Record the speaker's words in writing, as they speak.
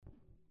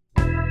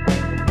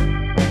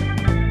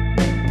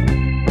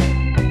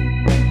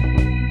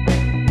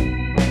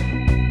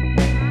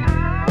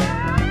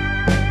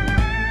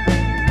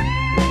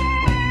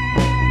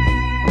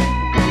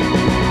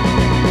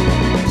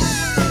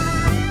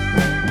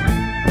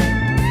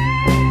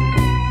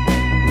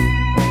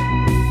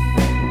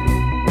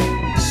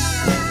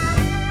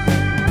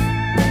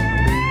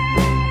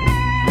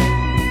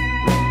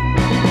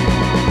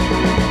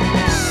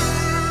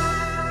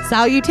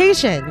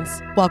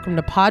Salutations! Welcome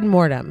to Pod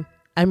Mortem.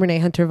 I'm Renee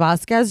Hunter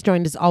Vasquez,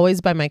 joined as always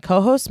by my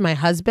co-host, my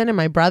husband, and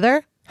my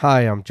brother.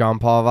 Hi, I'm John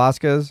Paul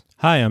Vasquez.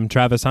 Hi, I'm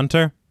Travis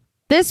Hunter.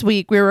 This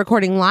week, we're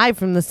recording live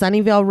from the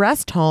Sunnyvale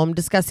Rest Home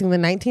discussing the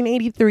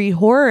 1983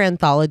 horror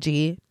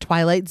anthology,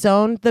 Twilight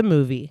Zone, the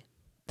movie.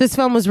 This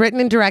film was written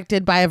and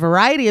directed by a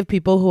variety of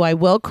people who I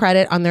will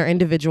credit on their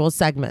individual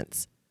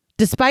segments.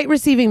 Despite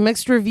receiving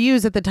mixed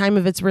reviews at the time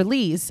of its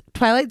release,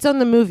 Twilight Zone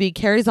the movie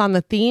carries on the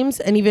themes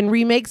and even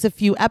remakes a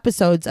few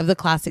episodes of the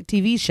classic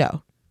TV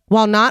show.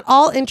 While not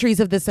all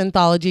entries of this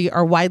anthology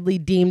are widely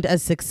deemed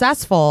as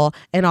successful,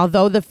 and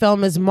although the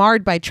film is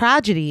marred by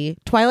tragedy,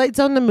 Twilight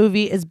Zone the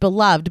movie is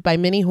beloved by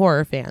many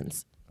horror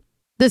fans.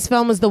 This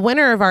film is the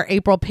winner of our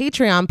April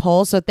Patreon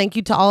poll, so thank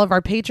you to all of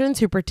our patrons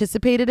who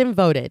participated and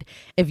voted.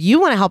 If you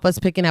want to help us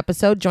pick an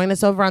episode, join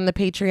us over on the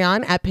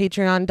Patreon at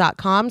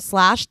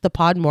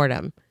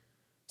patreon.com/thepodmortem.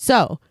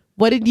 So,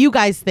 what did you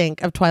guys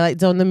think of Twilight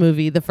Zone the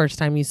movie the first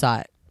time you saw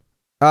it?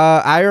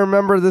 I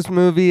remember this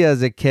movie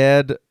as a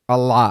kid a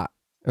lot.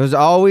 It was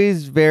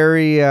always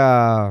very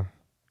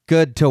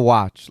good to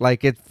watch.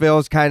 Like, it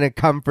feels kind of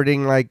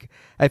comforting. Like,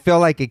 I feel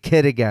like a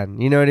kid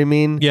again. You know what I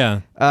mean?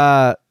 Yeah.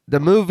 The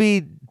movie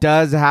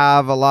does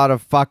have a lot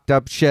of fucked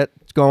up shit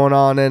going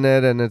on in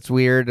it, and it's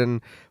weird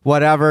and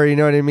whatever. You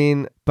know what I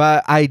mean?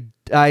 But I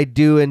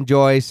do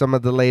enjoy some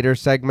of the later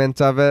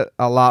segments of it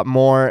a lot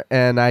more,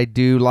 and I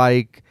do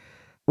like,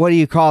 what do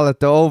you call it?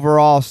 The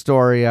overall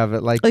story of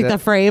it. Like the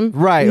frame?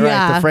 Right,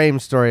 Yeah. the frame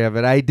story of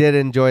it. I did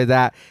enjoy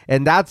that.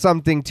 And that's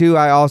something too.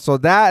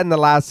 That in the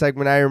last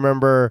segment, I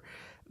remember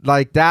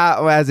like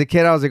that as a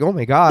kid, I was like, oh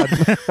my God.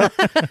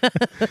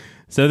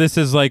 So this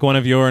is like one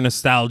of your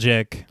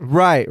nostalgic.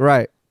 Right.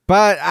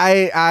 But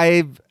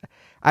I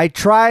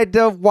tried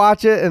to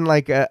watch it, and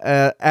like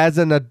as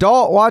an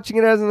adult, watching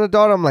it as an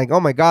adult, I'm like, oh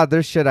my God,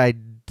 there's shit I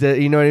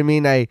did. You know what I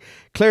mean? I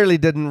clearly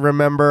didn't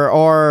remember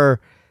or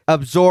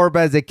absorb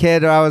as a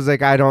kid. I was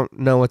like, I don't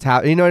know what's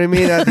happening. You know what I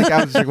mean? I think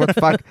I was like, what the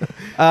fuck?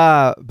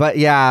 But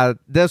yeah,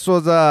 this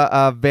was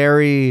a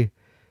very,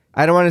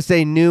 I don't want to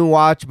say new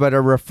watch, but a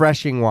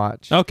refreshing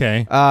watch.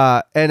 Okay.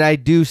 And I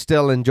do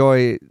still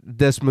enjoy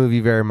this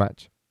movie very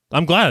much.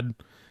 I'm glad.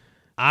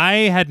 I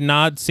had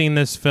not seen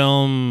this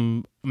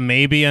film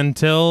maybe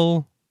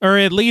until, or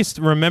at least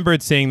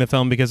remembered seeing the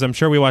film because I'm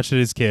sure we watched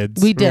it as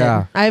kids. We did.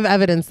 Yeah. I have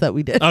evidence that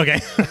we did. Okay.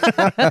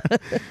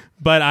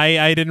 But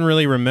I didn't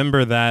really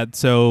remember that.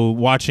 So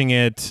watching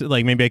it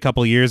like maybe a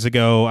couple years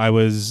ago, I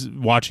was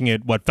watching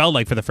it what felt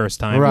like for the first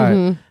time. Right.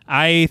 Mm-hmm.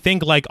 I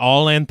think like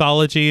all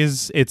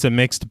anthologies, it's a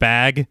mixed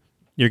bag.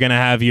 You're going to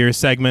have your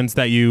segments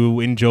that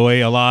you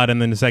enjoy a lot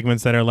and then the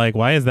segments that are like,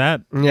 why is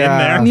that in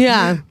there?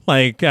 Yeah.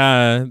 Like,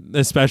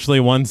 especially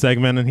one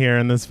segment in here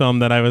in this film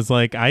that I was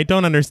like, I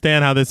don't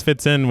understand how this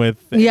fits in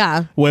with,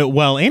 Yeah.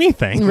 well,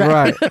 anything.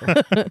 Right.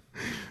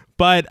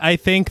 But I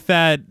think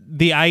that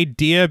the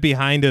idea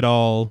behind it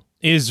all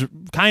is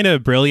kind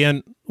of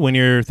brilliant when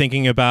you're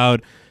thinking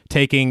about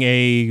taking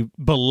a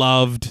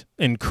beloved,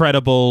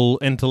 incredible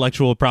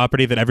intellectual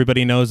property that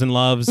everybody knows and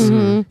loves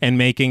and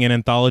making an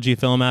anthology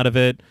film out of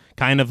it.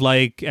 Kind of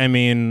like,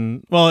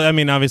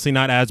 obviously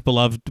not as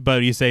beloved,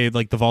 but you say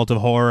like The Vault of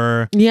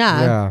Horror.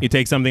 Yeah. You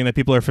take something that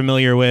people are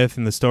familiar with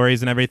and the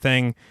stories and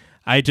everything.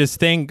 I just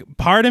think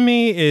part of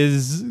me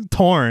is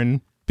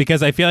torn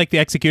because I feel like the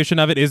execution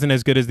of it isn't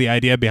as good as the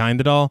idea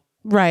behind it all.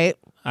 Right.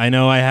 I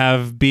know I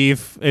have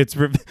beef. It's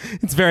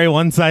very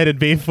one-sided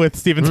beef with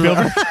Steven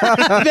Spielberg.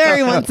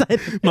 Very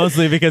one-sided.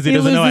 Mostly because he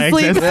doesn't know I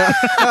loses exist.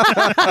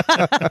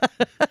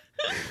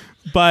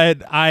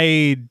 But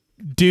I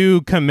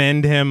do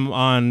commend him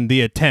on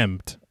the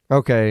attempt.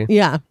 Okay.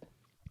 Yeah.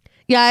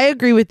 Yeah, I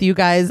agree with you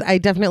guys. I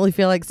definitely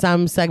feel like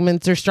some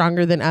segments are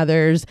stronger than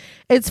others.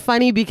 It's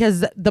funny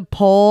because the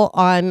poll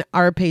on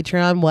our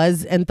Patreon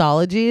was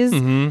anthologies,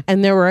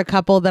 and there were a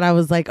couple that I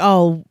was like,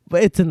 oh,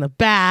 it's in the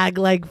bag,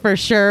 like for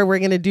sure we're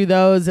going to do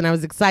those, and I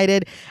was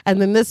excited. And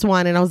then this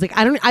one, and I was like,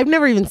 I've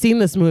never even seen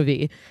this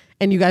movie.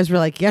 And you guys were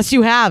like, yes,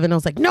 you have. And I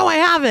was like, no, I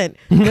haven't.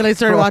 And then I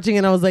started watching it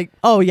and I was like,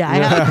 oh yeah, I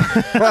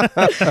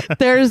have.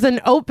 There's an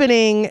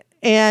opening,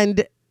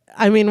 and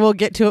I mean, we'll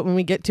get to it when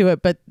we get to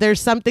it, but there's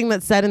something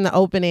that's said in the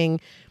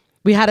opening.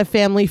 We had a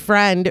family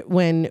friend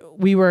when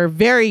we were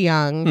very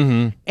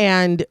young,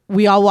 and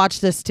we all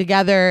watched this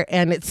together,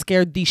 and it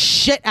scared the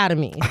shit out of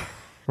me.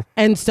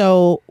 And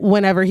so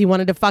whenever he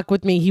wanted to fuck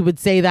with me, he would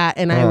say that,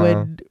 and I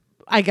would,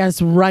 I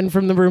guess, run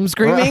from the room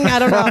screaming. I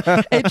don't know.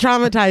 It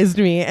traumatized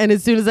me. And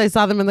as soon as I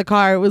saw them in the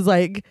car, it was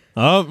like,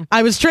 oh,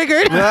 I was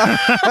triggered.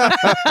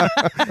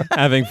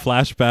 having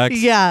flashbacks.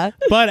 Yeah.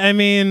 But I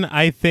mean,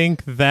 I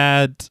think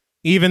that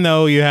even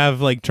though you have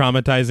like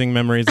traumatizing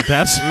memories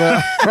attached,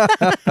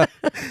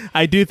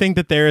 I do think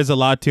that there is a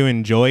lot to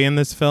enjoy in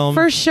this film.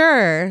 For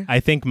sure. I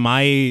think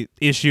my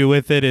issue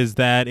with it is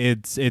that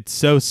it's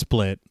so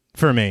split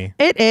for me.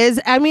 It is.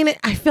 I mean,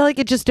 I feel like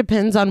it just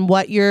depends on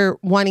what you're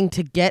wanting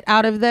to get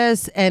out of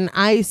this. And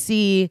I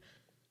see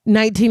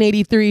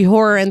 1983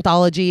 horror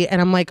anthology and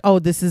I'm like, oh,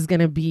 this is going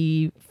to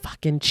be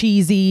fucking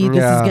cheesy.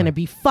 This is going to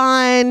be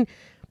fun.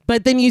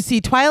 But then you see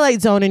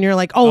Twilight Zone and you're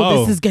like, oh,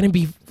 this is going to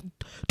be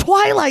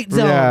Twilight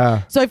Zone.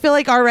 Yeah. So I feel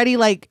like already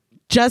like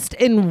just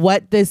in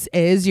what this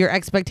is, your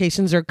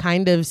expectations are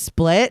kind of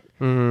split.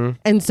 Mm-hmm.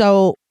 And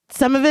so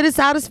some of it is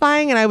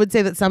satisfying, and I would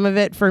say that some of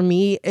it for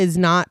me is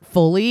not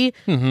fully.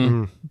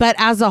 Mm-hmm. But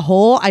as a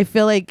whole, I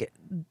feel like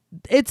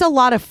it's a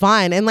lot of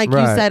fun. And like you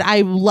Right. said,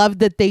 I love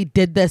that they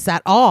did this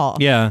at all.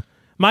 Yeah.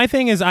 My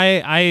thing is,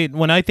 I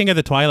when I think of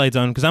the Twilight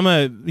Zone, because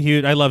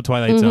I love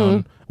Twilight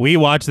Zone. We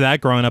watched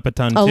that growing up a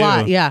ton A too.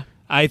 lot, yeah.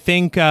 I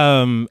think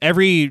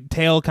every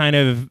tale kind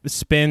of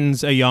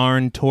spins a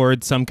yarn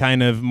towards some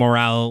kind of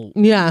morality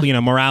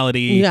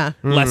Yeah.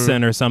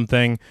 lesson or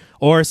something,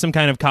 or some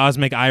kind of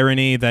cosmic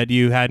irony that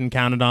you hadn't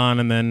counted on,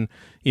 and then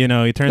it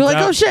turns You're like,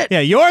 out, "Oh, shit." yeah,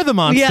 you're the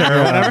monster Yeah.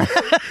 or whatever.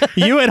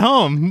 You at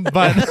home,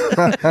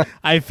 but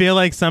I feel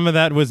like some of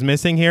that was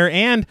missing here,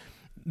 and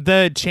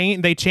they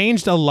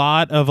changed a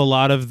lot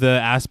of the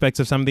aspects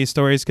of some of these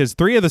stories, because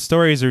 3 of the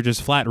stories are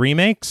just flat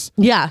remakes.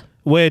 Yeah.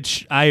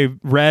 Which I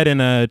read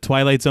in a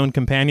Twilight Zone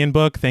companion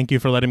book. Thank you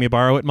for letting me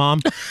borrow it, Mom.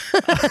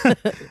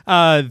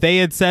 They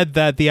had said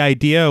that the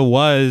idea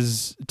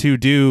was to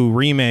do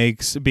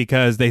remakes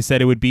because they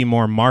said it would be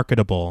more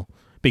marketable,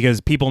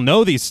 because people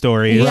know these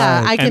stories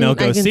Yeah, I can, and they'll I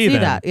go can see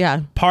them. that.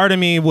 Yeah. Part of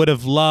me would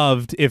have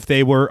loved if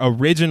they were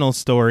original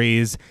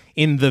stories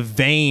in the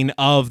vein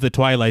of the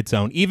Twilight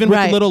Zone, even with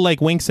Right. little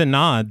like winks and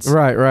nods.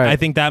 Right. I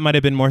think that might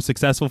have been more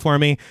successful for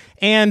me.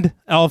 And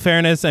all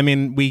fairness, I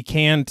mean, we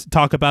can't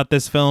talk about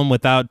this film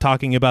without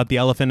talking about the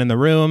elephant in the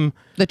room,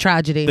 The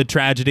tragedy. the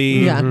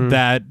tragedy Yeah.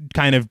 that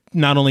kind of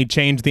not only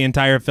changed the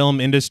entire film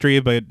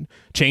industry, but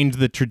changed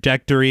the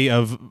trajectory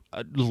of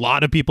a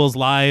lot of people's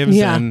lives,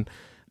 Yeah. and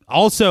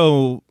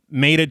also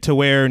made it to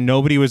where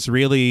nobody was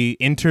really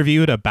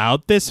interviewed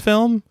about this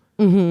film.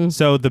 Mm-hmm.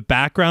 So the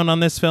background on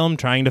this film,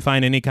 trying to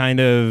find any kind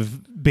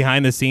of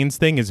behind the scenes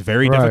thing, is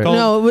very Right. difficult.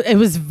 no, it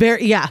was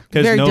very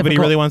Because very nobody difficult.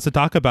 really wants to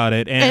talk about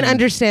it, and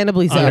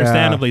understandably so.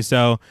 understandably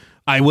so.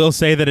 I will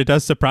say that it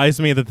does surprise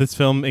me that this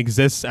film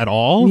exists at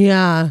all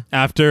Yeah.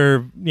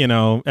 after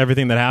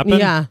everything that happened.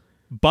 Yeah.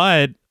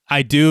 But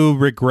I do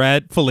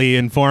regretfully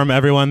inform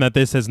everyone that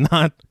this has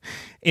not,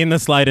 in the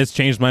slightest,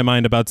 changed my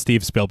mind about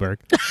Steve Spielberg.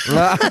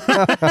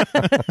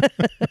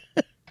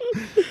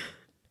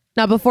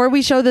 Now, before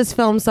we show this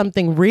film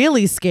something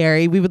really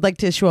scary, we would like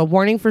to issue a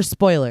warning for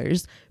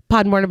spoilers.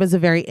 Podmortem is a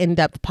very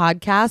in-depth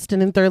podcast,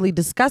 and in thoroughly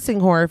discussing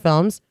horror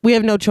films, we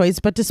have no choice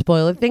but to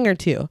spoil a thing or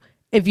two.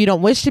 If you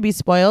don't wish to be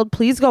spoiled,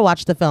 please go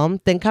watch the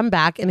film, then come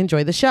back and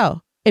enjoy the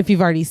show. If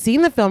you've already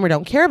seen the film or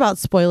don't care about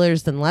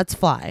spoilers, then let's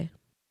fly.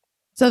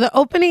 So the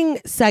opening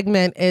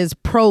segment is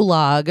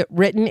Prologue,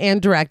 written and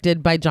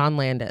directed by John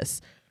Landis.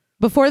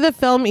 Before the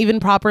film even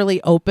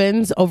properly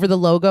opens, over the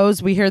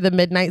logos, we hear the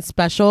Midnight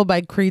Special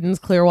by Creedence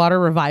Clearwater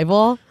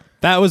Revival.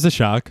 That was a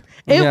shock.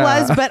 It Yeah.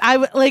 was, but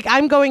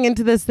I'm going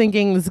into this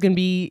thinking this is going to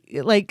be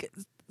like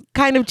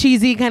kind of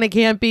cheesy, kind of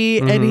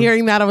campy. And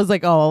hearing that, I was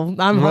like, oh,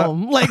 I'm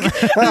home. Like,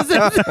 this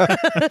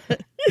is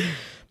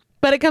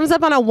But it comes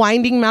up on a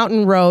winding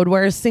mountain road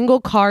where a single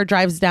car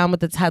drives down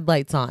with its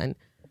headlights on.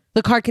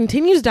 The car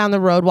continues down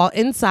the road while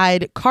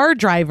inside, car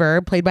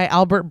driver, played by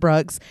Albert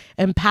Brooks,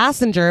 and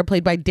passenger,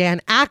 played by Dan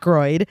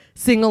Aykroyd,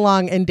 sing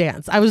along and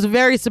dance. I was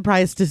very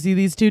surprised to see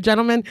these two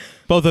gentlemen.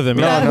 Both of them.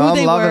 No, Yeah. no. Who I'm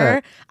they loving were.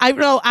 it. I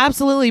know,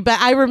 absolutely. But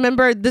I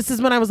remember this is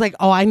when I was like,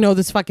 oh, I know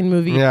this fucking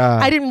movie. Yeah.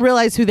 I didn't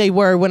realize who they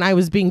were when I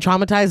was being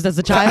traumatized as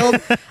a child.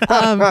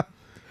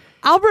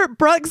 Albert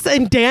Brooks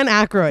and Dan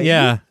Aykroyd.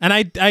 Yeah, and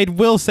I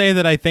will say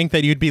that I think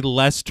that you'd be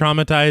less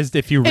traumatized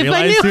if you I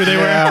realized knew- who they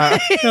Yeah.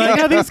 were. You're like,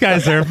 oh, these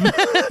guys are,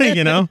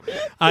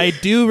 I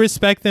do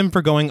respect them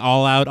for going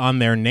all out on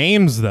their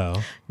names, though.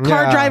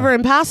 Car Yeah. driver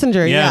and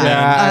passenger. Yeah.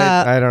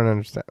 Yeah. Yeah, I don't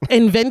understand.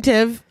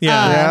 Inventive.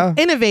 Yeah.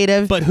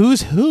 Innovative. But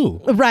who's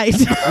who? Right.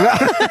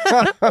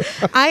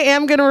 I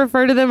am going to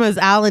refer to them as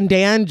Al and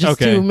Dan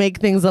just Okay. to make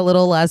things a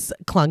little less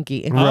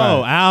clunky.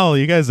 Oh, Al,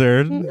 you guys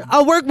are.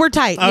 Oh, we're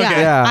tight. Okay. Yeah.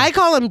 Yeah. I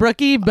call him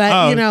Brookie, but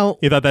Oh, you know,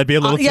 you thought that'd be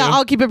a little yeah, too.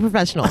 I'll keep it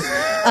professional.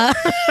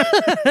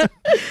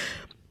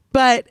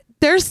 But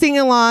they're singing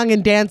along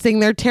and dancing.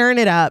 They're tearing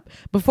it up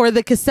before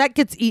the cassette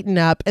gets eaten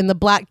up and the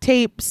black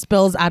tape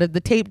spills out of the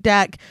tape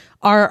deck.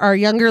 Are our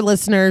younger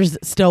listeners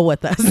still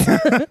with us?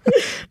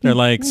 They're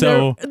like,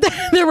 so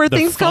there were the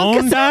things called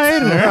phone cassettes.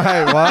 died, or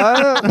Right,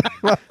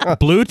 what?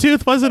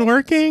 Bluetooth wasn't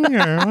working,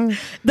 or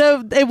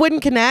It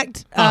wouldn't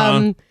connect.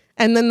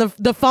 And then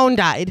the phone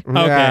died.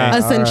 Okay. Yeah,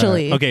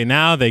 Essentially. okay,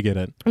 now they get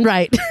it.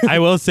 Right. I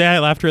will say I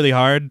laughed really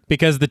hard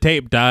because the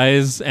tape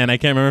dies, and I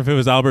can't remember if it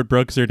was Albert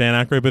Brooks or Dan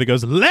Aykroyd, but it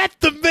goes, "Let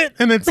the bit,"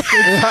 and it's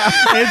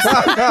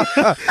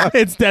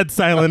it's dead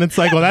silent. It's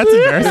like, well, that's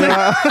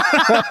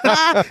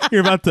embarrassing.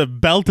 You're about to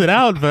belt it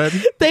out, but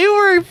They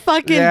were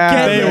fucking Yeah,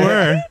 getting they it.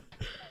 were.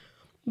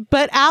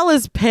 But Al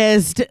is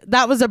pissed.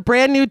 That was a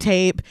brand new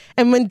tape.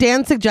 And when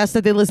Dan suggests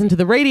that they listen to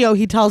the radio,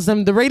 he tells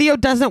them the radio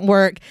doesn't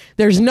work.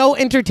 There's no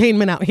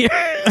entertainment out here.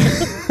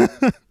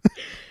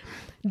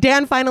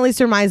 Dan finally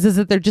surmises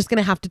that they're just going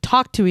to have to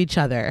talk to each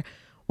other.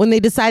 When they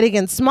decide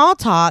against small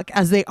talk,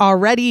 as they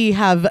already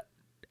have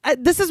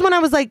this is when I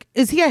was like,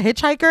 is he a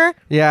hitchhiker?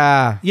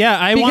 Yeah. Yeah,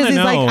 I Because want to he's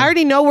know. like, I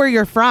already know where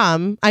you're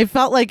from. I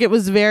felt like it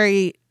was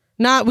very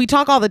not. We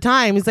talk all the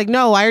time. He's like,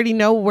 no, I already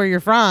know where you're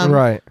from.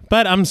 Right.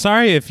 But I'm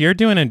sorry, if you're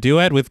doing a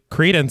duet with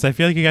Creedence, I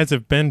feel like you guys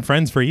have been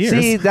friends for years.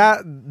 See,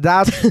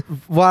 that's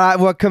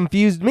what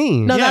confused me.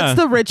 No, Yeah. that's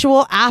the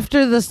ritual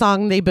after the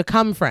song. They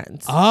become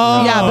friends.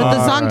 Oh. Yeah, but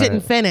the song Right.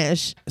 didn't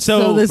finish.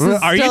 So, this is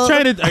are still-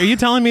 are you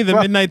telling me the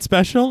Midnight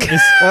Special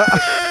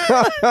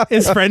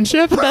is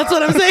friendship? That's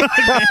what I'm saying.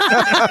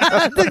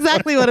 That's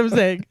exactly what I'm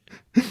saying.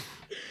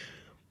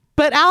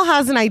 But Al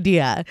has an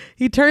idea.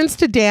 He turns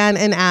to Dan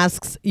and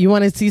asks, "You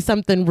want to see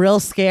something real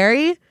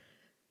scary?"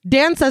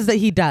 Dan says that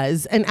he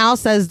does, and Al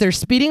says they're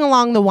speeding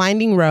along the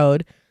winding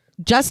road.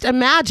 Just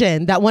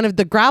imagine that one of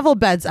the gravel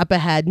beds up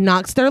ahead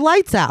knocks their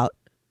lights out.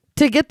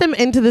 To get them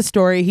into the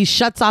story, he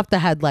shuts off the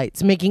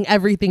headlights, making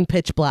everything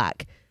pitch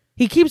black.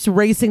 He keeps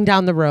racing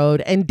down the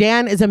road, and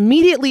Dan is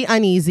immediately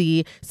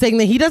uneasy, saying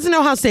that he doesn't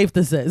know how safe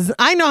this is.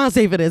 I know how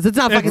safe it is. It's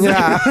not fucking safe.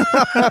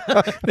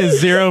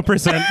 It's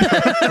 0%.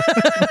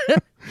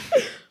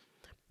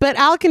 But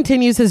Al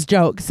continues his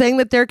joke, saying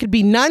that there could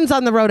be nuns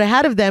on the road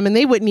ahead of them and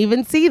they wouldn't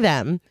even see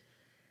them.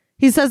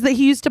 He says that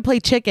he used to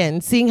play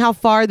chicken, seeing how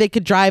far they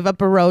could drive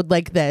up a road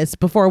like this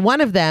before one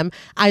of them,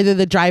 either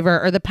the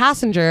driver or the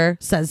passenger,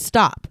 says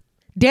stop.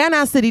 Dan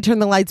asks that he turn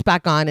the lights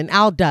back on, and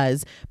Al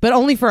does, but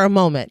only for a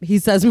moment. He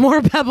says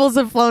more pebbles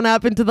have flown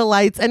up into the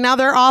lights and now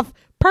they're off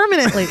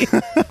permanently.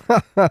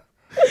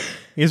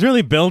 He's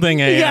really building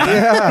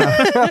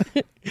a...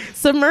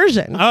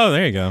 Submersion. Oh,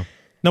 there you go.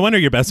 No wonder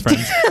you're best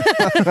friends.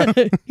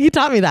 He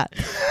taught me that.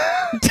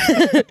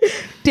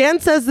 Dan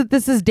says that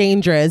this is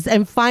dangerous,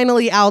 and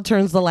finally Al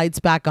turns the lights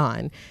back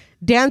on.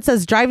 Dan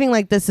says driving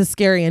like this is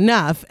scary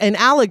enough, and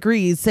Al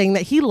agrees, saying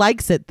that he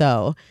likes it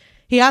though.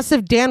 He asks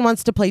if Dan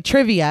wants to play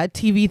trivia,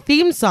 TV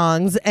theme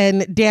songs,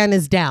 and Dan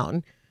is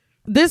down.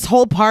 This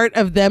whole part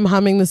of them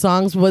humming the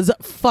songs was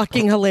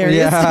fucking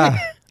hilarious to me. Yeah.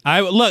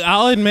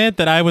 I'll admit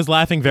that I was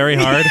laughing very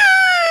hard.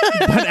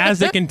 But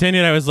as it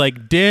continued, I was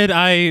like, did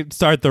I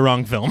start the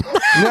wrong film?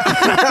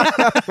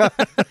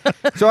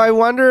 So I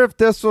wonder if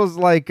this was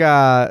like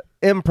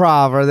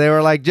improv, or they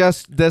were like,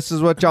 just this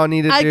is what y'all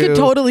need to do. I could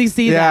totally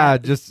see Yeah,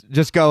 that.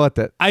 just go with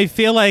it. I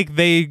feel like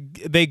they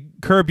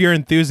Curb Your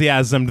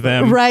Enthusiasm to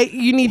them. Right?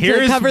 You need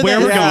Here's to cover where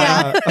this. we're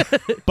Yeah.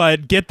 going.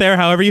 But get there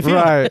however you feel.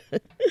 Right.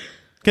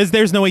 Because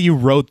there's no way you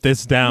wrote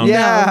this down.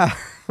 Yeah.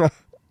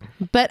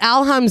 But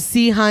Al hums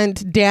Sea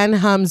Hunt, Dan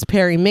hums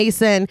Perry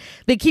Mason.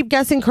 They keep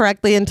guessing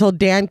correctly until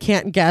Dan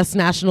can't guess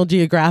National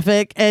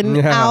Geographic. And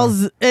Yeah.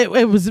 Al's, it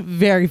was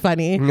very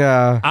funny.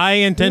 Yeah. I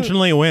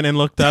intentionally went and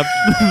looked up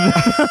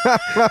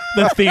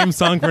the theme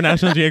song for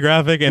National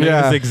Geographic, and it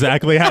Yeah. was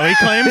exactly how he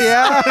claims.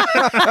 Yeah.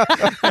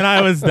 And I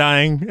was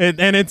dying.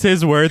 And it's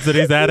his words that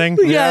he's adding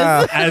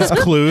Yes. as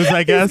clues, I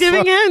He's guess.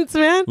 giving hints,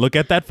 man. Look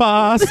at that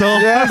fossil.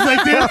 Yeah. I was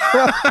like, dude.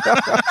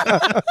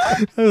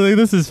 I was like,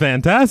 this is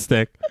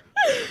fantastic.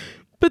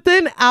 But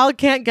then Al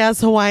can't guess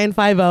Hawaiian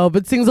 5-0,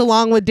 but sings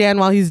along with Dan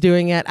while he's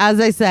doing it.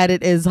 As I said,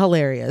 it is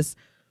hilarious.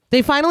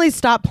 They finally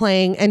stop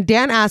playing, and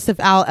Dan asks if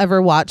Al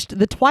ever watched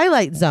The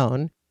Twilight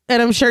Zone.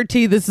 And I'm sure,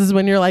 T, this is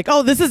when you're like,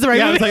 oh, this is the right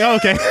Yeah, I movie. was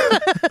like,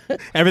 oh, okay.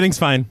 Everything's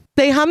fine.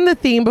 They hum the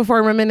theme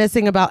before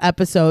reminiscing about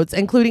episodes,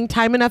 including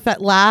Time Enough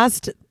at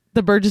Last,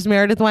 the Burgess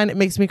Meredith one. It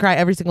makes me cry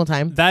every single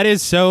time. That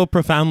is so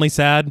profoundly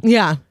sad.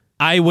 Yeah.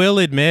 I will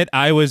admit,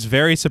 I was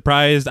very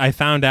surprised. I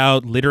found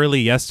out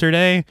literally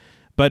yesterday,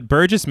 but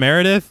Burgess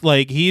Meredith,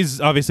 like, he's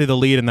obviously the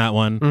lead in that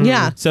one.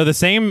 Yeah. So the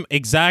same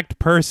exact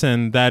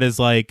person that is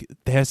like,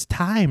 there's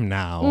time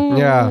now.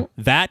 Yeah.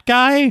 That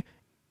guy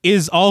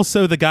is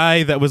also the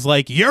guy that was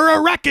like, you're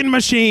a wrecking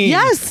machine.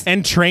 Yes.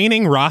 And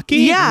training Rocky.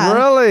 Yeah.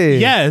 Really?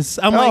 Yes.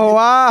 I'm Oh,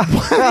 wow.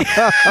 what?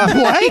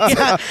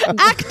 Yeah.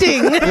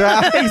 Acting.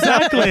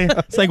 Exactly.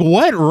 It's like,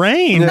 what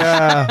range?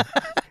 Yeah.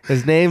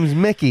 His name's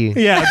Mickey.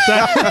 Yeah,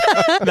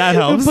 that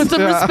helps. Put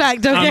some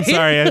respect, okay? I'm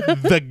sorry,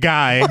 the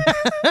guy.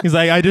 He's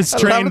like, I just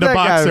trained a that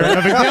guy, boxer. man.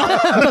 No big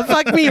deal. But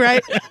fuck me,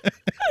 right?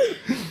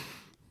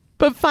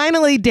 But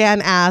finally,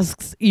 Dan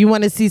asks, you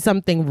want to see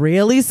something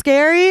really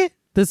scary?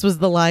 This was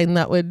the line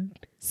that would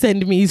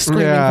send me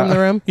screaming Yeah. from the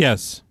room.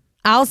 Yes.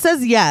 Al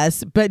says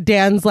yes, but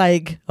Dan's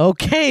like,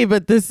 okay,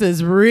 but this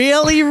is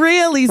really,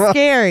 really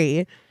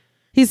scary.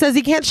 He says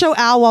he can't show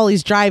Al while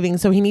he's driving,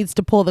 so he needs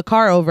to pull the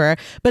car over,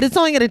 but it's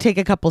only going to take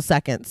a couple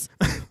seconds.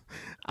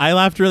 I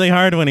laughed really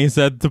hard when he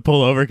said to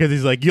pull over because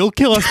he's like, you'll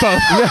kill us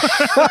both.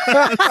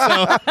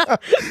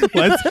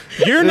 So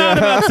you're not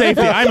about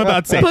safety. I'm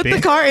about Put safety.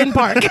 the car in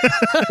park.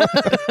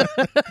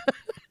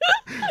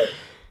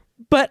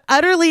 But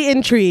utterly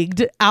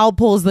intrigued, Al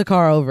pulls the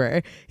car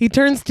over. He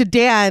turns to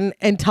Dan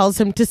and tells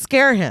him to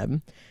scare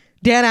him.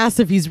 Dan asks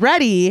if he's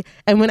ready,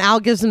 and when Al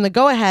gives him the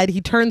go-ahead,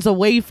 he turns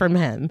away from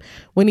him.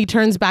 When he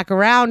turns back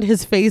around,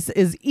 his face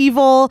is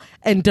evil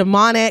and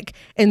demonic,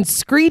 and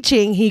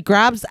screeching, he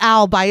grabs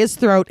Al by his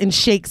throat and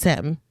shakes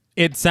him.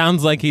 It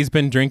sounds like he's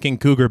been drinking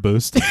Cougar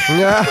Boost.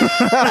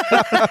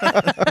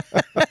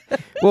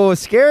 What was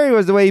scary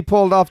was the way he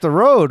pulled off the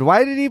road.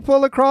 Why did he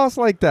pull across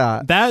like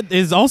that? That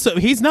is also,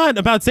 he's not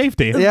about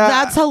safety. Yeah.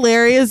 That's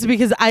hilarious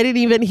because I didn't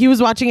even, he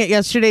was watching it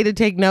yesterday to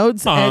take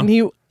notes Uh-huh. and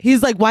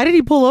he's like, why did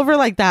he pull over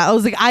like that? I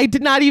was like, I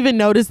did not even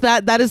notice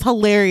that. That is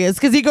hilarious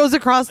because he goes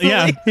across the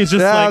Yeah, lane. he's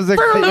just I like, was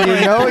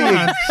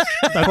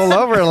like, you pull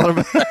over a little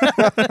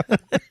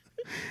bit.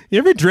 you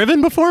ever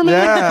driven before, man?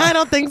 Yeah. I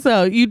don't think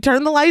so. You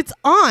turn the lights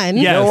on.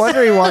 Yeah. No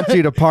wonder he wants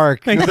you to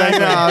park. He's like, Exactly.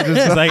 "No, I'll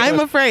just-" He's like, I'm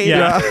afraid.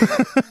 Yeah.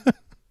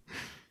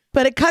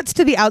 But it cuts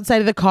to the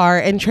outside of the car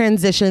and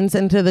transitions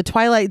into the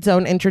Twilight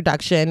Zone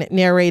introduction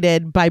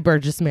narrated by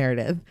Burgess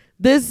Meredith.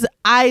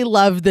 I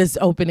love this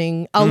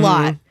opening a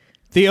lot.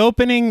 The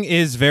opening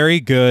is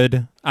very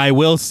good. I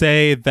will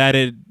say that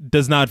it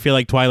does not feel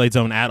like Twilight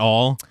Zone at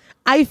all.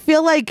 I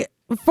feel like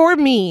for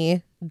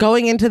me,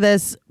 going into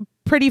this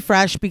pretty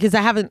fresh because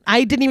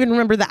I didn't even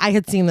remember that I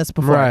had seen this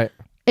before. Right.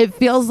 It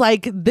feels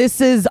like this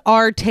is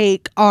our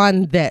take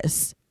on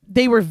this.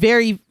 They were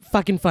very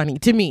fucking funny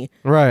to me.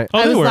 Right. Oh,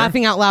 I they was were.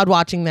 laughing out loud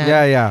watching them.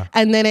 Yeah, yeah.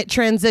 And then it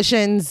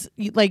transitions,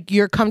 like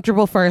you're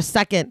comfortable for a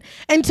second.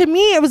 And to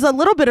me, it was a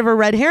little bit of a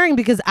red herring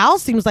because Al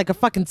seems like a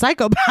fucking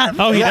psychopath.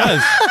 Oh, he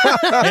does.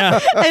 Yeah.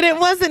 And it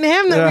wasn't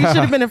him that we should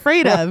have been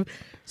afraid of.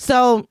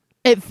 So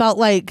it felt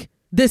like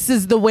this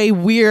is the way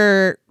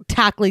we're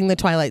tackling the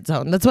Twilight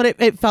Zone. That's what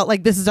it felt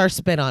like. This is our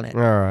spin on it.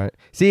 All right.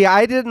 See,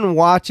 I didn't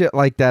watch it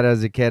like that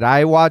as a kid.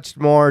 I watched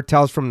more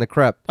Tales from the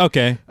Crypt.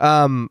 Okay.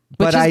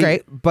 Which is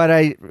great. But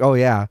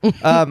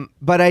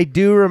I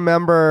do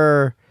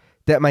remember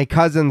that my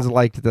cousins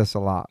liked this a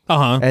lot.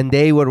 Uh-huh. And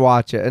they would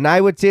watch it. And I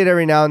would see it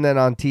every now and then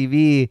on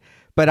TV,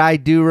 but I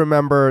do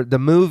remember the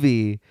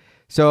movie.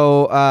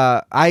 So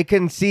I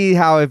can see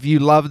how if you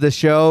love the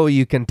show,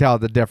 you can tell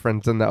the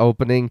difference in the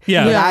opening.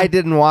 Yeah. But Yeah. I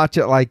didn't watch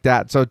it like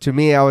that. So to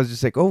me, I was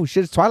just like, oh,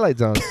 shit, it's Twilight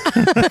Zone.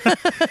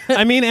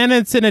 I mean, and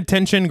it's an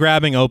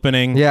attention-grabbing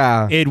opening.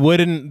 Yeah. It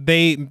wouldn't,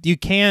 you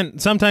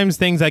can't, sometimes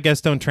things, I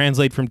guess, don't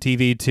translate from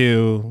TV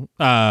to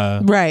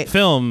Right.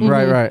 film.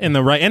 Right. In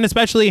the right, and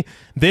especially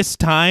this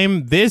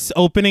time, this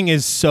opening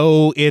is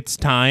so its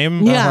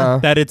time Yeah.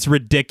 that it's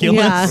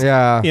ridiculous. Yeah.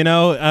 Yeah. You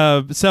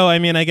know, so I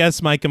mean, I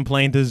guess my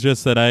complaint is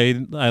just that I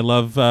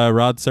love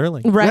Rod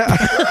Serling. Right.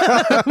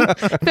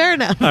 Fair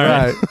enough. All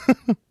right.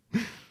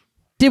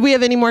 Did we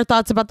have any more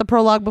thoughts about the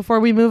prologue before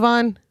we move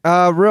on?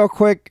 Real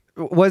quick,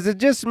 was it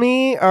just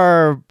me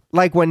or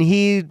like when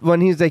he's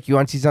like, you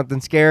want to see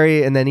something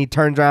scary, and then he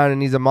turns around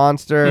and he's a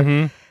monster?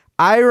 Mm-hmm.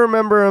 I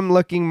remember him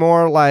looking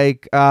more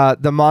like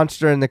the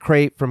monster in the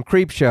crate from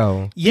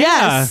Creepshow. Yeah.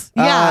 Yes.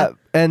 Yeah.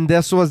 And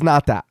this was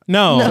not that.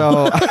 No.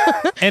 So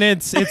And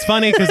it's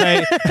funny because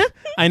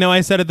I know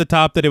I said at the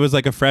top that it was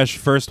like a fresh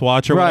first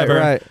watch or Right, whatever.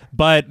 right.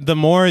 But the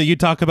more you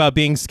talk about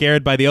being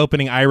scared by the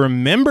opening, I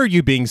remember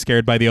you being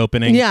scared by the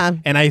opening. Yeah.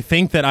 And I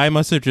think that I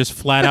must have just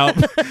flat out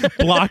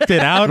blocked it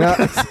out.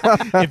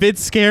 If it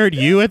scared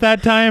you at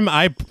that time,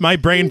 my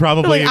brain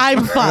probably. Like,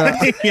 I'm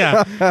fucked.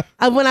 Yeah.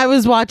 When I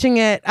was watching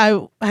it,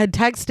 I had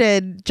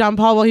texted John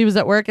Paul while he was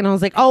at work, and I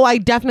was like, "Oh, I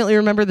definitely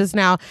remember this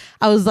now."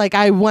 I was like,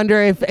 "I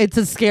wonder if it's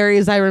as scary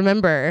as I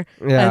remember."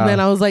 Yeah. And then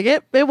I was like,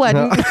 "It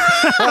wasn't."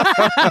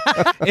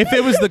 If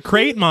it was the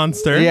crate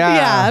monster.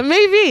 Yeah. Yeah,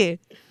 maybe.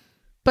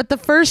 But the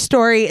first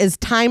story is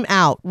Time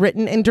Out,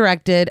 written and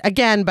directed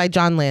again by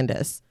John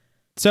Landis.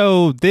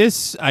 So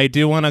this I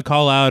do want to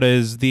call out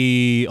as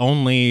the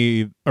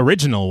only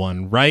original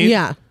one, right?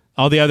 Yeah.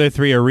 All the other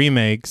three are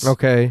remakes.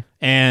 okay.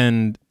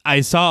 And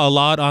I saw a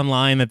lot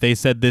online that they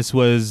said this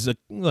was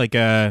like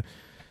a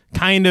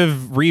kind of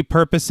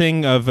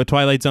repurposing of a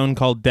Twilight Zone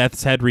called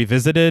Death's Head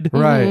Revisited.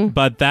 Right.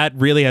 But that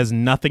really has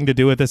nothing to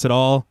do with this at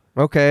all.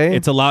 Okay.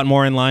 It's a lot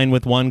more in line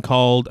with one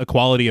called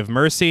Equality of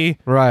Mercy.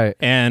 right.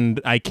 And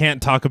I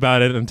can't talk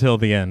about it until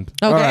the end.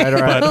 Okay. All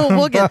right.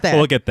 We'll get there.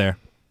 We'll get there.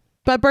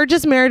 But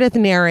Burgess Meredith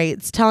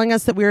narrates, telling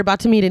us that we're about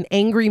to meet an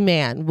angry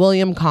man,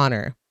 William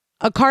Connor.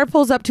 A car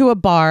pulls up to a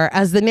bar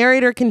as the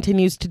narrator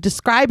continues to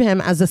describe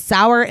him as a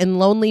sour and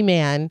lonely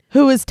man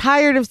who is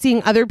tired of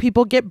seeing other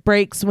people get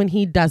breaks when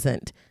he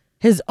doesn't.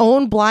 His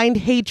own blind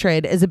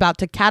hatred is about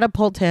to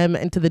catapult him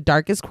into the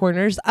darkest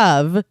corners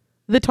of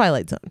the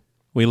Twilight Zone.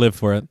 We live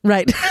for it.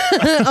 Right.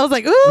 I was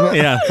like, ooh.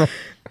 Yeah.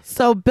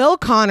 So Bill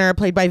Connor,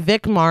 played by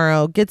Vic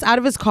Morrow, gets out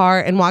of his car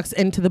and walks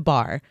into the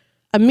bar.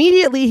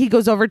 Immediately, he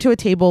goes over to a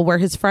table where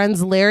his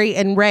friends Larry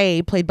and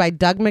Ray, played by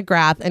Doug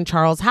McGrath and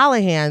Charles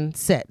Hallahan,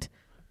 sit.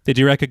 Did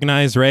you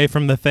recognize Ray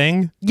from The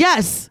Thing?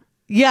 Yes.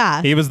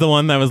 Yeah. He was the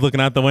one that was looking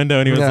out the window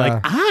and he was Yeah.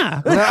 like,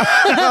 ah.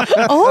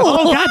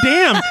 Oh.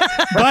 goddamn.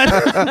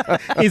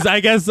 But he's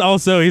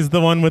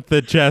the one with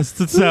the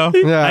chest. So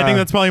Yeah. I think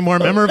that's probably more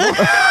memorable.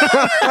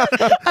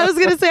 I was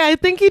going to say, I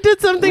think he did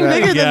something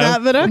bigger than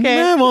that, but okay.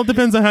 Yeah, well, it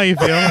depends on how you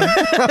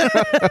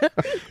feel.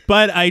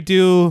 But I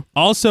do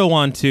also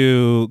want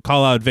to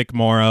call out Vic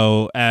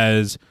Morrow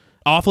as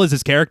awful as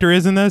his character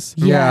is in this,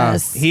 Yeah.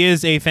 Yes. he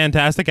is a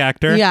fantastic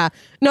actor. Yeah.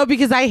 No,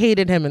 because I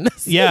hated him in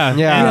this. Yeah.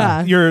 Yeah.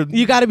 And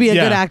You got to be a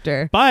yeah. good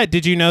actor. But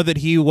did you know that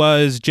he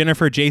was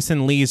Jennifer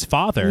Jason Leigh's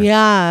father?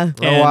 Yeah.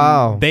 Oh,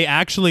 wow. They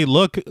actually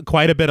look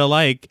quite a bit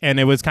alike, and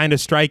it was kind of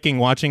striking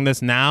watching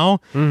this now,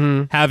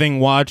 having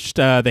watched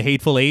The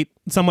Hateful Eight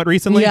somewhat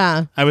recently.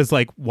 Yeah. I was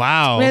like,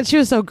 wow. Man, she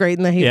was so great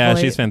in the Hateful yeah,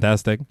 Eight. she's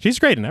fantastic. She's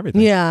great in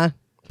everything. Yeah.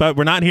 But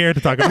we're not here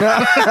to talk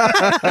about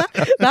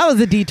That was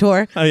a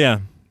detour. Oh, yeah.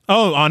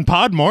 Oh, on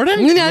Pod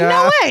Mortem?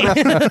 No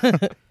way.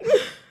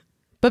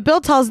 But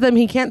Bill tells them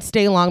he can't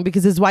stay long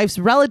because his wife's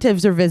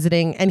relatives are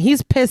visiting and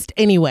he's pissed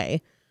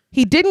anyway.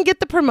 He didn't get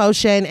the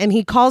promotion and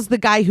he calls the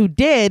guy who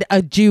did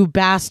a Jew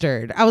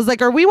bastard. I was like,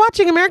 are we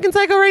watching American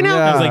Psycho right now?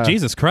 I was Yeah. like,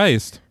 Jesus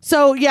Christ.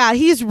 So yeah,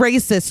 he's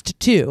racist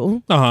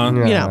too. Uh-huh.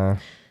 Yeah. You know.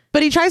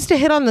 But he tries to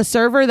hit on the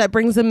server that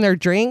brings them their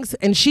drinks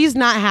and she's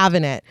not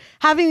having it.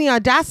 Having the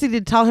audacity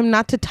to tell him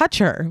not to touch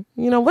her.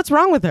 You know, what's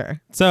wrong with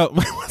her? So,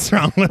 what's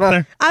wrong with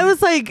her? I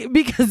was like,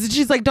 because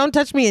she's like, don't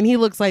touch me. And he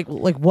looks like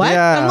what?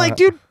 Yeah. I'm like,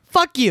 dude,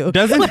 fuck you.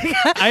 Doesn't- like,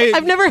 I-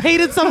 I've never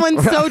hated someone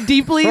so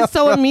deeply,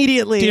 so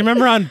immediately. Do you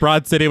remember on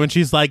Broad City when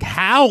she's like,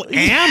 how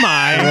am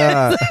I?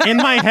 Yeah. In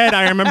my head,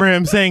 I remember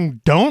him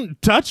saying,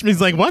 don't touch me. He's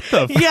like, what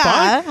the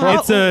Yeah. fuck?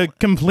 It's a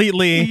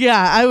completely...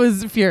 Yeah, I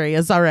was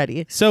furious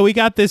already. So we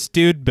got this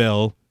dude,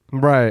 Bill,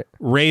 Right.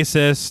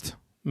 racist,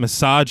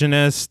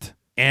 misogynist,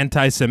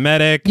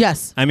 anti-Semitic.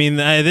 Yes. I mean,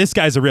 this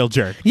guy's a real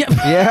jerk. Yeah.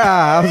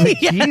 Yeah. I was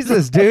like, Yes.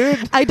 Jesus,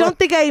 dude. I don't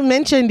think I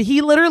mentioned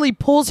he literally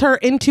pulls her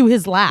into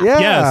his lap. Yeah.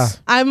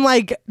 Yes. I'm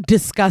like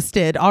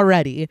disgusted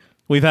already.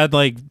 We've had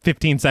like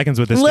 15 seconds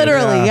with this dude.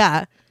 Literally, Yeah.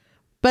 yeah.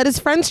 But his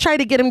friends try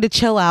to get him to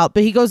chill out,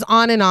 but he goes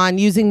on and on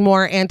using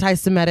more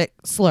anti-Semitic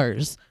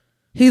slurs.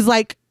 He's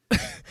like,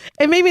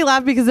 it made me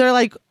laugh because they're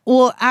like,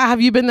 well, have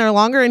you been there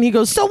longer? And he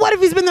goes, so what if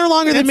he's been there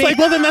longer than It's me? like,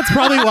 well, then that's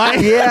probably why.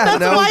 Yeah. That's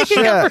no why he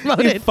shit. got You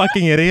promoted.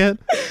 fucking idiot.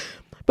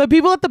 But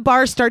people at the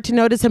bar start to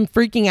notice him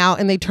freaking out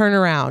and they turn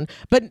around.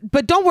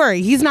 But don't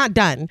worry, he's not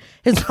done.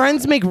 His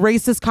friends make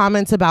racist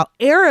comments about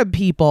Arab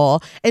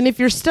people. And if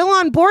you're still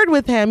on board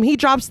with him, he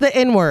drops the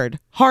N-word.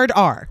 Hard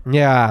R.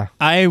 Yeah.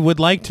 I would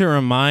like to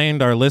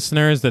remind our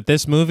listeners that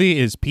this movie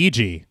is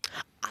PG.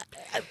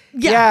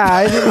 Yeah.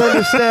 I didn't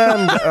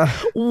understand.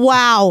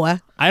 Wow.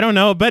 I don't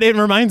know, but it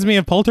reminds me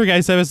of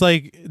Poltergeist. I was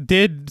like,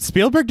 did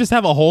Spielberg just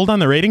have a hold on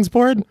the ratings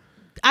board?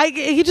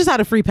 He just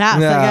had a free pass,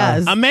 Yeah. I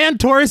guess. A man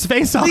tore his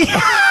face off.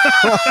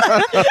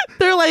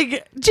 They're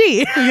like,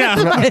 gee.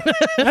 Yeah,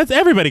 that's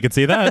everybody could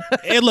see that.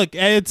 Look,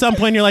 at some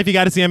point in your life, you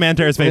got to see a man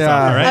tear his face Yeah.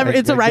 off. All right?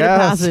 It's a I rite of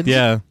guess. passage.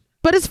 Yeah.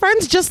 But his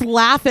friends just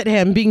laugh at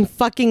him being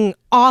fucking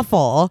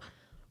awful.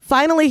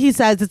 Finally, he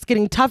says it's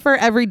getting tougher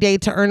every day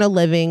to earn a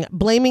living,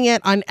 blaming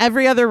it on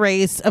every other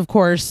race, of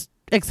course,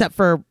 except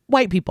for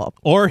white people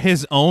Or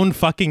his own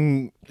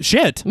fucking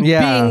shit.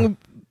 Yeah. being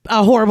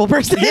a horrible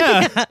person.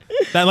 Yeah.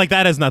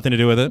 that has nothing to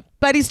do with it.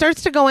 But he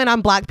starts to go in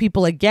on black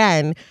people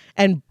again.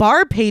 And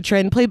bar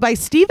patron, played by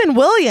Stephen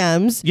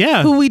Williams,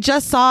 Yeah. who we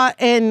just saw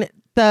in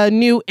the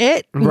new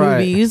It Right.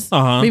 movies.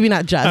 Uh-huh. Maybe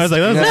not just. I was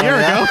like, that was a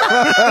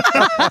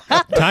year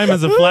ago. Time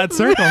is a flat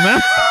circle,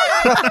 man.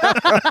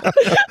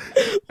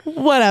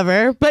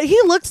 Whatever. But he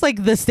looks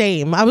like the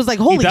same. I was like,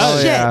 holy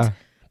does. shit. Oh, yeah.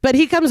 But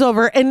he comes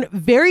over and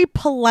very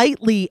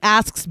politely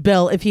asks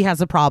Bill if he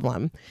has a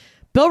problem.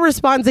 Bill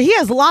responds that he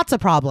has lots of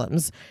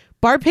problems.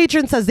 Bar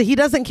patron says that he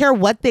doesn't care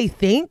what they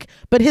think,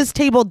 but his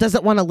table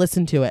doesn't want to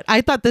listen to it. I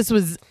thought this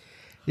was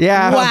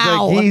Yeah. I was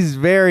Wow. like, he's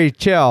very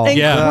chill.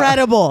 Yeah.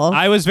 incredible.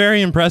 I was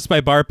very impressed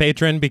by Bar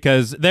Patron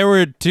because there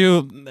were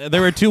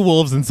two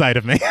wolves inside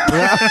of me.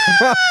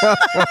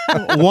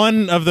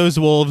 One of those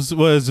wolves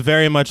was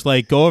very much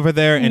like, go over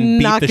there and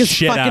beat Knock the his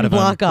shit fucking out of him.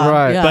 block off.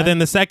 Right. Yeah. But then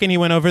the second he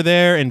went over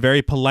there and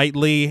very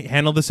politely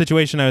handled the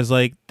situation, I was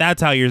like,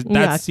 that's how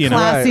that's, yeah, you know,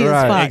 classy Right, as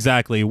right. fuck.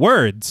 exactly.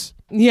 Words.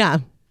 Yeah.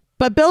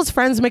 But Bill's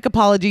friends make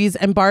apologies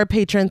and bar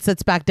patron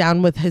sits back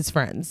down with his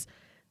friends.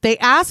 They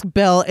ask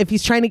Bill if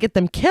he's trying to get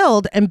them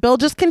killed, and Bill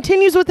just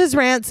continues with his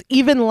rants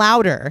even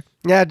louder.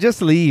 Yeah,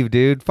 just leave,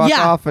 dude. Fuck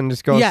Yeah. off and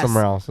just go Yes.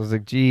 somewhere else. I was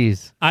like,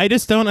 geez. I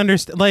just don't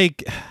understand.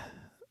 Like,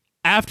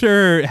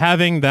 after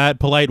having that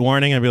polite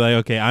warning, I'd be like,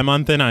 okay, I'm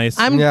on thin ice.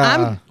 I'm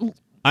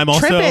I'm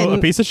also tripping. a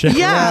piece of shit.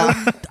 Yeah.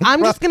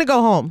 I'm just going to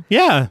go home.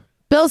 Yeah.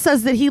 Bill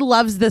says that he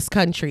loves this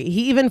country.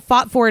 He even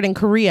fought for it in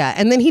Korea,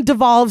 and then he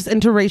devolves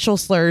into racial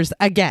slurs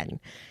again.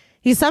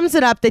 He sums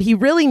it up that he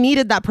really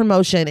needed that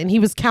promotion and he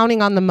was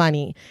counting on the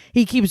money.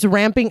 He keeps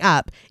ramping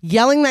up,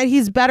 yelling that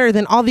he's better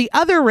than all the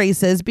other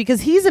races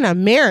because he's an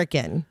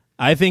American.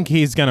 I think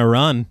he's going to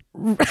run.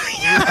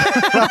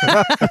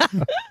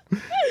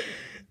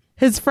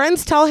 His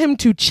friends tell him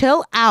to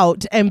chill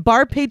out, and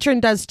bar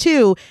patron does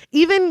too,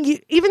 even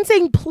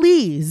saying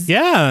please.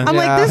 Yeah. I'm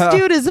like, Yeah. this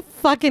dude is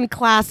fucking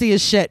classy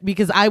as shit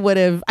because I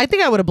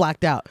think I would have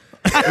blacked out.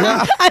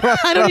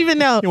 I don't even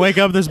know. You wake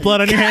up, there's blood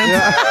on your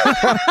hands.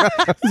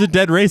 There's a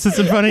dead racist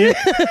in front of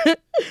you.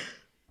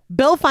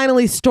 Bill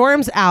finally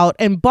storms out,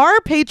 and bar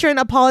patron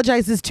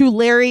apologizes to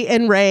Larry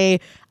and Ray,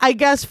 I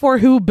guess, for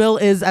who Bill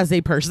is as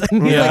a person.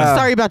 He's like,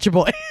 sorry about your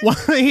boy. Well,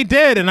 he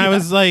did, and I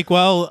was like,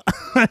 well,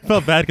 I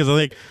felt bad because I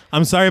was like,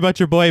 I'm sorry about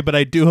your boy, but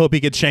I do hope he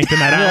gets shanked in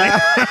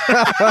that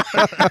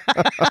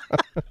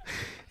alley.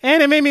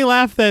 And it made me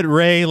laugh that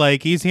Ray,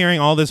 like, he's hearing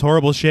all this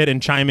horrible shit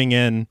and chiming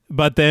in.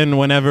 But then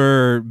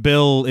whenever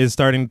Bill is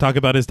starting to talk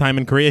about his time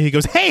in Korea, he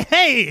goes,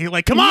 hey,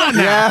 like, come on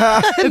now.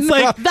 Yeah. It's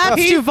like,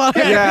 That's too far.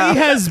 he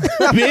has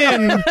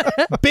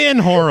been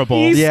horrible.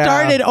 He Yeah.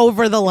 started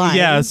over the line.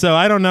 Yeah, so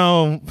I don't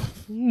know.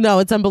 No,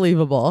 it's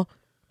unbelievable.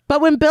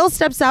 But when Bill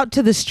steps out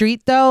to the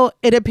street, though,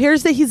 it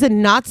appears that he's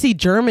in Nazi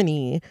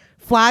Germany.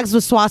 Flags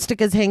with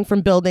swastikas hang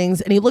from buildings,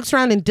 and he looks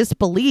around in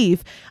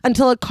disbelief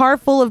until a car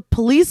full of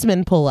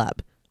policemen pull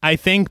up. I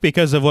think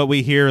because of what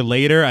we hear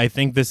later, I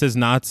think this is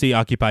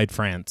Nazi-occupied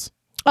France.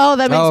 Oh,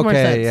 that makes more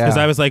Okay, sense. yeah. Because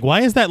I was like,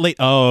 why is that late?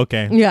 Oh,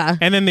 okay. Yeah.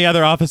 And then the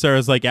other officer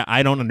was like, yeah,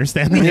 I don't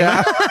understand that.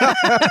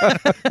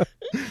 Yeah.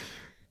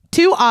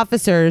 Two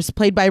officers,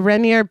 played by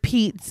Renier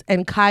Peets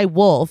and Kai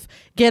Wolf,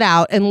 get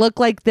out and look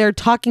like they're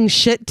talking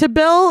shit to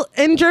Bill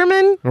in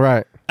German.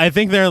 Right. I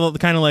think they're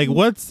kind of like,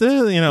 what's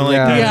this? You know, like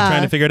Yeah. kind of Yeah.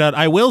 trying to figure it out.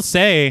 I will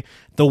say,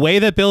 the way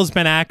that Bill's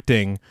been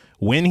acting,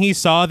 when he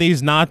saw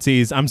these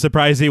Nazis, I'm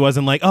surprised he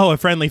wasn't like, oh, a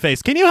friendly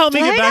face. Can you help me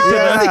get back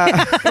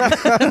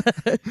to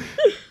this?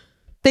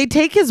 They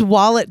take his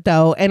wallet,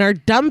 though, and are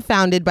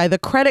dumbfounded by the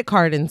credit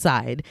card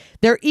inside.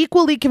 They're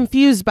equally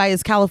confused by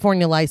his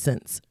California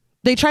license.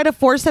 They try to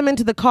force him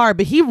into the car,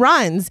 but he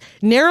runs,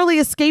 narrowly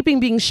escaping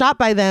being shot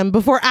by them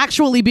before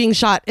actually being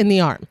shot in the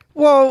arm.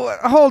 Well,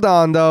 hold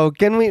on though.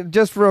 Can we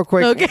just real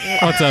quick? Okay.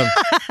 What's up?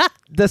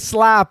 The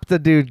slap the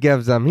dude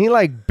gives him, he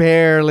like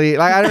barely,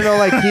 like I don't know,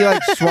 like he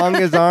like swung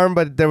his arm,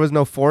 but there was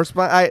no force.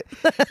 But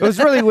it was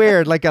really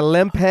weird, like a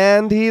limp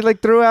hand he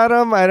like threw at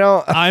him.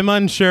 I'm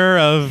unsure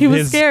of He was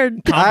his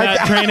scared.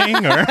 combat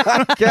training, or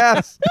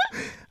guess.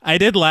 I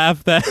did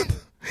laugh that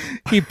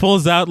he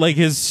pulls out like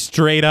his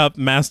straight up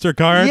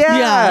MasterCard.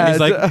 Yeah. And he's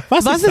like,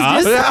 Was was is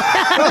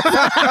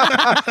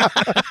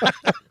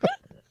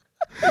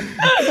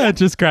That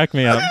just cracked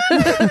me up.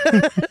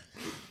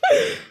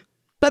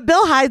 But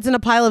Bill hides in a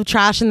pile of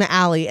trash in the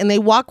alley, and they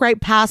walk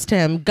right past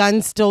him,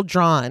 guns still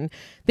drawn.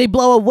 They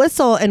blow a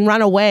whistle and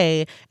run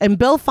away, and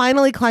Bill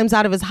finally climbs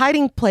out of his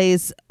hiding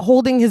place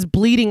holding his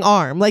bleeding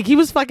arm. Like, he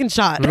was fucking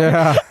shot.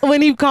 Yeah.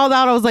 When he called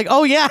out, I was like,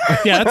 oh, yeah.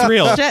 Yeah, that's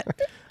real. Shit.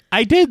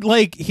 I did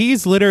like,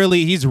 he's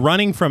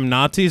running from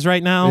Nazis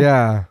right now.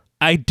 Yeah.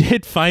 I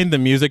did find the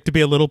music to be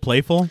a little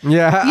playful.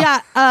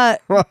 Yeah. Yeah.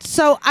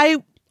 So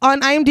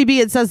on IMDb,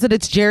 it says that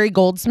it's Jerry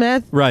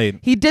Goldsmith. Right.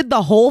 He did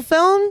the whole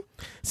film.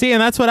 See,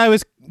 and that's what I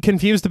was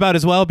confused about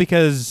as well,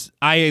 because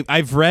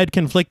I've read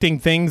conflicting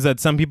things that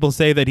some people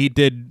say that he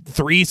did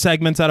 3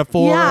 segments out of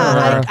 4.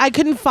 Yeah, I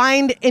couldn't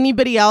find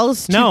anybody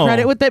else to No.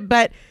 credit with it,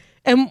 but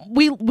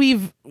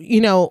we've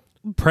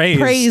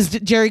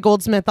praised Jerry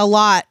Goldsmith a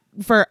lot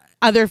for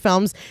other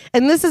films,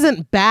 and this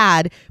isn't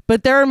bad,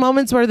 but there are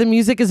moments where the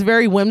music is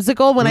very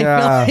whimsical when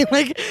I feel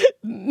like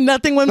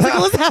nothing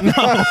whimsical is happening.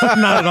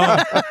 Not at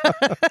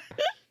all.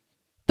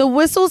 The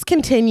whistles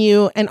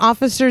continue and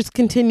officers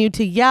continue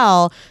to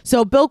yell,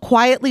 so Bill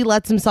quietly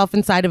lets himself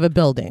inside of a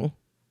building.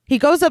 He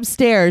goes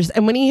upstairs,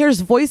 and when he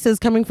hears voices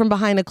coming from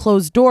behind a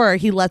closed door,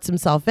 he lets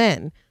himself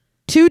in.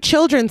 2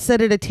 children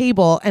sit at a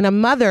table, and a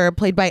mother,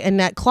 played by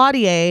Annette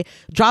Claudier,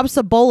 drops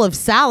a bowl of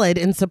salad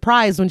in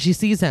surprise when she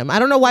sees him. I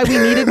don't know why we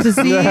needed to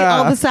see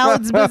all the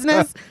salads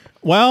business.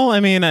 Well,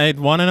 I mean,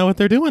 I'd want to know what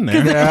they're doing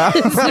there.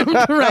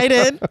 Zoomed right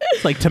in.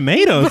 It's like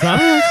tomatoes,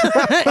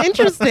 huh?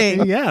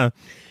 Interesting. Yeah.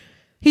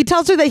 He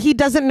tells her that he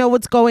doesn't know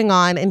what's going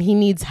on and he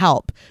needs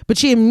help, but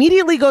she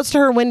immediately goes to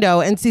her window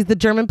and sees the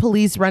German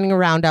police running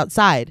around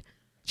outside.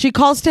 She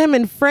calls to him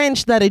in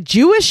French that a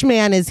Jewish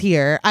man is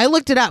here. I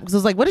looked it up because I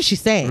was like, what is she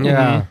saying?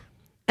 Yeah.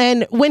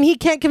 And when he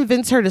can't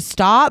convince her to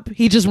stop,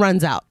 he just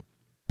runs out.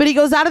 But he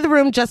goes out of the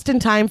room just in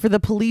time for the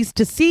police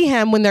to see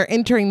him when they're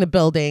entering the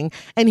building,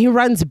 and he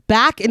runs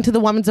back into the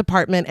woman's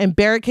apartment and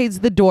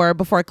barricades the door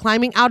before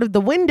climbing out of the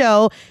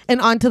window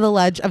and onto the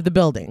ledge of the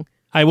building.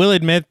 I will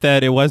admit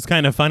that it was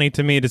kind of funny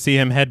to me to see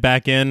him head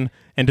back in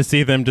and to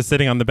see them just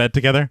sitting on the bed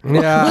together.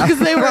 Yeah. Because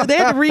they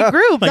had to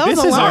regroup. Like, That was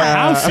this a is our lot.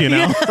 house, you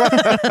know?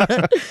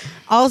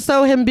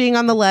 Also, him being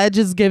on the ledge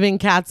is giving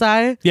Cat's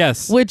Eye.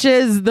 Yes. Which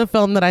is the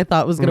film that I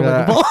thought was going to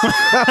win the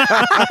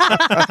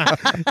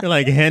ball. You're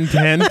like, hint,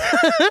 hint.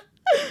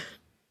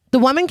 The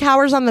woman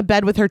cowers on the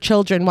bed with her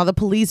children while the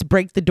police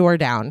break the door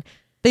down.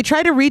 They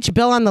try to reach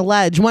Bill on the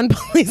ledge. One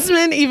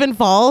policeman even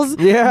falls,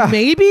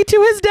 maybe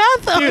to his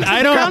death. Dude,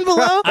 I don't. Ground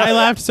below. I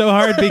laughed so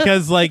hard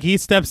because like he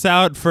steps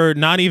out for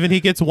not even, he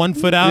gets 1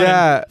 foot out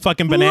and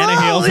fucking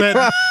banana heels it.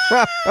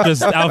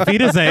 Just auf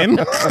Wiedersehen.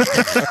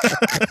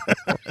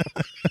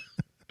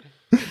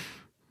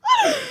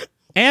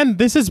 And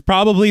this is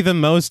probably the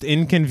most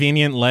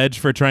inconvenient ledge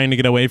for trying to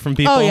get away from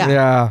people. Oh, yeah.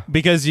 Yeah.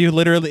 Because you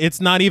literally,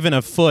 it's not even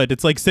a foot.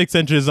 It's like 6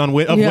 inches of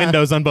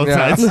windows on both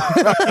sides.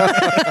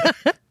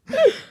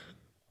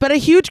 But a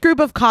huge group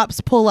of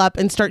cops pull up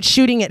and start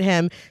shooting at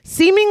him,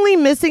 seemingly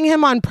missing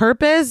him on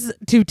purpose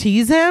to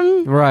tease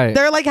him. Right.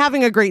 They're like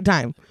having a great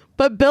time.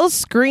 But Bill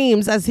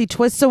screams as he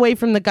twists away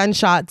from the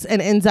gunshots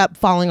and ends up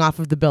falling off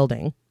of the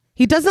building.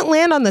 He doesn't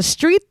land on the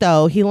street,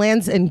 though. He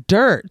lands in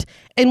dirt.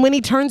 And when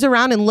he turns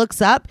around and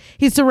looks up,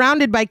 he's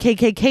surrounded by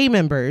KKK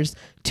members,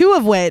 two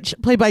of which,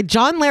 played by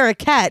John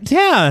Larroquette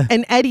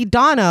and Eddie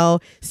Dono,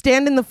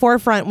 stand in the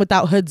forefront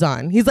without hoods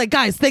on. He's like,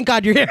 guys, thank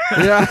God you're here.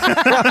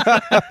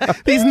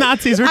 These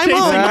Nazis were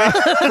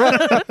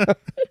chasing me.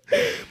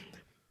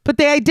 But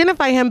they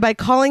identify him by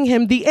calling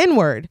him the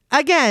N-word.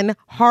 Again,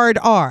 hard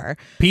R.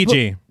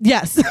 PG.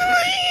 Yes.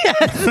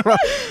 Yes.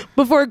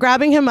 Before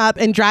grabbing him up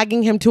and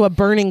dragging him to a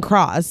burning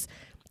cross.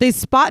 They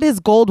spot his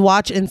gold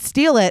watch and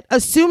steal it,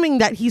 assuming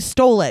that he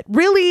stole it.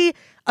 Really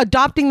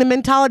adopting the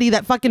mentality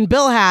that fucking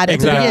Bill had at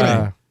the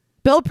beginning.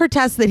 Bill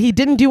protests that he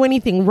didn't do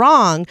anything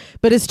wrong,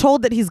 but is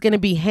told that he's going to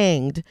be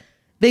hanged.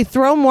 They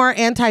throw more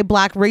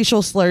anti-black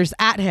racial slurs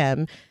at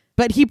him,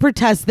 but he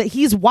protests that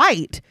he's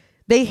white.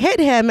 They hit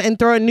him and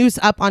throw a noose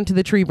up onto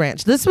the tree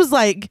branch. This was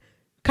like,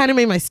 kind of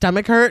made my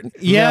stomach hurt.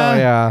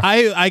 Yeah.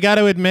 I got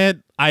to admit,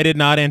 I did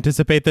not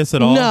anticipate this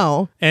at all.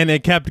 No. And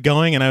it kept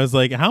going, and I was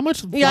like, how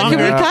much longer? Yeah, can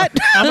we cut?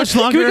 How much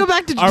longer Can we go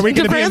back to are we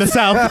going to be in the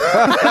France?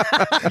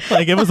 South?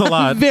 Like, it was a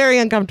lot. Very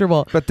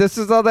uncomfortable. But this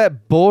is all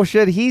that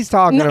bullshit he's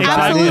talking No, about.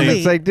 absolutely.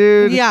 It's like,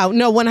 dude. Yeah,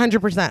 no,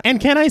 100%.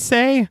 And can I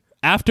say,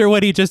 after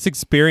what he just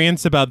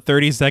experienced about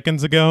 30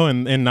 seconds ago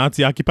in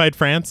Nazi-occupied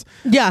France,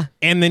 Yeah.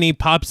 and then he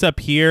pops up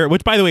here,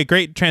 which, by the way,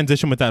 great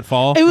transition with that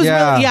fall. It was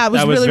Yeah. really, it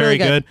was that really, was very really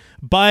good.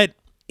 But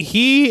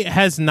he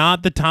has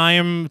not the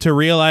time to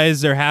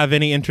realize or have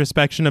any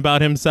introspection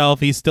about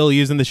himself. He's still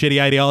using the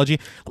shitty ideology.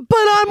 But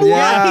I'm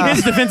Yeah. white.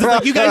 His defense is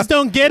like, you guys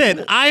don't get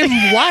it. I'm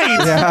white.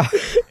 Yeah.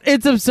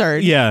 It's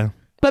absurd. Yeah.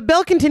 But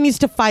Bill continues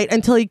to fight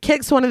until he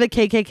kicks one of the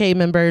KKK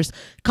members,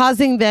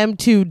 causing them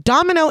to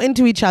domino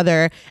into each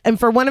other and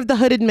for one of the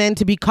hooded men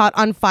to be caught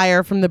on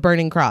fire from the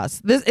burning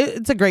cross.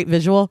 It's a great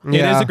visual.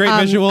 It is a great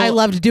visual. I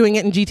loved doing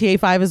it in GTA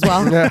 5 as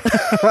well.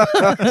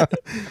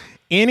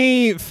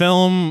 Any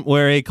film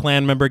where a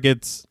Klan member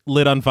gets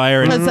lit on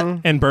fire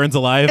and burns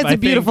alive, It's a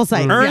beautiful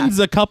sight, earns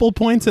a couple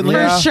points at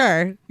least. For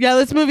sure. Yeah,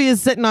 this movie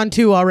is sitting on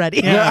 2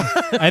 already. Yeah.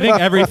 I think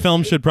every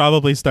film should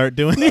probably start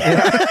doing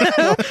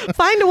it.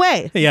 Find a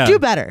way. Yeah. Do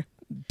better.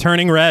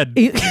 Turning red.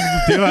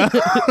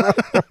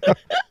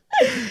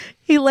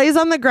 He lays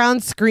on the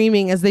ground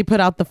screaming as they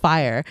put out the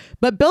fire.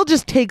 But Bill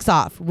just takes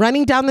off,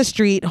 running down the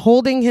street,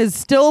 holding his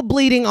still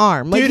bleeding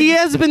arm. Like, Dude, he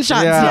has been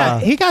shot. yeah.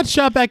 He got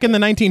shot back in the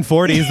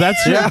 1940s.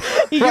 That's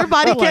true. Your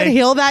body can't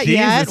heal that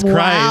yet? Jesus Christ.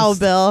 Wow,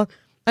 Bill.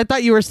 I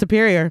thought you were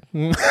superior.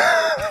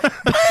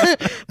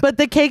 But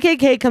the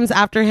KKK comes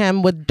after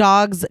him with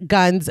dogs,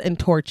 guns, and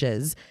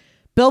torches.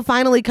 Bill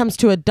finally comes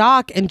to a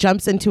dock and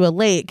jumps into a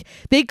lake.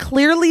 They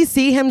clearly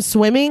see him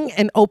swimming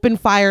and open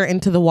fire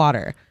into the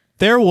water.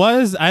 There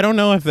was, I don't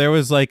know if there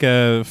was like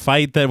a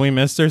fight that we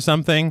missed or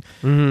something,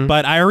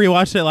 but I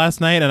rewatched it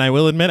last night and I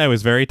will admit I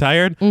was very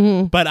tired.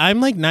 But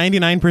I'm like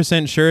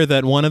 99% sure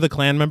that one of the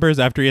Klan members,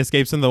 after he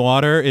escapes in the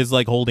water, is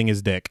like holding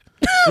his dick.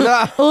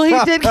 Well,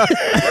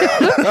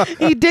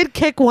 he did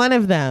kick one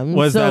of them.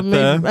 Was so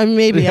that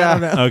maybe I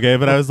don't know. Okay,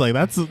 but I was like,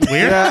 that's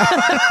weird.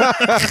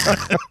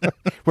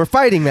 We're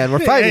fighting, man. We're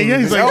fighting. Yeah,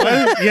 he's like,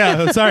 what?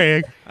 Yeah,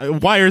 sorry.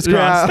 Wires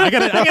crossed. Yeah. I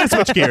gotta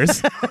switch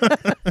gears.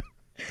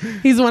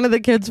 He's one of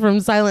the kids from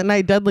Silent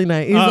Night, Deadly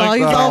Night. He's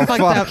all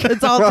fucked up.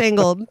 It's all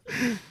tangled.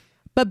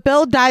 But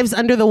Bill dives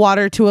under the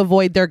water to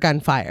avoid their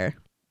gunfire.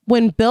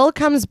 When Bill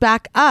comes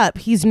back up,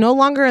 he's no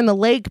longer in the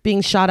lake being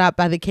shot at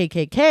by the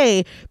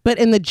KKK, but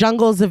in the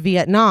jungles of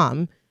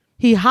Vietnam.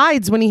 He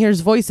hides when he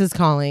hears voices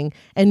calling,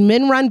 and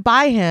men run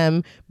by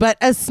him, but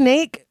a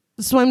snake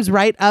swims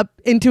right up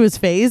into his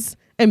face.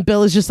 And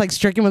Bill is just like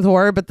stricken with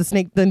horror, but the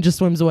snake then just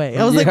swims away.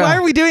 I was like, why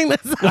are we doing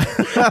this?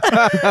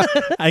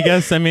 I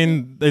guess, I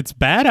mean, it's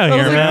bad out I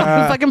here, was man.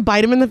 like, fucking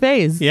bite him in the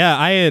face. Yeah,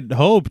 I had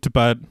hoped,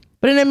 but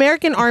But an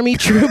American Army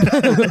troop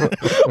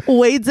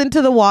wades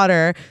into the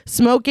water,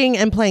 smoking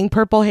and playing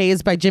Purple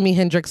Haze by Jimi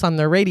Hendrix on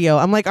their radio.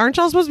 I'm like, aren't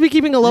y'all supposed to be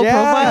keeping a low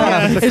profile?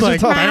 Yeah, it's like,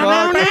 it's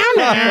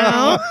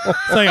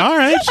like, all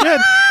right, shit.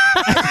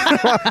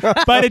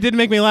 But it did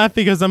make me laugh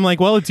because I'm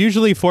like, well, it's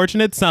usually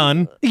Fortunate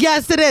Son,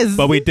 Yes, it is.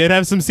 but we did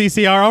have some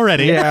CCR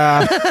already.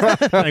 Yeah.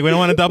 Like, we don't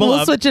want to double We'll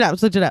up. switch it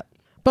up.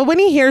 But when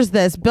he hears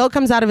this, Bill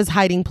comes out of his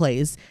hiding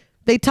place.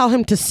 They tell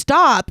him to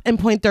stop and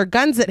point their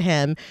guns at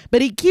him,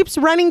 but he keeps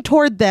running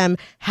toward them,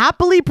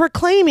 happily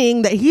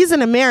proclaiming that he's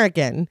an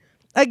American.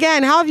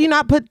 Again, how have you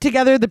not put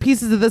together the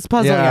pieces of this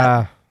puzzle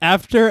yet?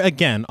 After,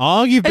 again,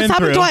 all you've been It's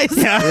happened through. twice.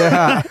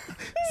 Yeah.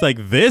 It's like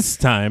this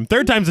time.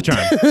 Third time's a charm.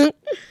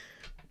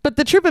 But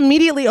the troop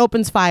immediately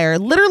opens fire,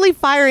 literally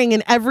firing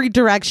in every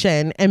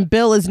direction, and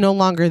Bill is no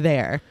longer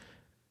there.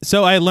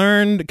 So I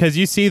learned, because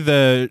you see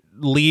the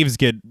leaves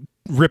get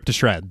ripped to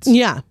shreds.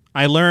 Yeah.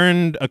 I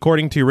learned,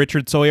 according to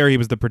Richard Sawyer, he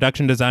was the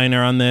production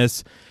designer on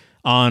this,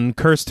 on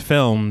Cursed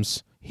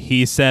Films,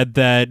 he said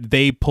that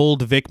they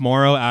pulled Vic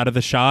Morrow out of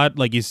the shot.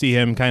 Like you see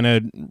him kind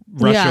of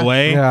rush Yeah.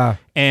 away. Yeah.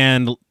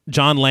 And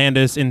John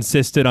Landis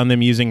insisted on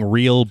them using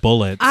real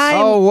bullets.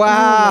 Oh,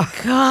 wow. Oh,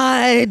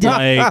 God.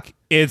 Like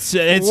it's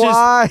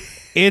Why?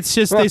 it's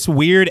just this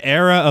weird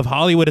era of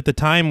Hollywood at the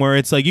time where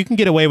it's like you can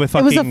get away with It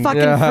fucking was a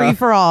fucking Yeah.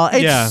 free-for-all.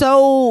 It's Yeah.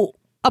 so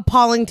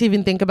appalling to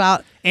even think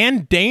about.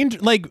 and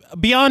like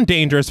beyond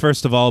dangerous,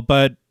 first of all.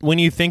 But when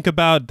you think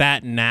about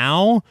that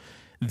now,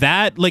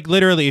 that like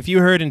literally, if you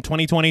heard in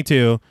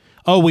 2022,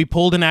 oh, we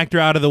pulled an actor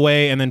out of the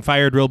way and then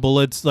fired real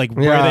bullets, like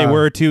where Yeah. they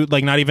were to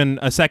like not even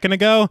a second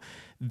ago,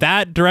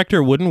 that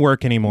director wouldn't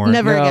work anymore.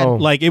 Never No. again.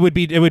 Like it would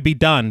be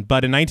done.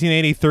 But in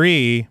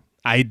 1983,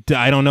 I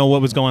don't know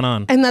what was going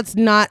on. And that's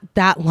not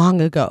that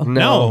long ago.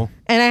 No.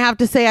 And I have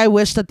to say, I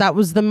wish that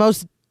was the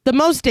most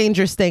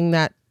dangerous thing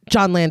that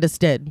John Landis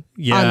did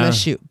Yeah. on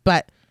this shoot.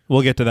 But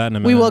We'll get to that in a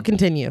minute. we will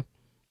continue.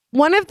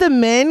 One of the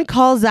men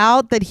calls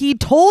out that he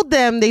told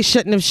them they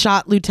shouldn't have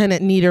shot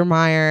Lieutenant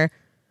Niedermeyer.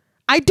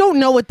 I don't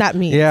know what that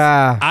means.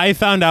 Yeah. I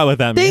found out what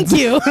that means. Thank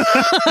you.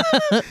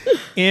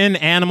 In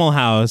Animal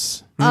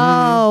House,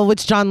 Oh,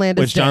 which John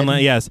Landis which John,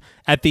 did. yes,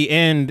 at the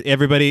end,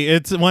 everybody,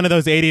 it's one of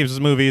those 80s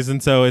movies,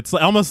 and so it's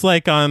almost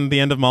like on the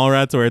end of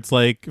Mallrats, where it's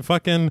like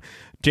fucking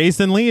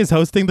Jason Lee is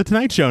hosting the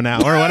Tonight Show now,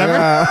 or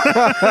whatever,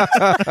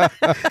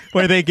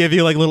 where they give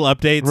you like little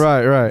updates.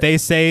 Right. They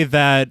say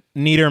that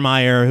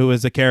Niedermeyer, who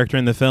was a character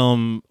in the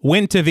film,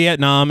 went to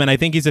Vietnam, and I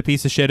think he's a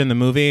piece of shit in the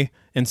movie,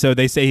 and so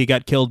they say he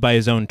got killed by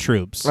his own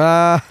troops.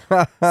 So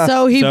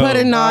he So- put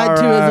a nod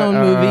to his own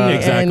movie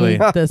Exactly.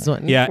 in this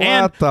one. Yeah,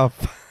 and What the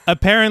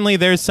apparently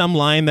there's some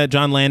line that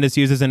John Landis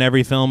uses in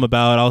every film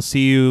about I'll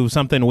see you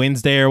something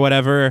Wednesday or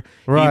whatever.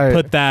 Right. He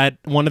put that,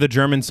 one of the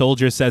German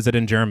soldiers says it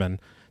in German.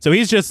 So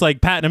he's just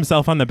like patting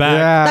himself on the back.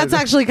 Yeah. That's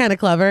actually kind of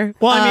clever.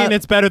 Well, I mean,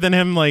 it's better than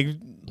him like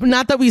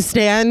Not that we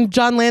stand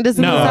John Landis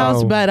in No. this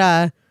house,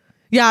 but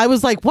yeah, I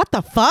was like, what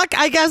the fuck?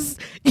 I guess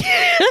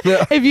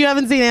if you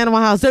haven't seen Animal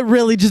House, it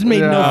really just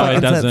made no Yeah. fucking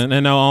it doesn't. sense.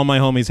 And now all my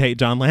homies hate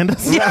John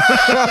Landis.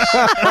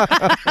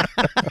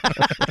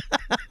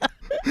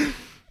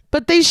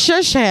 But they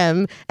shush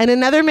him, and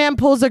another man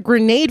pulls a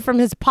grenade from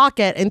his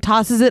pocket and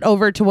tosses it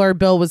over to where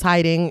Bill was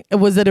hiding.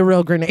 Was it a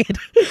real grenade?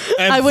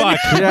 And I wouldn't,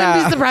 fuck. I wouldn't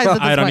Yeah. be surprised at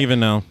this I don't point. even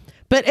know.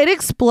 But it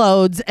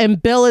explodes,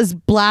 and Bill is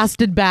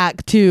blasted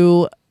back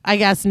to, I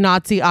guess,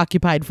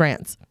 Nazi-occupied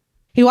France.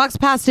 He walks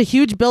past a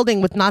huge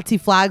building with Nazi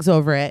flags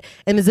over it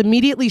and is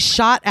immediately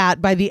shot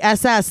at by the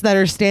SS that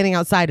are standing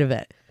outside of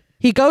it.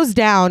 He goes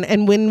down,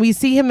 and when we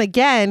see him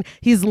again,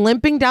 he's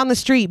limping down the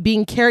street,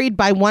 being carried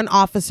by one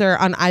officer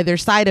on either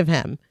side of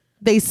him.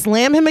 They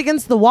slam him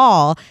against the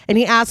wall, and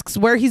he asks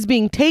where he's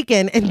being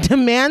taken and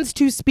demands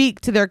to speak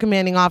to their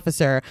commanding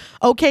officer.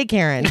 Okay,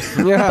 Karen.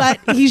 But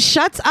he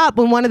shuts up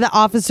when one of the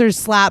officers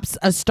slaps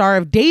a Star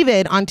of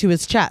David onto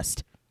his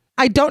chest.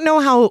 I don't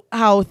know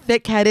how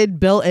thick-headed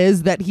Bill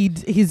is that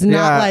he's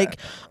not Yeah. like,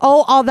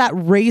 oh, all that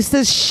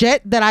racist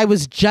shit that I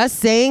was just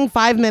saying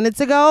 5 minutes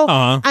ago.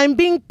 Uh-huh. I'm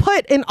being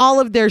put in all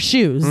of their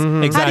shoes. How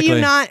do Exactly. you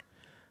not?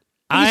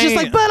 He's just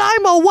I- like, but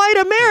I'm a white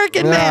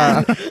American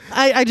man.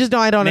 I just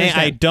don't. I don't Man,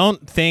 understand. I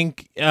don't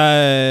think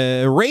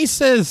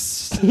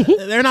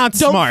racists. They're not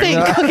Don't smart. think,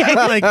 okay.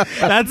 Like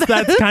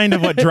that's kind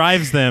of what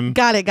drives them.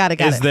 Got it.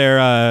 Is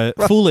their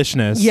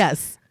foolishness?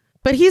 Yes.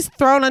 But he's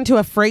thrown onto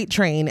a freight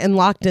train and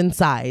locked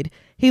inside.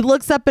 He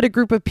looks up at a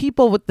group of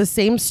people with the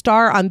same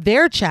star on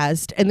their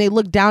chest, and they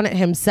look down at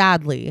him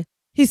sadly.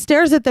 He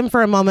stares at them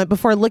for a moment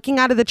before looking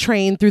out of the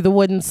train through the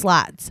wooden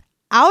slats.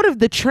 Out of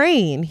the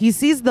train, he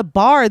sees the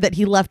bar that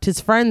he left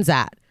his friends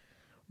at.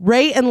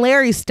 Ray and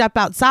Larry step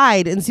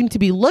outside and seem to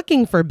be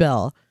looking for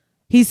Bill.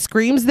 He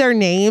screams their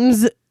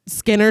names,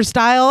 Skinner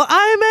style,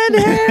 I'm in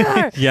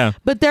here! Yeah.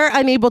 But they're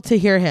unable to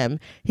hear him.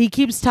 He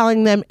keeps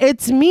telling them,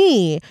 it's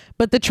me.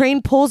 But the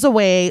train pulls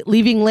away,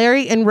 leaving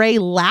Larry and Ray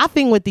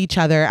laughing with each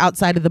other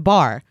outside of the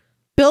bar.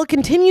 Bill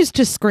continues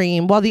to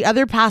scream while the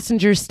other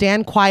passengers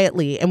stand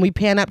quietly, and we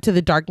pan up to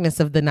the darkness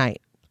of the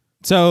night.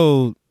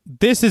 So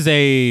this is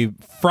a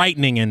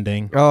frightening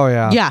ending. Oh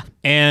yeah. Yeah.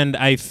 And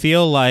I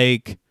feel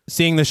like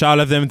seeing the shot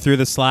of them through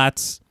the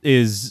slats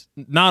is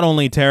not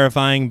only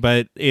terrifying,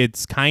 but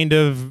it's kind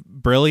of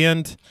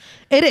brilliant.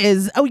 It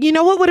is. Oh, you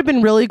know what would have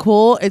been really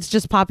cool? It's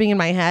just popping in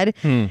my head.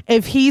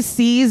 If he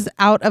sees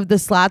out of the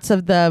slats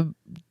of the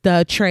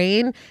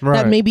train Right.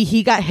 that maybe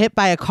he got hit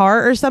by a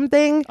car or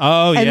something.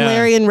 Oh, and yeah.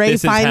 Larry and Ray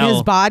This is find his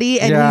hell. body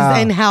and Yeah.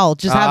 he's in hell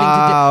just having to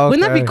Ah, do.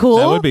 Wouldn't that be okay. cool?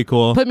 That would be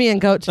cool. Put me in,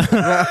 coach.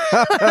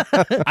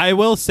 I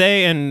will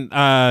say,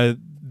 and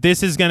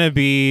this is going to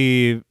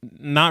be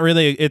not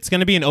really, it's going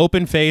to be an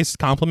open-faced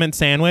compliment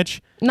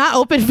sandwich. Not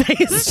open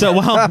faced. So,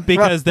 well,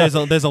 because there's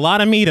a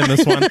lot of meat in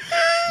this one.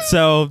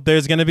 So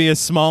there's going to be a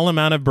small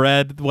amount of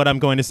bread, what I'm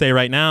going to say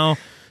right now,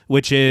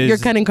 which is... You're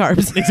cutting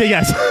carbs.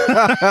 Yes.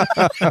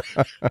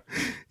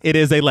 It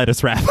is a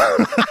lettuce wrap.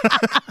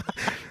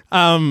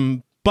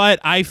 But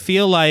I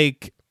feel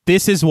like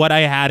this is what I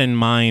had in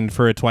mind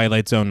for a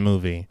Twilight Zone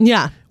movie,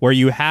 Yeah. where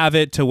you have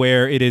it to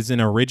where it is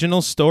an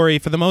original story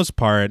for the most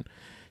part,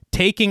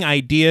 taking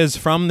ideas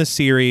from the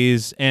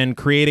series and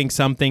creating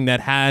something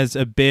that has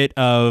a bit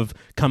of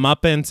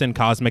comeuppance and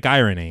cosmic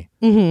irony.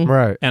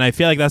 Right. And I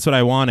feel like that's what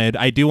I wanted.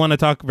 I do want to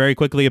talk very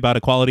quickly about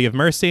Equality of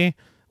Mercy,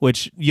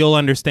 which you'll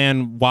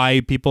understand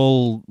why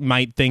people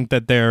might think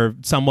that they're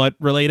somewhat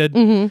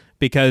related.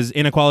 Because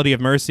in Equality of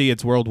Mercy,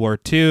 it's World War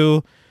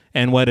II.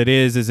 And what it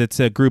is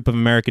it's a group of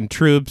American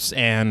troops,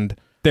 and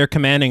their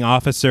commanding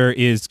officer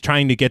is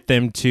trying to get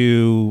them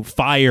to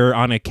fire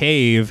on a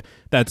cave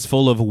that's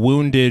full of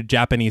wounded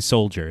Japanese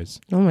soldiers.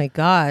 Oh my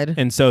God.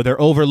 And so they're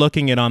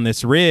overlooking it on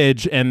this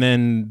ridge, and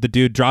then the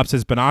dude drops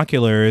his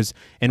binoculars,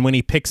 and when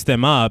he picks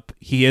them up,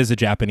 he is a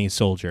Japanese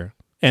soldier.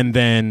 And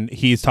then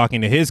he's talking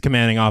to his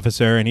commanding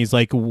officer, and he's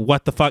like,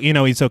 what the fuck? You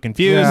know, he's so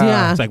confused.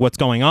 Yeah. It's like, what's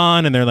going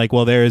on? And they're like,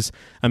 well, there's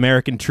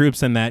American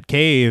troops in that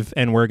cave,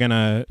 and we're going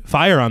to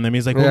fire on them.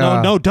 He's like,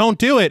 well, no, don't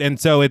do it. And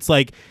so it's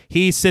like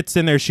he sits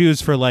in their shoes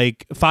for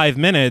like 5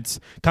 minutes,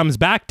 comes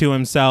back to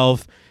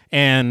himself,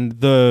 and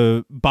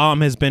the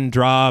bomb has been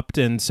dropped,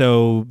 and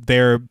so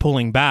they're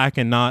pulling back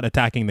and not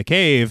attacking the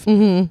cave.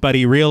 But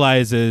he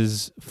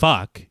realizes,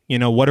 fuck, you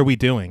know, what are we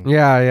doing?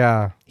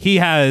 Yeah. He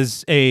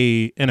has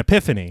an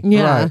epiphany.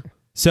 Yeah. Right.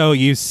 So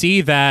you see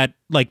that,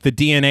 like, the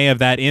DNA of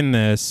that in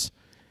this,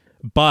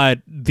 but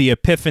the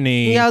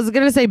epiphany... Yeah, I was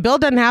going to say, Bill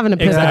doesn't have an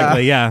epiphany.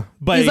 Exactly, yeah.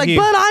 But He's like,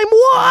 but I'm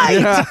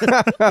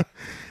white.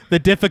 the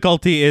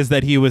difficulty is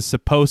that he was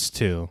supposed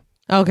to.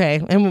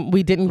 Okay, and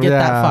we didn't get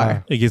that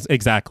far.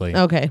 Exactly.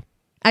 Okay.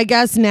 I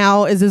guess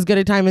now is as good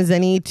a time as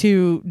any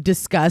to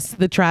discuss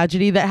the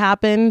tragedy that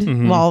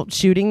happened while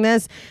shooting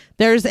this.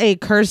 There's a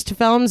Cursed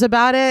Films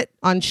about it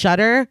on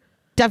Shudder.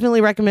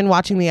 Definitely recommend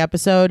watching the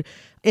episode.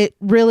 It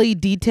really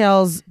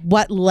details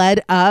what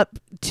led up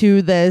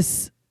to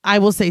this, I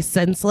will say,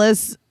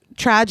 senseless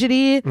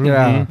tragedy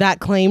that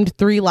claimed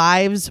 3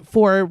 lives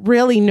for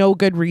really no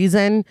good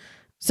reason.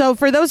 So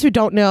for those who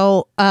don't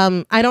know,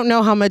 I don't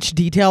know how much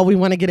detail we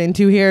want to get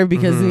into here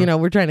because, you know,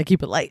 we're trying to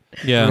keep it light.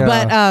 Yeah.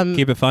 But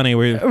keep it funny.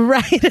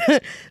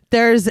 right.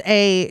 There's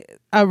a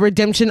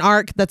redemption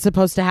arc that's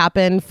supposed to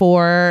happen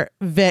for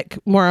Vic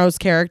Morrow's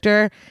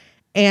character.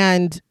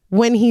 And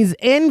when he's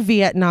in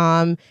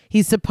Vietnam,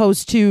 he's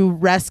supposed to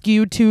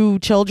rescue 2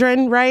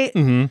 children, right?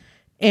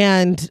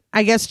 And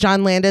I guess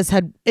John Landis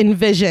had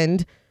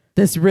envisioned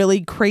this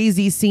really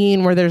crazy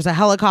scene where there's a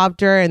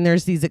helicopter and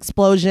there's these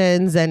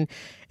explosions and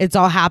it's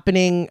all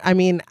happening. I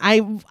mean,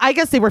 I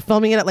guess they were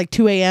filming it at like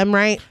 2 a.m.,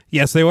 right?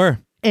 Yes, they were.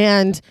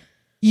 And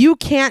you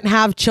can't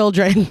have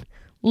children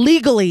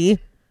legally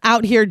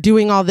out here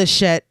doing all this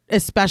shit,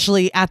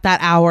 especially at that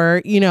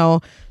hour, you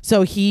know.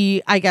 So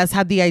he, I guess,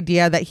 had the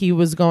idea that he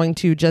was going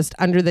to just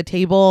under the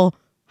table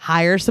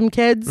hire some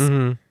kids,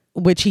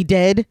 which he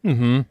did.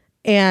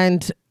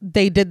 And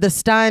they did the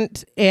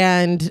stunt.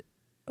 And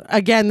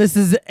again, this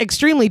is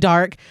extremely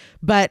dark,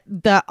 but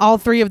all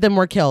 3 of them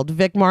were killed.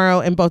 Vic Morrow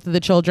and both of the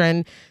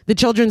children. The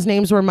children's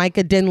names were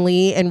Micah Din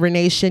Lee and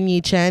Renee Shin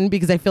Yi Chen,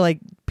 because I feel like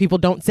people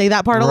don't say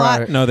that part a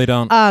lot. No, they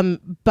don't.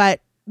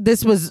 But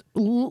this was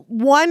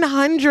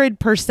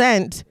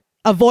 100%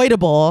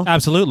 avoidable.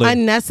 Absolutely.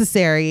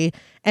 Unnecessary.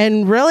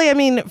 And really, I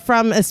mean,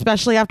 from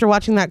especially after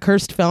watching that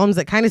Cursed Films,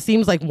 it kind of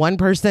seems like one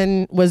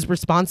person was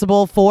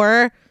responsible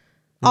for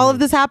all of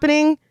this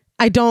happening.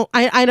 I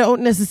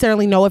don't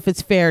necessarily know if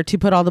it's fair to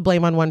put all the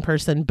blame on one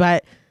person,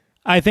 but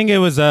I think it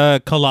was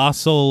a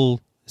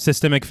colossal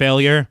systemic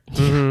failure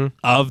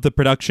of the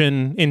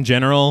production in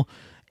general.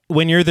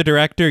 When you're the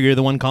director, you're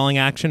the one calling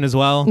action as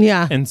well.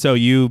 Yeah. And so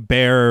you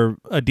bear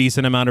a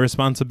decent amount of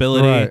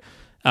responsibility.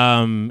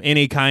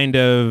 Any kind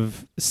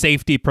of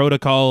safety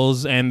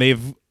protocols, and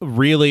they've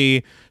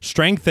really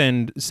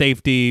strengthened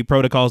safety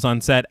protocols on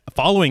set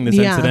following this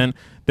incident.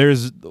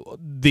 There's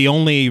the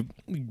only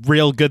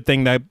real good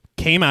thing that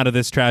came out of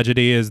this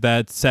tragedy is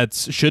that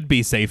sets should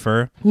be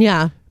safer.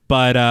 Yeah.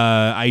 But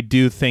I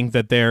do think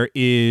that there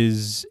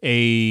is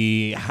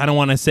I don't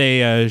want to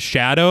say a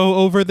shadow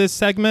over this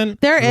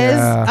segment. There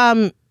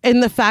is, in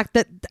the fact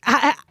that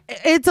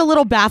it's a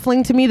little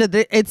baffling to me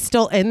that it's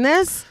still in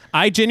this.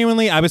 I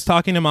was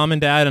talking to mom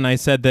and dad, and I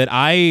said that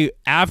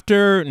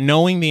after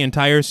knowing the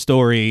entire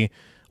story,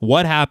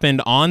 what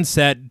happened on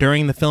set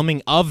during the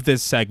filming of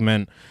this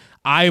segment,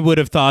 I would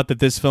have thought that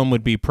this film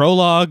would be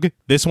prologue,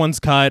 this one's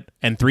cut,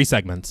 and 3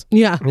 segments.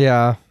 Yeah.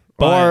 Yeah.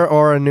 But-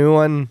 or a new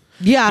one.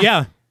 Yeah.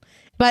 Yeah.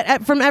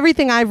 But from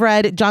everything I've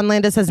read, John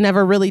Landis has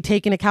never really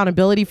taken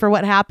accountability for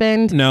what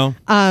happened. No.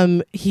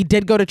 He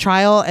did go to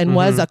trial and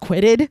was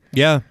acquitted.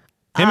 Yeah.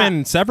 Him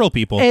and several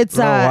people. It's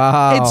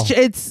wow.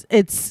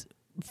 it's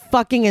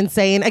fucking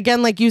insane.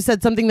 Again, like you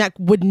said, something that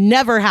would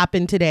never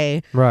happen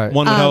today. Right.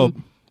 One would hope.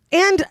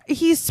 And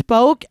he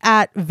spoke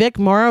at Vic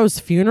Morrow's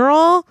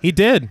funeral He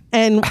did.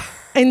 and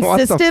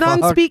insisted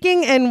on fuck?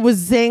 speaking and was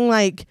saying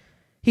like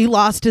he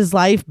lost his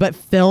life, but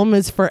film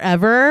is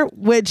forever,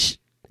 which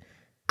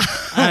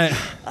I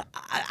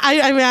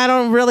mean, I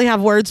don't really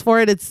have words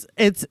for it.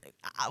 It's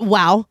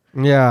wow.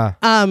 Yeah.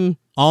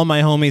 All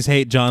my homies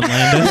hate John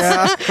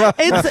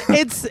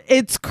Landis.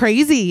 It's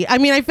crazy. I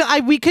mean, I feel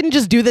we couldn't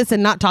just do this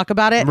and not talk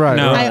about it. Right.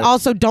 No. I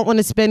also don't want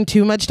to spend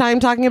too much time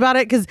talking about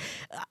it because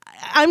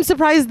I'm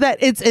surprised that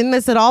it's in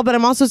this at all, but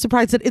I'm also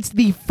surprised that it's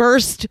the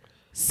first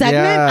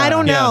segment. Yeah. I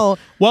don't know.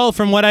 Well,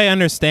 from what I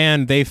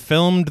understand, they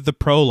filmed the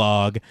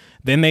prologue,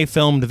 then they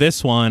filmed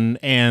this one,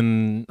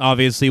 and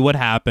obviously what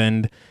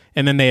happened,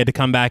 and then they had to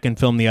come back and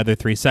film the other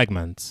 3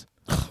 segments.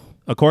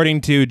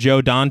 According to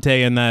Joe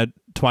Dante in that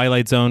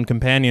Twilight Zone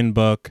companion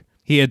book,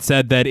 he had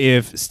said that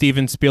if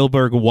Steven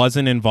Spielberg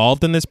wasn't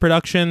involved in this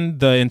production,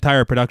 the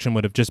entire production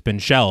would have just been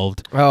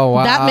shelved. Oh,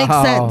 wow. That makes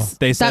sense.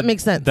 They said that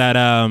makes sense. that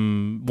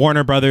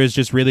Warner Brothers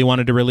just really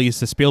wanted to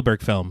release a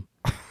Spielberg film.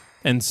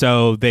 And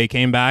so they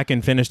came back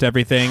and finished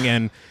everything.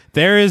 And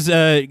there is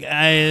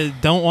I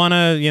don't want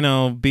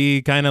to,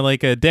 be kind of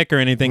like a dick or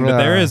anything, but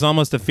there is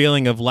almost a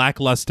feeling of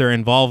lackluster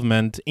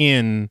involvement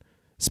in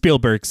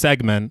Spielberg's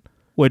segment,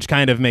 which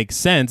kind of makes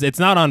sense. It's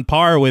not on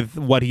par with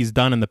what he's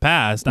done in the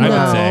past, I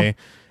would say.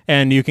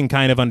 And you can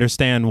kind of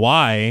understand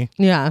why.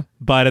 Yeah.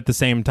 But at the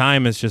same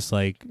time, it's just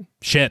like,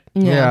 shit.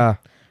 Yeah.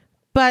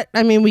 But,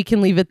 I mean, we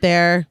can leave it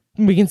there.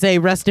 We can say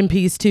rest in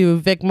peace to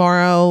Vic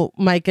Morrow,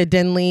 Micah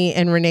Dinley,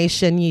 and Renee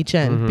Shin Yi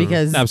Chen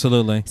because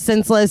Absolutely.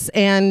 senseless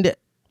and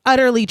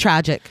utterly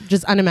tragic,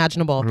 just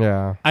unimaginable.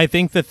 Yeah. I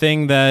think the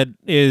thing that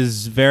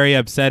is very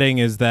upsetting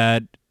is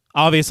that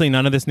obviously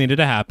none of this needed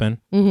to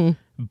happen.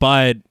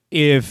 But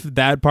if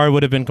that part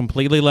would have been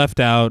completely left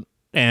out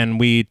and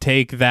we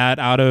take that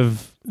out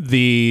of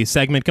the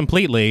segment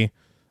completely,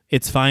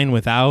 it's fine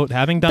without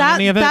having done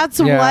any of it. That's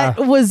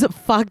what was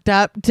fucked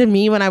up to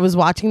me when I was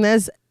watching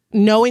this.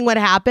 Knowing what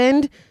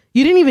happened,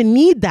 you didn't even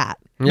need that.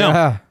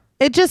 Yeah.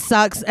 It just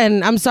sucks.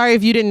 And I'm sorry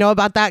if you didn't know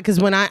about that, because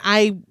when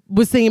I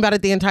was thinking about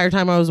it the entire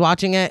time I was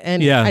watching it,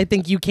 and I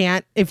think you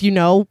can't, if you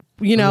know.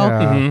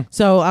 Yeah.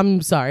 So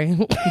I'm sorry.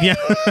 Yeah.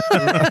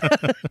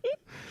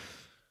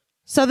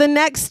 So the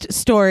next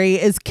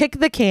story is Kick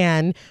the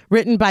Can,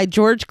 written by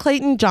George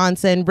Clayton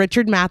Johnson,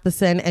 Richard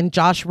Matheson, and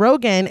Josh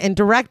Rogan, and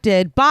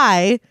directed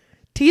by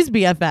T's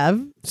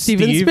BFF,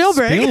 Steven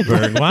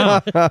Spielberg.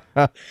 Wow.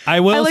 I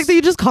like that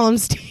you just call him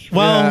Steve.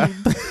 Well,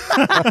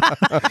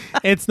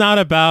 it's not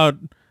about.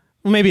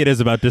 Maybe it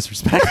is about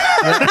disrespect.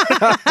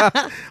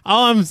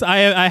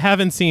 I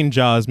haven't seen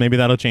Jaws. Maybe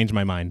that'll change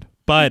my mind.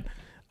 But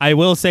I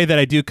will say that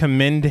I do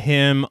commend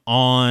him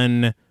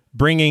on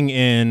bringing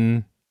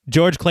in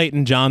George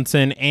Clayton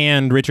Johnson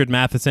and Richard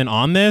Matheson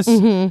on this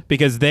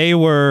because they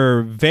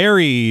were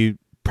very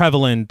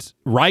prevalent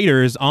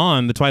writers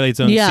on the Twilight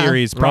Zone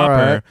series proper.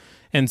 Right.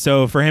 And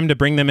so for him to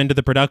bring them into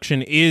the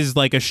production is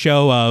like a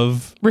show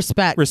of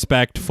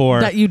respect for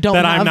that you don't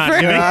I'm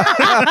not doing.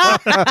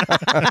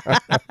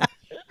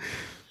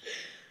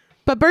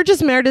 But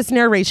Burgess Meredith's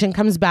narration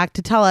comes back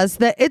to tell us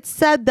that it's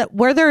said that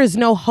where there is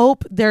no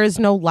hope, there is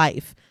no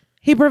life.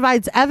 He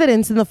provides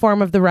evidence in the form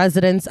of the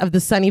residents of the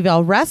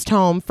Sunnyvale Rest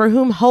Home for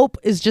whom hope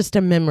is just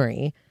a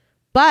memory.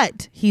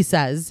 But, he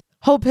says,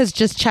 Hope has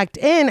just checked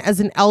in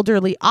as an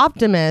elderly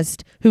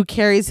optimist who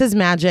carries his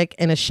magic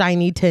in a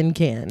shiny tin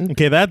can.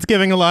 Okay, that's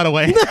giving a lot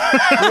away.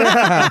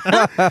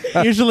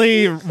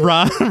 Usually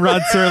Rod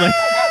Serling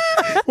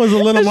was a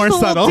little more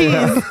subtle.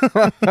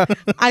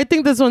 I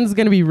think this one's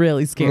going to be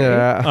really scary.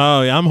 Yeah.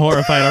 Oh, yeah, I'm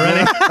horrified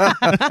already.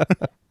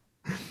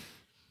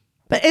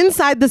 But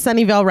inside the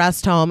Sunnyvale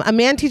Rest Home, a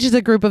man teaches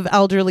a group of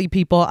elderly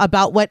people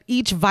about what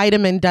each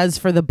vitamin does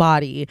for the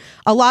body.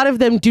 A lot of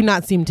them do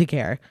not seem to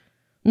care.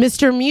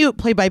 Mr. Mute,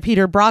 played by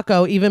Peter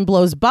Bracco, even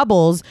blows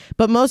bubbles,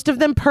 but most of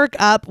them perk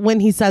up when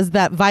he says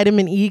that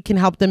vitamin E can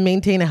help them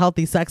maintain a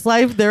healthy sex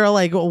life. They're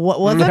like, what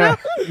was that?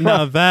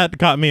 No, that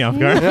caught me off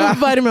guard.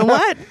 Vitamin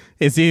what?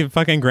 Is he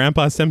fucking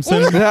Grandpa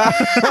Simpson? With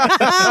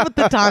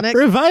the tonic.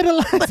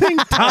 Revitalizing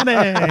tonic.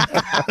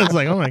 I was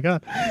like, oh my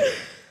God.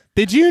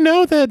 Did you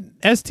know that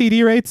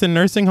STD rates in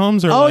nursing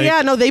homes are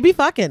yeah, no, they be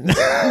fucking.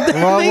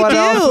 Well, they what do.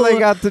 else they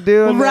got to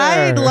do in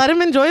right, there? let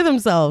them enjoy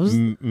themselves.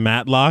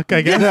 Matlock,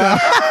 I guess.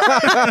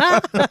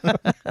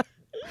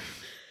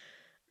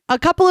 A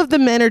couple of the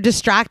men are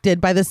distracted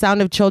by the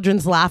sound of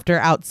children's laughter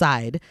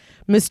outside.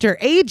 Mr.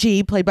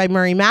 A.G., played by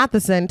Murray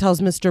Matheson,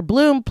 tells Mr.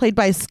 Bloom, played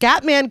by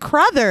Scatman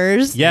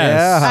Crothers.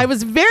 Yes. I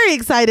was very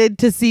excited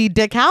to see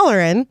Dick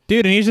Halloran.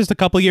 Dude, and he's just a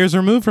couple years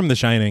removed from The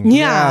Shining.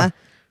 Yeah.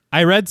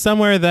 I read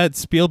somewhere that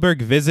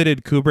Spielberg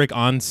visited Kubrick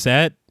on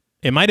set.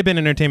 It might have been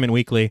Entertainment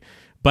Weekly,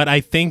 but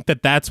I think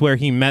that that's where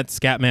he met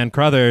Scatman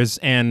Crothers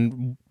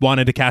and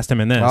wanted to cast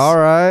him in this. All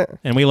right.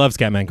 And we love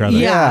Scatman Crothers.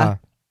 Yeah.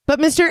 But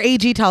Mr.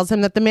 A.G. tells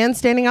him that the man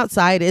standing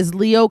outside is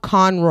Leo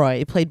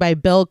Conroy, played by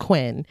Bill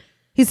Quinn.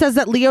 He says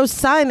that Leo's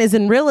son is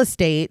in real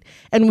estate,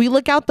 and we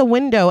look out the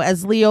window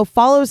as Leo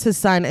follows his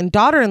son and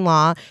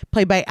daughter-in-law,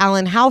 played by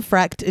Alan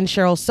Halfrecht and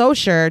Cheryl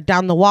Socher,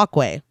 down the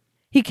walkway.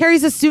 He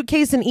carries a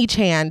suitcase in each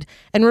hand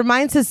and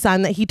reminds his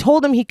son that he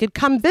told him he could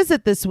come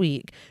visit this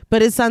week.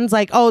 But his son's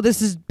like, oh,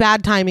 this is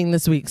bad timing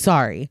this week.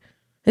 Sorry.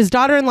 His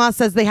daughter-in-law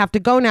says they have to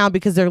go now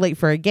because they're late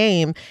for a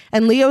game.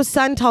 And Leo's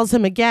son tells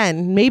him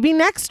again, maybe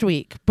next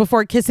week,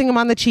 before kissing him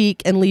on the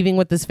cheek and leaving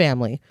with his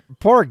family.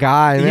 Poor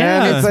guy, man.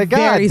 Yeah. It's like,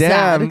 Very God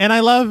damn. sad. And I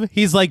love,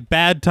 he's like,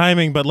 bad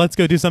timing, but let's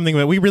go do something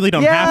that we really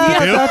don't have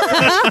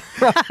to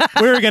do.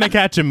 We were going to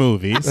catch a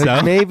movie, so.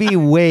 Like, maybe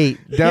wait.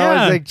 That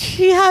Yeah. was like,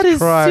 He had his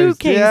Christ,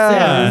 suitcases.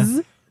 yeah.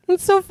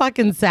 It's so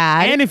fucking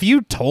sad. And if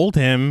you told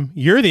him,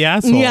 you're the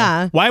asshole.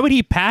 Yeah. Why would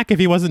he pack if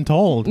he wasn't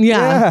told?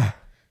 yeah.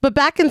 But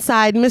back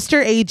inside,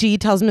 Mr. AG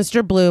tells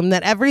Mr. Bloom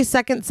that every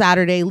second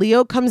Saturday,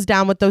 Leo comes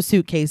down with those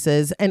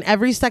suitcases, and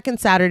every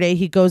second Saturday,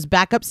 he goes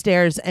back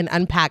upstairs and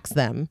unpacks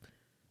them.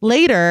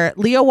 Later,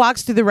 Leo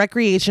walks through the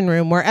recreation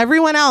room where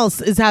everyone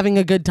else is having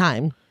a good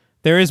time.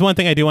 There is one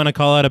thing I do want to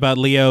call out about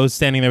Leo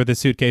standing there with his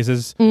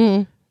suitcases.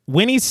 Mm-hmm.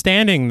 When he's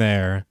standing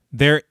there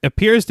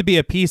appears to be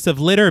a piece of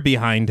litter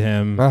behind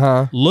him.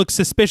 Looks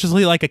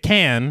suspiciously like a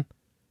can.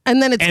 And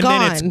then it's And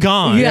gone. then it's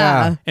gone.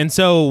 Yeah. And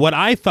so what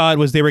I thought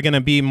was they were going to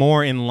be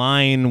more in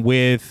line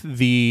with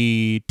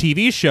the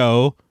TV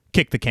show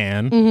Kick the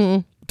Can.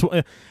 Mm-hmm.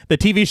 The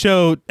TV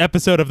show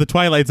episode of The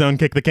Twilight Zone,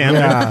 Kick the Can.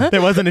 Yeah.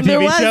 There wasn't a There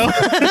TV was. show.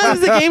 That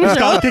was a game It's show.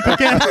 called Kick the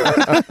Can.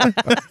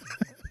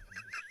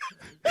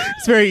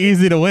 It's very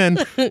easy to win.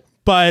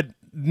 But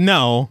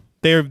no,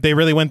 they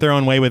really went their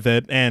own way with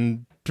it.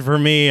 And for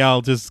me,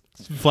 I'll just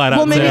flat out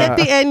Well, maybe say, at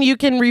the end, you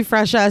can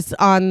refresh us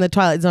on the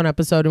Twilight Zone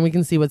episode and we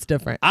can see what's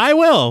different. I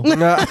will.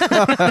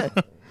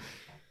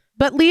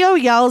 But Leo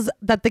yells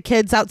that the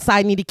kids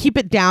outside need to keep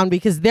it down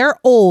because they're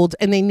old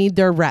and they need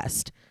their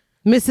rest.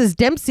 Mrs.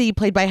 Dempsey,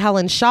 played by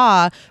Helen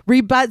Shaw,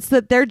 rebuts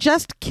that they're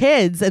just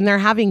kids and they're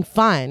having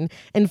fun.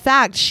 In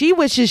fact, she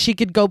wishes she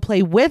could go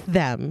play with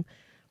them.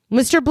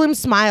 Mr. Bloom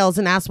smiles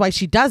and asks why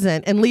she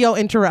doesn't, and Leo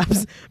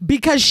interrupts,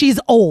 because she's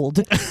old.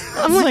 I'm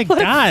I'm like,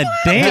 God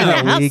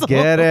damn. we asshole.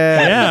 get it.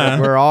 Yeah.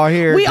 We're all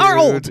here. We are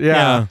dude. old.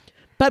 Yeah.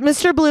 But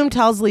Mr. Bloom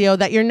tells Leo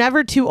that you're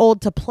never too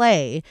old to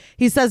play.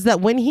 He says that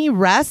when he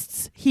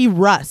rests, he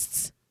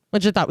rusts,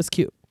 which I thought was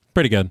cute.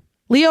 Pretty good.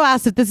 Leo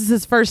asks if this is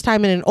his first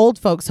time in an old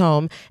folks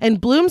home,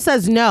 and Bloom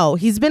says no.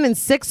 He's been in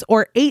 6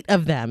 or 8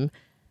 of them.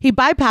 He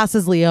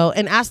bypasses Leo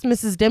and asks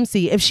Mrs.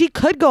 Dempsey if she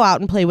could go out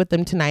and play with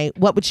them tonight,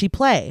 what would she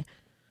play?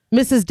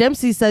 Mrs.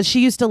 Dempsey says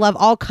she used to love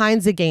all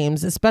kinds of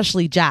games,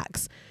 especially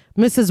Jack's.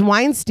 Mrs.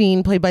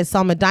 Weinstein, played by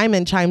Selma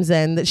Diamond, chimes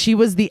in that she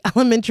was the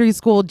elementary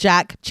school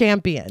Jack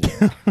champion.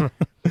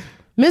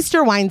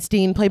 Mr.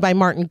 Weinstein, played by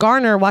Martin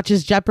Garner,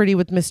 watches Jeopardy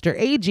with Mr.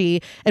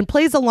 Agee and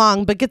plays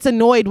along, but gets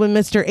annoyed when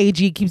Mr.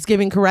 Agee keeps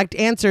giving correct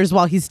answers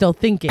while he's still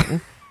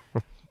thinking.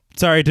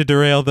 Sorry to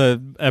derail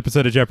the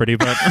episode of Jeopardy,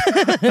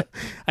 but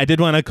I did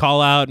want to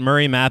call out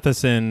Murray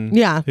Matheson,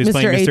 Yeah, who's Mr.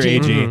 playing Mr. Agee.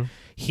 Agee.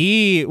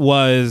 He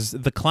was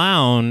the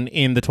clown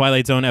in the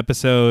Twilight Zone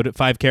episode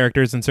 5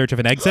 Characters in Search of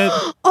an Exit.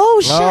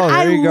 Oh, shit. Oh, there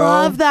I you go.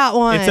 love that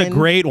one. It's a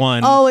great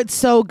one. Oh, it's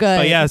so good.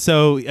 But yeah,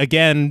 so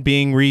again,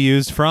 being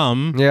reused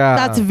from. Yeah.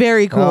 That's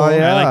very cool. Oh,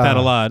 yeah. I like that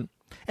a lot.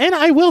 And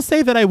I will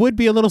say that I would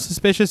be a little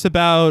suspicious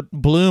about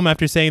Bloom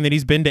after saying that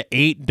he's been to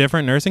 8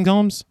 different nursing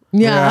homes.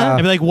 Yeah.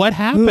 I'd be like, what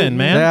happened,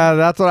 man? Yeah,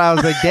 that's what I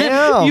was like.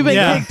 Damn. You've been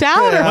Yeah. kicked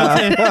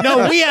out? Or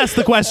No, we asked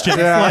the questions.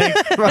 Like,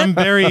 I'm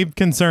very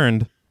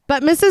concerned.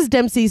 But Mrs.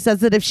 Dempsey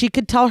says that if she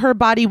could tell her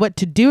body what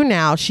to do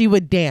now, she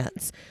would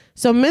dance.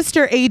 So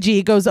Mr.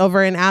 Agee goes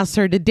over and asks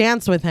her to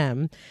dance with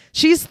him.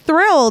 She's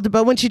thrilled,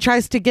 but when she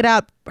tries to get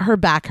up, her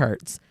back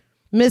hurts.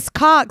 Miss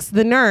Cox,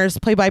 the nurse,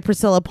 played by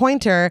Priscilla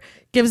Pointer,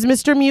 gives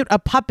Mr. Mute a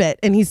puppet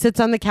and he sits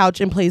on the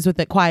couch and plays with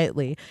it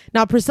quietly.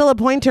 Now, Priscilla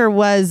Pointer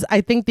was, I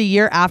think the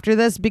year after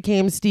this,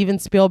 became Steven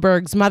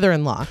Spielberg's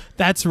mother-in-law,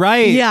 That's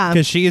right. Yeah.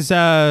 Because she's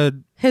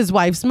his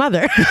wife's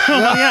mother.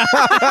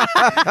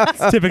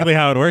 That's typically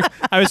how it works.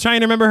 I was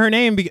trying to remember her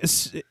name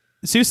because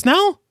Sue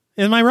Snell?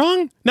 Am I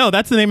wrong? No,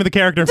 that's the name of the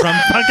character from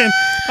fucking.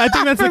 I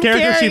think that's the From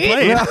character she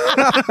Carrie.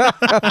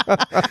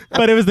 played.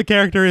 But it was the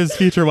character his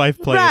future wife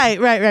played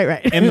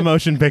Right. in the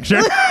motion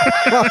picture.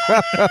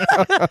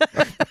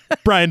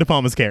 Brian De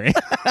Palma's Carrie.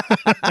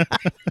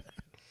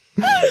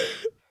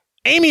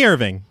 Amy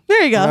Irving.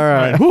 There you go. All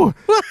right. Whew,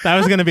 that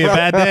was going to be a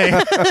bad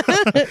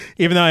day.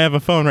 Even though I have a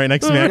phone right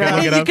next to me, I can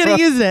look it You up. could have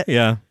used it.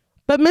 Yeah.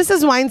 But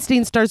Mrs.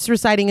 Weinstein starts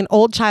reciting an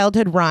old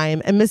childhood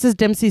rhyme, and Mrs.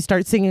 Dempsey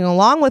starts singing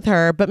along with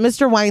her, but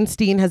Mr.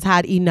 Weinstein has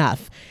had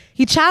enough.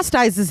 He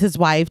chastises his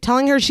wife,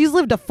 telling her she's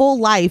lived a full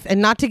life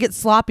and not to get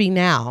sloppy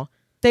now.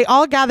 They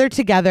all gather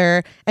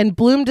together, and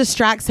Bloom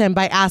distracts him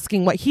by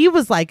asking what he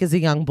was like as a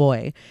young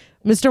boy.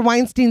 Mr.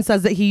 Weinstein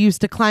says that he used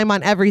to climb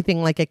on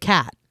everything like a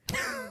cat.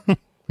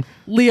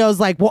 Leo's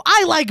like, well,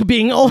 I like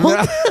being old.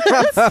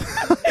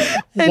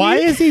 Why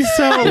is he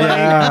so like?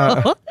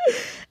 Yeah.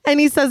 And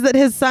he says that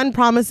his son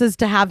promises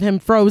to have him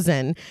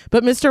frozen,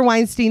 but Mr.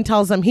 Weinstein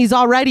tells him he's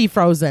already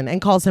frozen and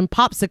calls him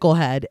Popsicle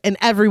Head, and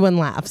everyone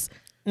laughs.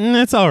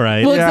 It's all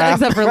right. Well, Yeah.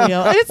 except for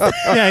Leo.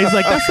 Yeah, he's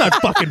like, that's not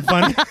fucking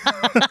funny.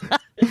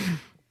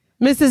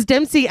 Mrs.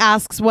 Dempsey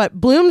asks what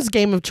Bloom's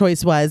game of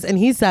choice was, and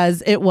he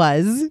says it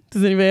was,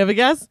 does anybody have a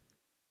guess?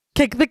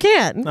 Kick the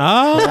can.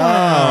 Oh.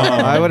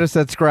 I would have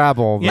said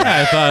Scrabble. but-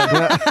 Yeah, I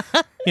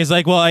thought. He's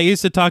like, well, I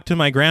used to talk to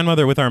my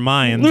grandmother with our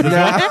minds.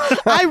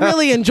 I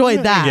really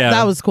enjoyed that. Yeah.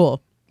 That was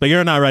cool. But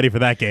you're not ready for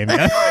that game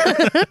yet.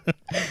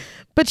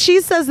 But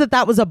she says that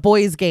that was a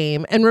boys'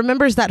 game and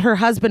remembers that her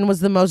husband was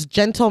the most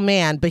gentle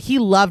man, but he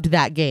loved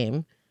that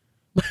game.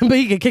 But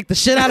he could kick the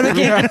shit out of a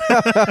can.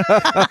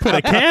 Put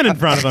a can in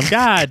front of him.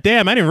 God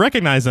damn, I didn't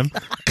recognize him.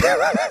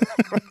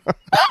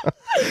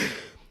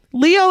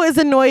 Leo is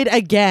annoyed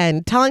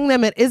again, telling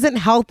them it isn't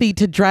healthy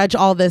to dredge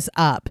all this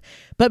up.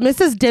 But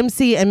Mrs.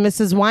 Dempsey and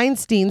Mrs.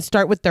 Weinstein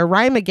start with their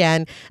rhyme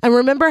again and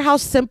remember how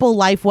simple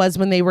life was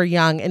when they were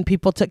young and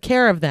people took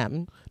care of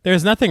them.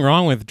 There's nothing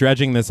wrong with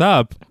dredging this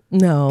up.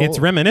 No. It's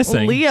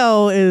reminiscing.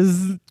 Leo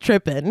is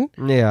tripping.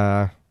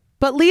 Yeah.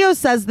 But Leo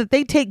says that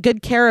they take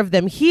good care of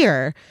them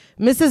here.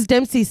 Mrs.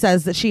 Dempsey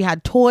says that she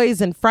had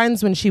toys and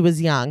friends when she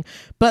was young.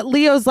 But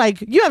Leo's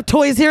like, you have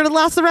toys here to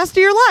last the rest of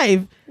your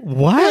life.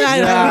 What?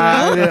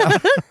 I don't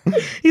know.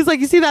 He's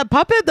like, you see that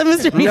puppet that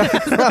Mr. Meat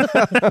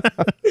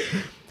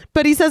has?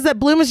 But he says that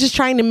Bloom is just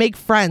trying to make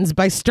friends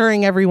by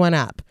stirring everyone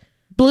up.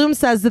 Bloom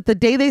says that the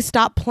day they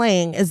stop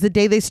playing is the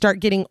day they start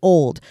getting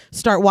old,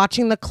 start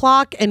watching the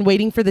clock and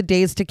waiting for the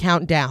days to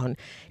count down.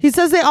 He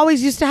says they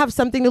always used to have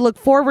something to look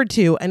forward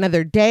to,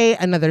 another day,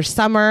 another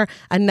summer,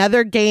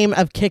 another game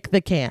of kick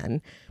the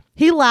can.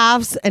 He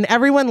laughs and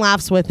everyone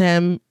laughs with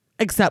him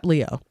except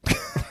Leo.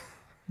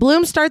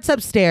 Bloom starts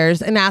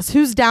upstairs and asks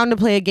who's down to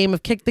play a game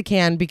of kick the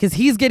can because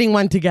he's getting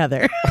one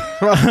together.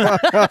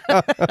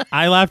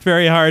 I laughed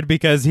very hard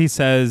because he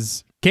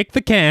says, kick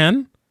the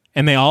can,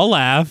 and they all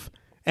laugh.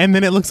 And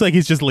then it looks like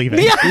he's just leaving.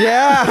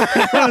 Yeah.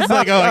 I was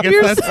like, oh,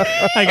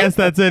 I guess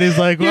that's it. He's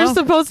like, well, You're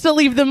supposed to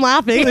leave them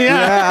laughing.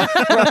 yeah.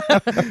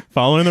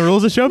 Following the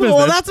rules of show business.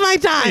 Well, that's my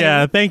time.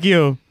 Yeah, thank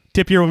you.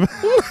 Tip your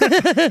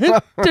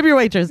Tip your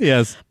waitress.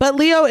 Yes. But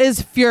Leo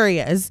is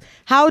furious.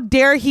 How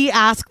dare he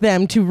ask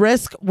them to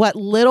risk what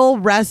little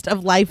rest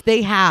of life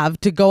they have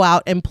to go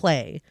out and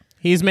play?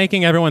 He's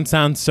making everyone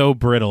sound so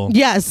brittle.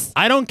 Yes,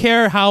 I don't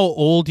care how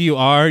old you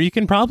are. You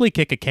can probably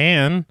kick a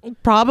can.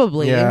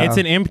 probably. Yeah. It's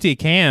an empty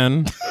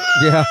can.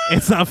 Yeah.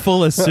 It's not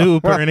full of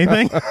soup or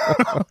anything.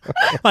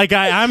 Like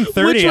I'm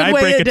 30. Which would I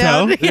weigh break it a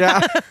toe. down.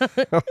 Yeah.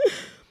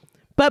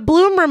 But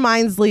Bloom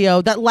reminds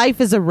Leo that life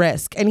is a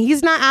risk, and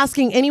he's not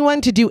asking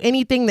anyone to do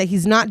anything that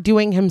he's not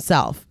doing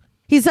himself.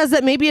 He says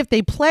that maybe if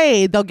they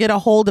play, they'll get a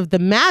hold of the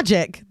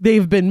magic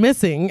they've been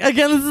missing.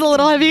 Again, this is a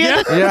little heavy.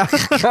 Yeah. Yeah.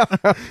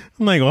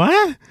 I'm like,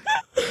 what?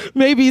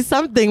 Maybe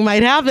something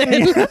might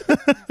happen.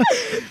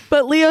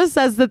 But Leo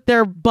says that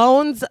their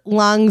bones,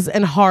 lungs,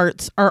 and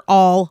hearts are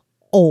all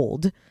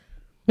old.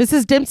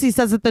 Mrs. Dempsey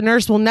says that the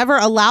nurse will never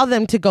allow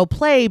them to go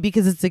play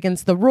because it's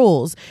against the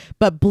rules.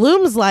 But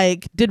Bloom's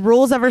like, did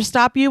rules ever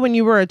stop you when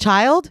you were a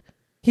child?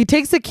 He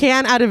takes a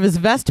can out of his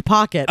vest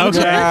pocket.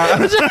 Okay.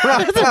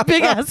 It's a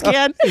big ass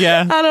can.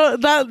 Yeah.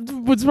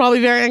 That was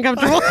probably very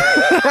uncomfortable.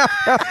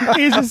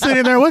 He's just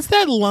sitting there. What's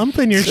that lump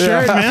in your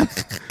shirt, man?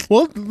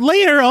 Well,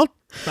 later I'll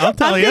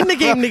tell I'm you. getting the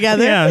game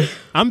together. Yeah,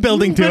 I'm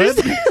building to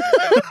But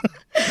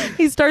it.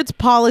 He starts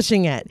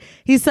polishing it.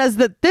 He says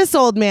that this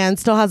old man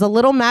still has a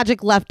little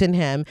magic left in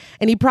him,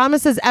 and he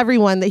promises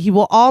everyone that he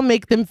will all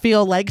make them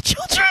feel like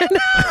children.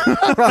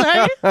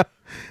 Sorry.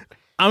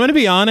 I'm going to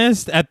be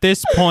honest at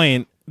this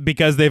point,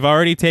 because they've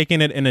already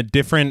taken it in a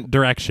different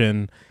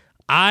direction.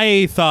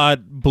 I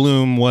thought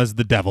Bloom was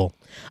the devil.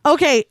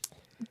 Okay,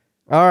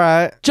 All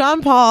right.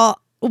 John Paul,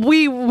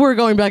 we were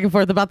going back and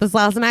forth about this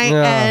last night,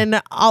 Yeah.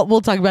 and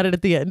we'll talk about it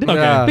at the end. Okay.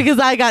 Yeah. Because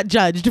I got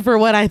judged for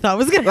what I thought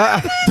was going to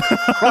happen.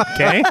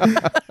 Okay.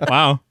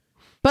 Wow.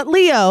 But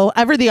Leo,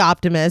 ever the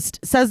optimist,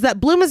 says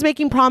that Bloom is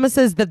making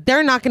promises that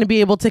they're not going to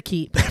be able to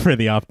keep. For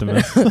the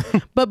optimist.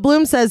 But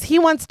Bloom says he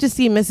wants to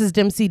see Mrs.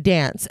 Dempsey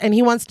dance and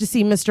he wants to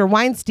see Mr.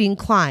 Weinstein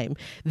climb.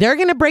 They're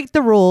going to break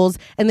the rules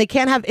and they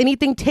can't have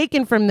anything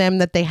taken from them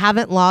that they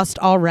haven't lost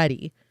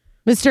already.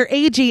 Mr.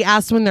 A.G.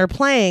 asks when they're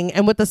playing,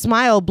 and with a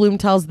smile, Bloom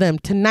tells them,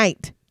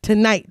 tonight,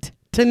 tonight,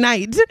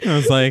 tonight. I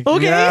was like,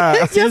 Okay. Yeah.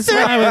 Yes, Just- sir.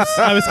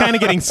 I was kind of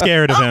getting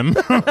scared of him,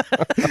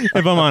 if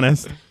I'm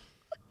honest.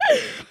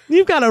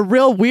 You've got a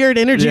real weird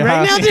energy Yeah.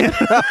 right now, dude.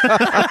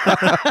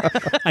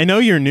 I know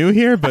you're new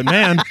here, but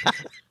man,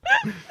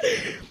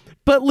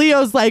 But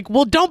Leo's like,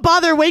 well, don't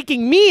bother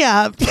waking me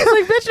up. He's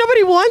like, bitch,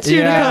 nobody wants you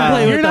to Yeah. come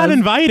play with you're not us.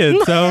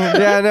 invited. So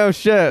Yeah, no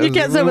shit. You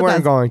can't sit we with weren't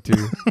us. going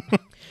to.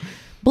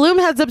 Bloom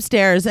heads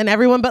upstairs and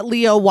everyone but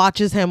Leo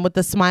watches him with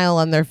a smile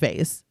on their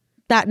face.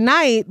 That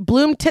night,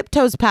 Bloom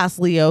tiptoes past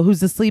Leo,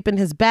 who's asleep in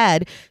his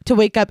bed, to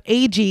wake up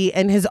A.G.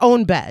 in his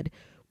own bed.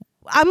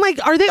 I'm like,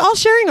 are they all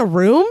sharing a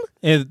room?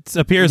 it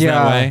appears that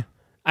Yeah. way.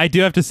 I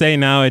do have to say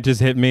now, it just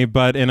hit me,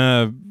 but in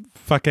a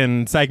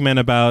fucking segment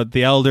about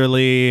the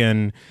elderly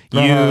and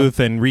youth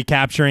and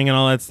recapturing and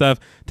all that stuff,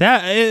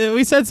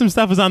 we said some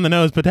stuff was on the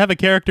nose, but to have a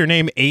character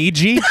named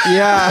A.G.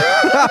 Yeah.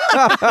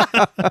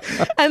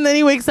 And then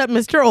he wakes up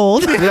Mr.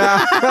 Old.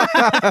 Yeah.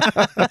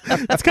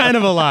 That's kind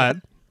of a lot.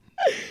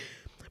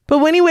 But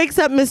when he wakes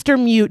up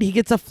Mr. Mute, he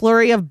gets a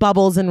flurry of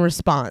bubbles in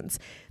response.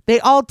 They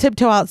all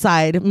tiptoe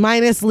outside,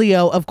 minus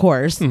Leo, of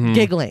course,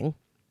 giggling.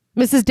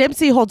 Mrs.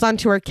 Dempsey holds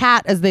onto her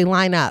cat as they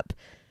line up.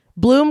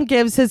 Bloom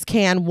gives his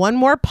can one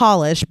more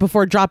polish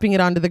before dropping it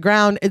onto the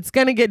ground. It's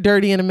going to get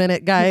dirty in a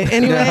minute, guy.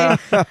 Anyway,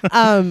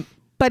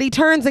 but he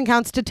turns and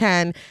counts to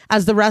 10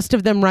 as the rest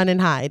of them run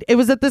and hide. It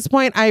was at this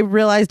point I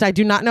realized I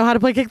do not know how to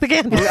play Kick the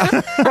Can.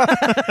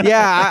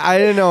 Yeah, I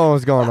didn't know what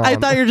was going on. I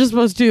thought you're just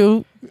supposed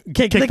to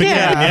kick the can.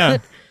 Yeah.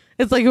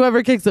 It's like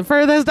whoever kicks it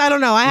furthest. I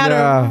don't know. I had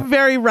a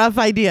very rough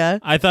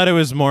idea. I thought it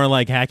was more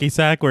like hacky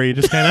sack, where you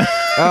just kind of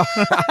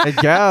I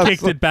guess.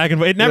 kicked it back and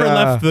forth. It never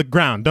left the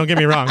ground. Don't get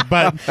me wrong,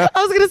 but I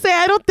was gonna say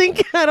I don't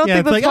think that's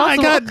it's like, oh my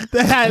possible.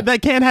 god,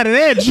 that can had an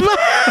edge.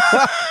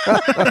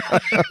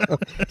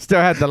 Still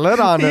had the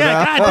lid on it.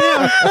 Yeah,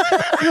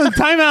 goddamn.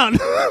 Timeout.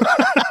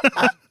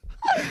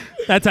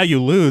 That's how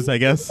you lose, I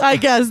guess. I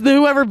guess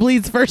whoever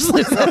bleeds first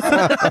loses.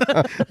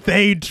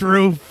 They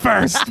drew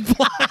first.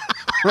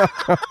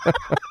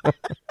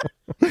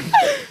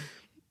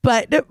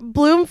 But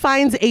Bloom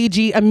finds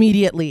AG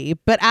immediately.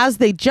 But as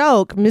they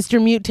joke,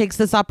 Mr. Mute takes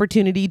this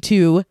opportunity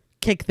to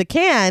kick the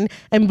can,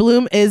 and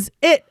Bloom is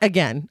it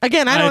again.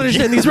 Again, I don't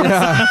understand these rules.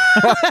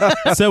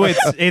 So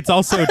it's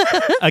also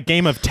a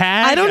game of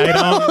tag. I don't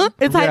know.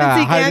 It's hide and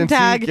seek and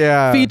tag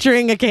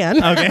featuring a can.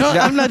 Okay.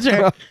 I'm not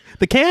sure.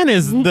 The can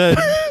is the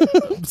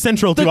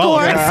central to The all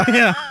core. of this.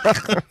 Yeah.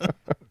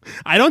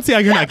 I don't see how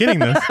you're not getting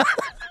this.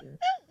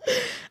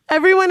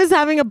 Everyone is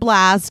having a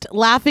blast,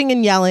 laughing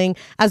and yelling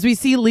as we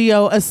see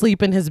Leo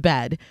asleep in his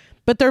bed.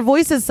 But their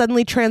voices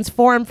suddenly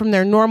transform from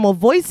their normal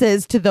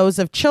voices to those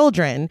of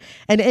children.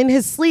 And in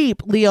his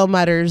sleep, Leo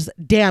mutters,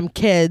 "Damn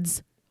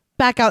kids."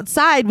 Back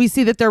outside, we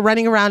see that they're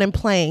running around and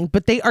playing,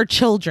 but they are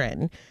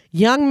children.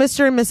 Young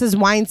Mr. and Mrs.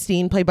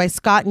 Weinstein, played by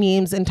Scott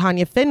Neems and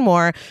Tanya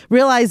Finmore,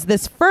 realize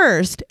this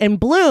first, and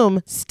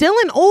Bloom, still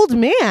an old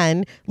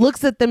man,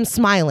 looks at them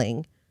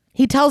smiling.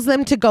 He tells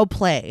them to go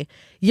play.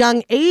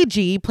 Young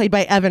AG, played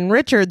by Evan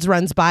Richards,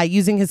 runs by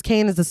using his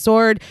cane as a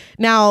sword.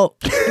 Now,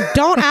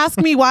 don't ask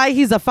me why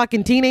he's a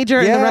fucking teenager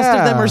and the rest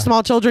of them are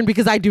small children,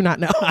 because I do not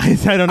know. I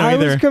don't know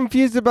either. I was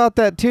confused about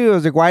that too. I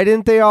was like, why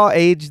didn't they all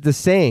age the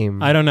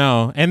same? I don't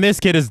know. And this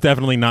kid is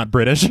definitely not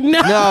British. No,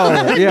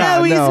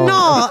 yeah, he's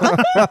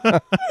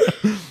not.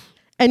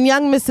 And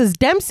young Mrs.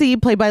 Dempsey,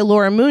 played by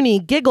Laura Mooney,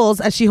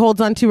 giggles as she holds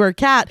onto her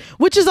cat,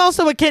 which is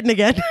also a kitten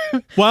again.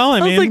 Well,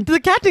 I was mean, like, the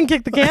cat didn't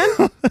kick the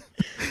can.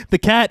 the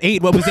cat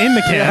ate what was in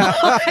the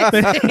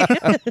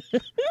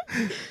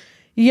can.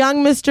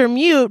 Young Mr.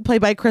 Mute,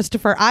 played by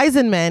Christopher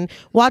Eisenman,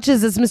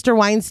 watches as Mr.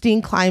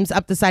 Weinstein climbs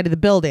up the side of the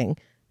building.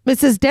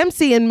 Mrs.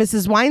 Dempsey and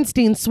Mrs.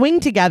 Weinstein swing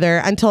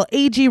together until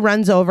AG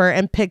runs over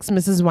and picks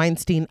Mrs.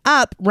 Weinstein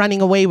up,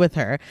 running away with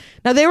her.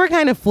 Now, they were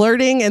kind of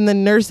flirting in the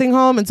nursing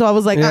home, and so I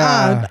was like,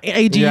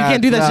 AG, you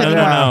can't do that shit.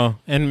 No.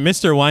 And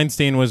Mr.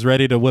 Weinstein was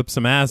ready to whip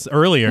some ass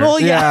earlier. Well,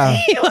 yeah.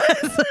 He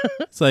was.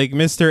 It's like,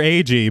 Mr.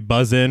 AG,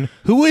 buzz in.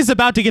 Who is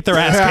about to get their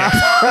ass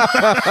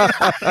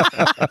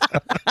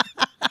kicked?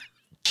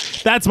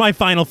 That's my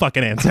final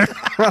fucking answer.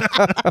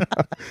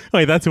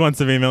 Wait, that's Who Wants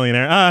to Be a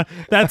Millionaire.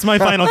 That's my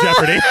final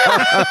Jeopardy.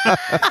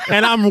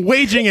 And I'm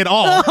waging it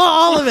all.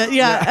 All of it.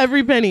 Yeah,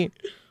 every penny.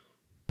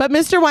 But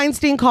Mr.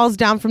 Weinstein calls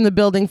down from the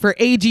building for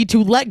AG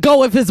to let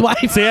go of his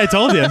wife. See, I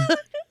told you.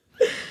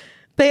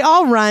 They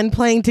all run,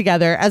 playing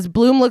together, as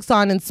Bloom looks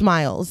on and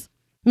smiles.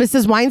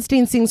 Mrs.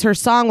 Weinstein sings her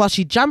song while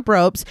she jump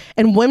ropes,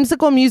 and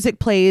whimsical music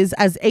plays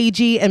as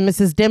AG and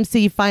Mrs.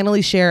 Dempsey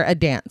finally share a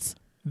dance.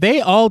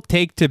 They all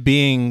take to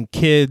being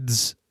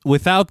kids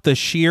without the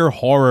sheer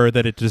horror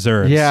that it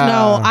deserves. Yeah.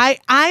 No,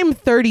 I'm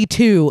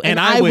 32 and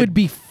I would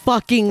be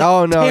fucking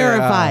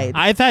terrified.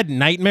 I've had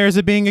nightmares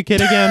of being a kid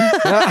again.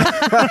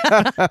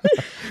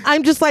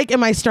 I'm just like,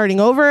 am I starting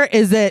over?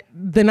 Is it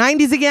the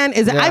 90s again?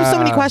 Is it? I have so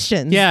many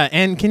questions. Yeah,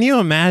 and can you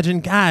imagine,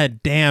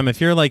 god damn,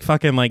 if you're like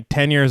fucking like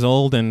 10 years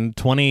old and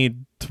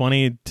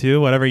 2022,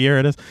 whatever year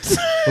it is.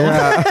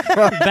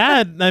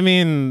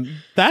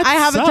 That's I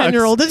have sucks. a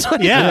 10-year-old at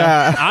 20.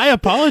 Yeah. I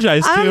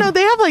apologize to I don't know.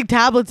 They have like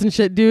tablets and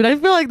shit, dude. I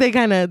feel like they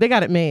got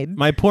it made.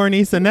 my poor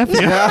niece and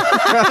nephew.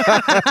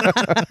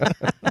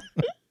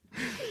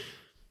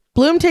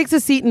 Bloom takes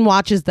a seat and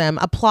watches them,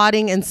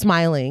 applauding and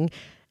smiling.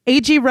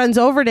 AG runs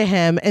over to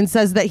him and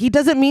says that he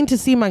doesn't mean to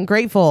seem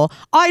ungrateful.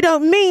 I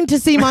don't mean to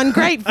seem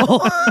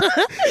ungrateful.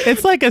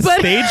 It's like a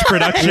stage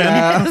production.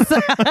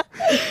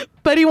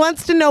 But he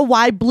wants to know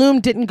why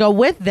Bloom didn't go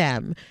with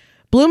them.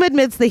 Bloom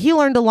admits that he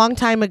learned a long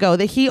time ago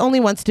that he only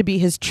wants to be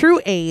his true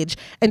age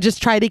and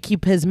just try to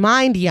keep his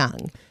mind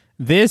young.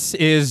 This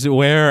is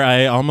where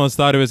I almost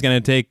thought it was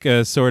going to take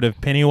a sort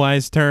of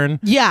Pennywise turn.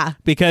 Yeah.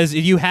 Because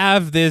you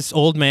have this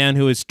old man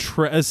who is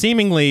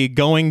seemingly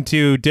going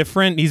to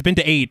he's been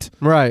to 8.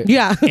 Right.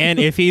 Yeah. And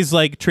if he's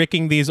like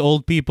tricking these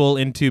old people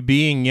into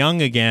being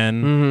young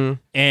again,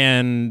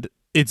 and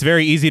it's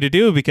very easy to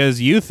do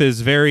because youth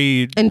is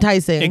very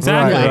enticing.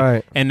 Exactly.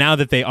 Right. And now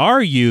that they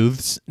are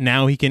youths,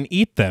 now he can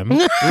eat them.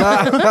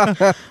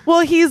 Well,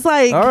 he's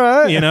like, all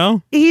right. You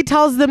know? He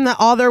tells them that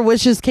all their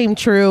wishes came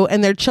true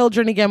and they're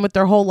children again with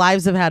their whole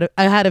lives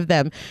ahead of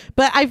them.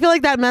 But I feel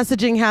like that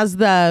messaging has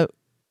the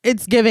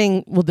it's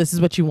giving, well, this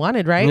is what you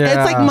wanted, right? Yeah. It's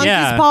like monkey's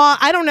Yeah. paw.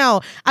 I don't know.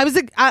 I was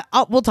like,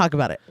 we'll talk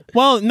about it.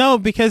 Well, no,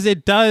 because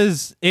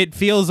it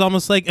feels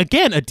almost like,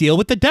 again, a deal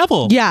with the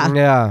devil. Yeah.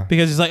 Yeah.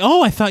 Because it's like,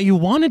 oh, I thought you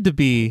wanted to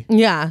be.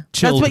 Yeah.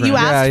 That's what Children. you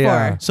asked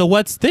Yeah. for. So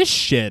what's this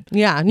shit?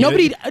 Yeah.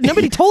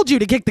 Nobody told you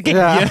to kick the can.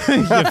 Yeah.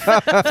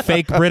 You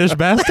fake British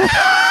bastard.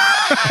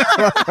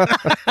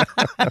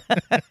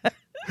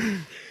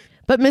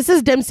 But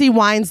Mrs. Dempsey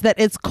whines that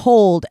it's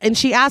cold and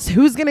she asks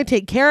who's going to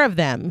take care of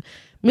them.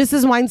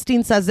 Mrs.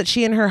 Weinstein says that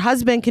she and her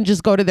husband can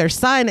just go to their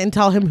son and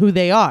tell him who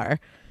they are.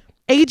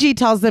 AG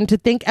tells them to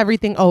think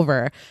everything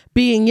over.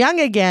 Being young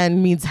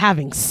again means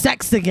having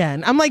sex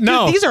again. I'm like,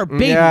 No. dude, these are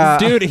babies. Yeah.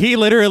 Dude,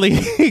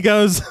 he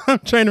goes, I'm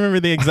trying to remember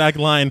the exact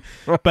line,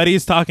 but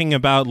he's talking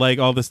about like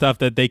all the stuff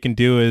that they can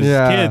do as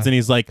Yeah. kids. And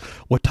he's like,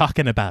 we're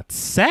talking about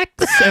sex?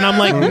 And I'm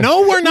like,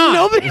 no, we're not.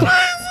 Nobody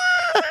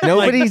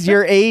Nobody's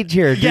your age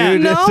here, dude. Yeah,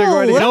 It's no.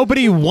 already-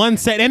 Nobody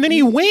once said, and then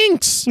he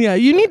winks. Yeah,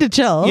 you need to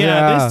chill. Yeah,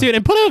 Yeah. this dude,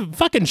 and put a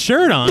fucking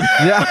shirt on.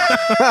 Yeah.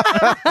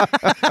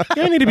 You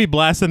don't need to be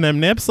blasting them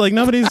nips. Like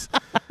nobody's.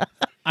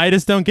 I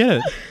just don't get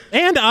it.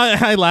 And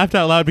I laughed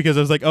out loud because I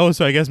was like, oh,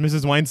 so I guess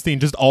Mrs. Weinstein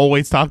just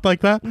always talked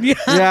like that.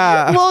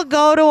 Yeah. We'll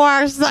go to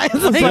our side.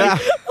 Like, Yeah.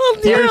 well,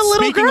 you're a You're little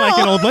speaking girl. like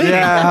an old lady.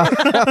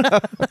 Yeah.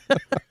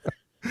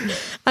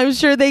 I'm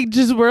sure they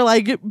just were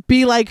like,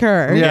 be like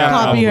her. Yeah,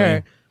 Copy probably.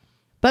 her.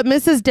 But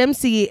Mrs.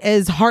 Dempsey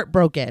is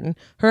heartbroken.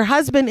 Her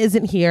husband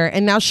isn't here,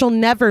 and now she'll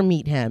never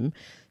meet him.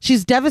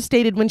 She's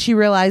devastated when she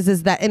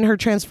realizes that in her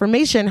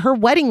transformation, her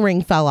wedding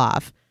ring fell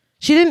off.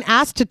 She didn't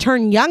ask to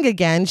turn young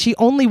again. She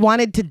only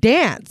wanted to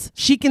dance.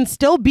 She can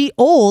still be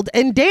old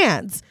and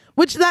dance,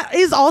 which that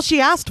is all she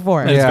asked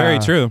for. That's Yeah. very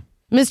true.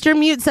 Mr.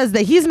 Mute says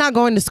that he's not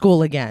going to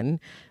school again.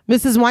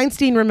 Mrs.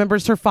 Weinstein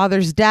remembers her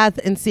father's death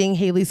and seeing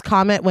Haley's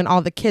comet when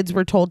all the kids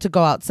were told to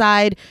go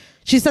outside.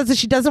 She says that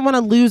she doesn't want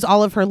to lose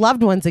all of her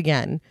loved ones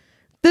again.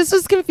 This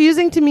was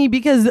confusing to me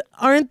because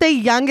aren't they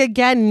young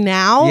again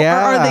now? Yeah.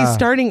 Or are they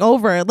starting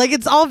over? Like,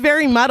 it's all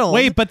very muddled.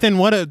 Wait, but then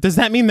what? Does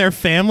that mean their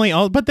family?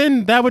 But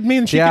then that would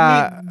mean she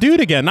Yeah. can meet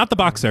dude again, not the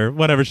boxer,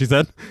 whatever she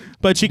said.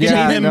 But she can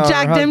Yeah, meet him. no, her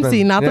Jack husband.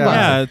 Dempsey, not the Yeah. boxer.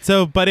 Yeah.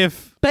 So,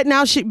 but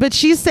now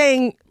She's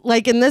saying,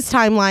 like, in this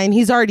timeline,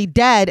 he's already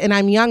dead and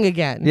I'm young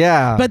again.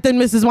 Yeah. But then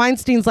Mrs.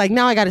 Weinstein's like,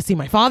 now I got to see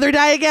my father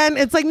die again.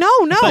 It's like, no.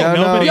 like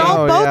nobody-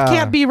 Y'all no, both yeah.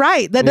 can't be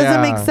right. That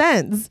doesn't Yeah. make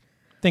sense.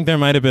 I think there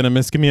might have been a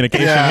miscommunication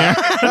Yeah.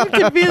 here. I'm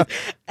confused.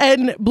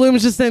 And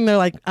Bloom's just sitting there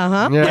like,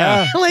 uh-huh.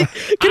 Yeah. Like,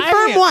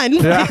 confirm one.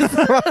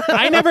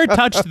 I never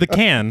touched the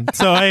can,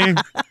 so I.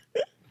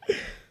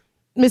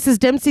 Mrs.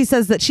 Dempsey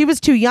says that she was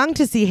too young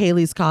to see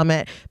Haley's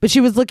comet, but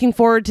she was looking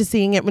forward to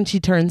seeing it when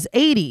she turns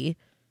 80.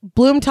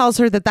 Bloom tells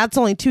her that that's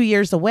only 2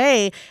 years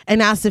away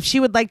and asks if she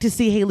would like to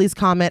see Haley's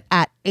comet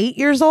at 8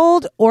 years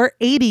old or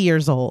 80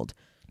 years old.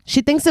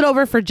 She thinks it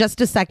over for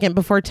just a second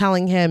before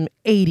telling him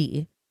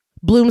 80.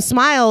 Bloom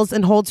smiles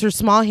and holds her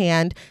small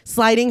hand,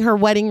 sliding her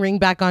wedding ring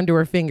back onto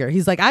her finger.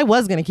 He's like, I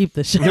was going to keep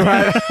this shit.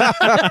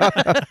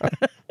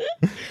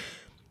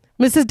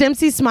 Mrs.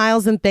 Dempsey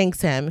smiles and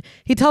thanks him.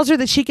 He tells her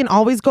that she can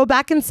always go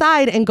back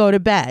inside and go to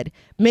bed.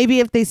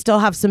 Maybe if they still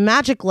have some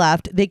magic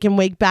left, they can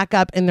wake back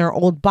up in their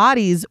old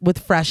bodies with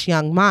fresh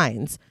young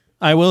minds.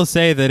 I will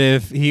say that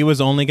if he was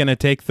only going to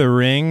take the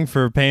ring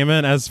for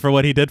payment as for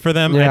what he did for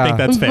them, I Yeah. think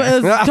that's fair.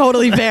 It's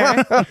totally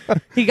fair.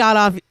 They got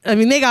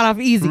off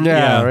easy. Yeah,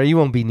 Yeah. right, you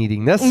won't be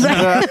needing this.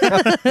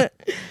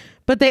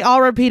 But they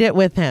all repeat it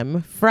with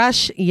him.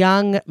 Fresh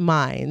young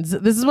minds.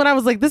 This is when I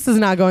was like, this is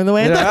not going the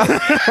way I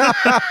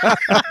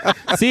thought.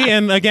 See,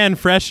 and again,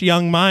 fresh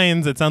young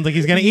minds. It sounds like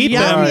he's going to eat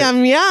Yum, them.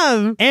 yum,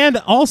 yum. And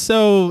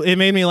also, it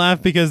made me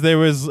laugh because there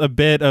was a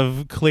bit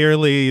of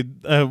clearly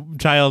a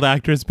child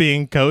actress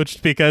being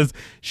coached because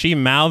she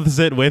mouths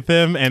it with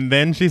him and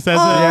then she says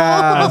it.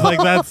 Yeah. I was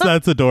like,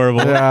 that's adorable.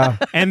 Yeah.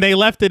 And they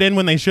left it in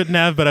when they shouldn't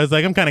have, but I was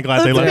like, I'm kind of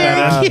glad they That's left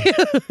that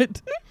in. very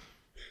cute.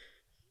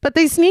 But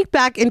they sneak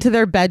back into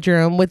their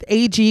bedroom with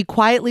AG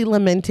quietly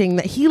lamenting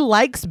that he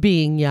likes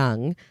being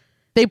young.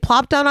 They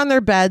plop down on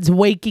their beds,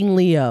 waking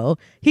Leo.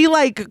 He,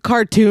 like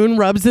cartoon,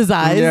 rubs his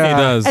eyes Yeah. He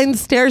does. and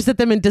stares at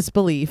them in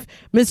disbelief.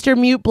 Mr.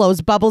 Mute blows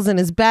bubbles in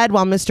his bed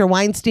while Mr.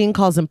 Weinstein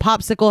calls him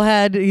Popsicle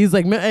Head. He's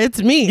like,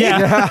 it's me.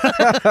 Yeah.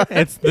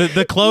 It's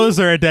the clothes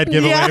are a dead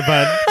giveaway, Yeah.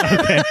 but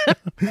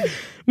okay.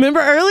 Remember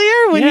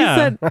earlier when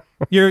Yeah. you said...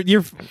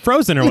 You're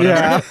frozen or whatever.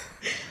 Yeah.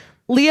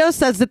 Leo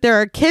says that there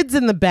are kids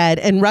in the bed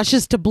and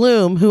rushes to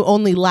Bloom, who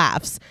only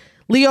laughs.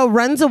 Leo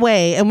runs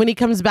away, and when he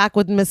comes back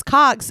with Miss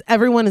Cox,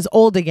 everyone is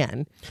old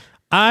again.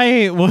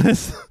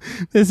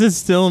 This is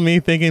still me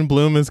thinking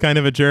Bloom is kind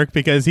of a jerk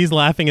because he's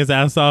laughing his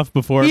ass off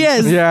before He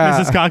is. Yeah.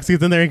 Mrs. Cox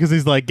gets in there because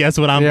he's like, guess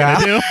what I'm Yeah.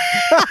 going to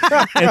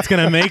do? It's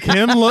going to make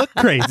him look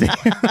crazy.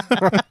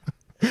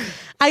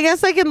 I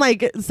guess I can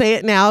like say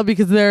it now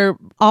because they're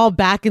all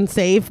back and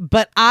safe,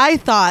 but I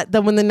thought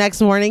that when the next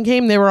morning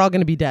came, they were all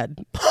going to be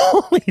dead.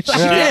 Holy shit.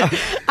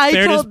 I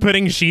They're told, just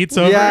putting sheets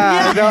over.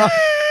 Yeah. I know.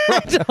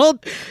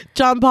 told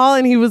John Paul,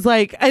 and he was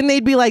like, and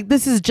they'd be like,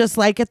 this is just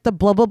like at the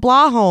blah blah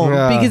blah home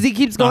because he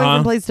keeps going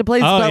from place to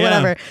place, but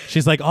whatever.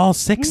 She's like, all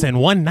 6 in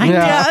one night.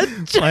 Yeah.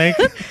 Like,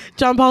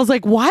 John Paul's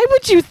like, why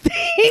would you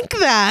think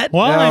that?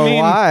 well, No, I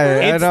mean, why?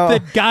 it's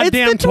the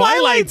goddamn It's the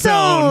Twilight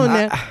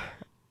Zone.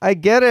 I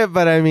get it,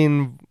 but I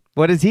mean,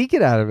 what does he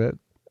get out of it?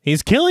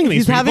 He's killing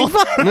these He's people.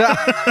 having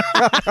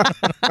fun.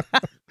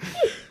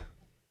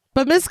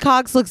 But Miss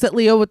Cox looks at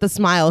Leo with a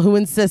smile, who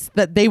insists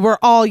that they were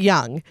all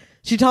young.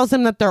 She tells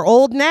him that they're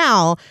old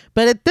now,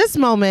 but at this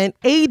moment,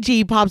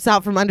 AG pops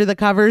out from under the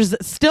covers,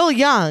 still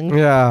young.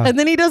 Yeah. And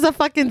then he does a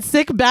fucking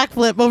sick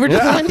backflip over to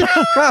the window.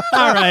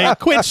 All right,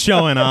 quit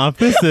showing off.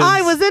 This is.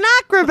 I was an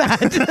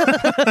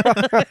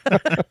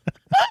acrobat.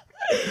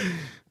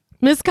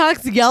 Miss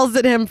Cox yells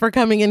at him for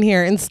coming in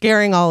here and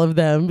scaring all of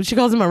them. She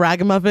calls him a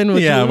ragamuffin.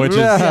 Which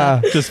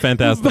is just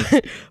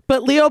fantastic.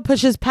 But Leo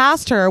pushes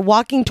past her,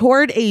 walking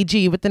toward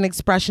AG with an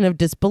expression of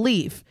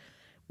disbelief.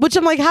 Which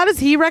I'm like, how does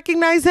he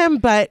recognize him?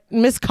 But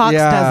Miss Cox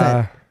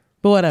doesn't.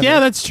 But whatever. Yeah,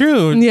 that's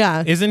true.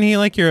 Yeah. Isn't he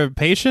like your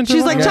patient?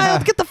 She's like,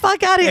 child, get the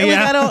fuck out of here. Yeah.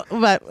 Like, I don't,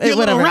 but you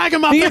little whatever.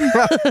 ragamuffin.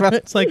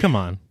 It's like, come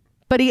on.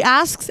 But he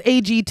asks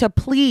AG to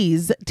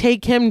please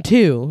take him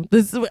too.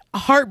 This is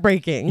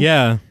heartbreaking.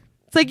 Yeah.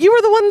 It's like, you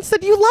were the one that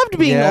said you loved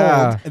being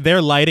old.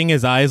 They're lighting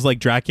his eyes like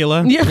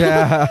Dracula.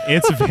 Yeah.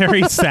 It's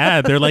very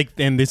sad. They're like,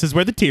 and this is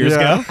where the tears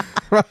go.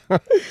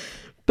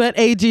 But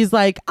AG's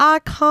like, I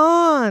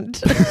can't.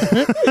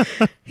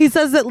 He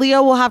says that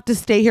Leo will have to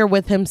stay here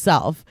with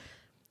himself.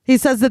 He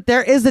says that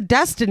there is a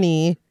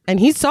destiny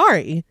and he's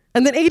sorry.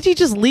 And then AG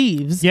just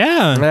leaves.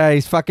 Yeah. Yeah,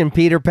 he's fucking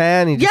Peter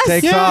Pan. He just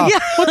takes off. Yeah.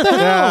 What the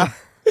hell?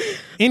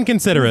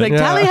 Inconsiderate. He's like,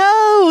 tally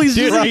ho. He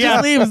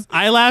just leaves.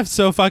 I laughed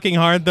so fucking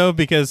hard though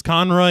because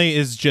Conroy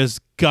is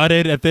just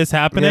gutted at this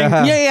happening.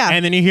 Yeah.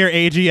 And then you hear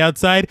AG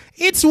outside.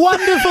 It's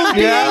wonderful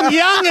being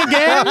young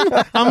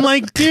again. I'm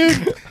like,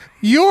 dude,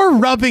 you're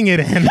rubbing it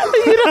in.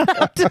 You don't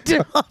have to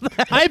do all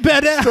that. I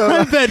bet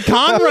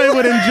Conroy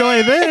would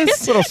enjoy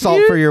this. A little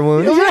salt for your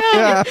wounds.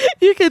 Yeah.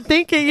 You can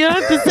think it. You don't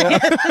have to say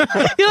it.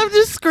 You don't have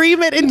to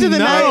scream it into the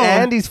No. night.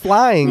 And he's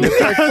flying. It's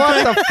like,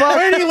 what the fuck?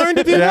 Where did he learn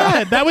to do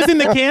that? That was in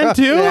the can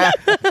too?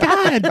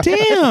 God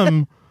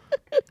damn.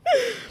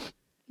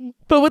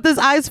 But with his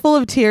eyes full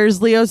of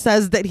tears, Leo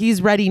says that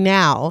he's ready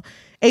now.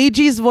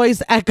 AG's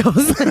voice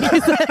echoes, like he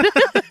said,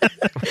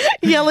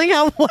 yelling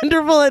how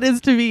wonderful it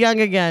is to be young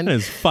again. That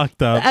is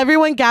fucked up.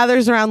 Everyone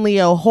gathers around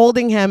Leo,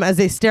 holding him as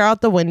they stare out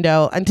the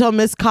window until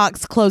Miss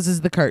Cox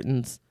closes the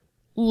curtains.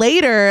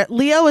 Later,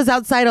 Leo is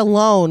outside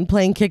alone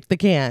playing Kick the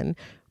Can.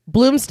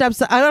 Bloom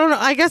steps. I don't know.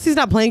 I guess he's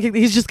not playing kick.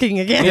 He's just kicking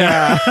a can.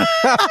 Yeah.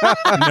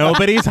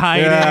 Nobody's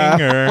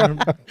hiding or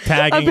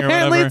tagging or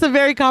Apparently, whatever. it's a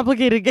very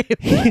complicated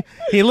game.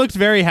 He looked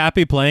very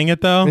happy playing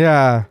it though.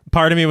 Yeah.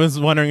 Part of me was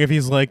wondering if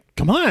he's like,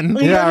 come on,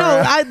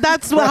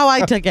 That's how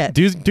I took it.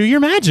 do your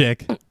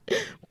magic.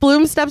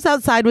 Bloom steps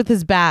outside with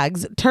his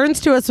bags, turns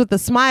to us with a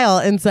smile,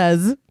 and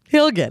says,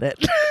 "He'll get it."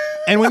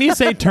 And when you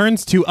say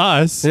turns to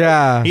us,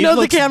 Yeah. he No,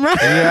 the looks, camera.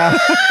 Yeah.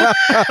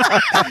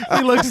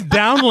 he looks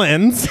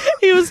downlands.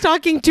 He was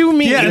talking to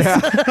me.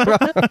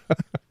 Yes.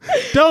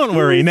 Don't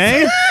worry,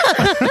 Nay.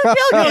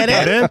 He'll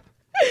get it.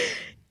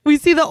 We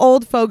see the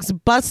old folks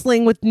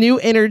bustling with new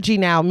energy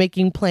now,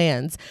 making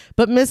plans.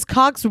 But Miss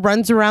Cox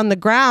runs around the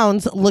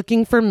grounds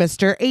looking for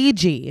Mr.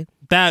 AG.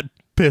 That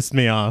pissed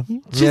me off.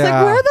 She's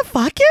Yeah. like, where the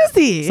fuck is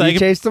he? like- He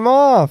chased him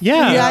off.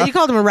 Yeah. Yeah, you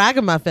called him a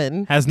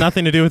ragamuffin. Has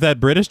nothing to do with that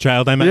British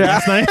child I met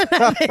last night.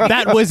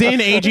 That was in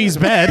AG's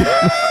bed.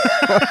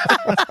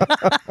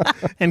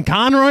 And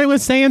Conroy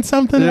was saying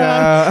something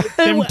about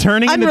them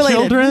turning into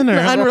children. Or?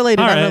 Unrelated,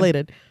 All right.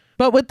 unrelated.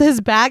 But with his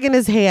bag in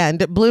his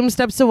hand, Bloom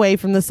steps away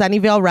from the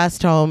Sunnyvale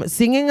rest home,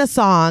 singing a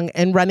song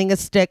and running a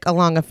stick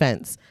along a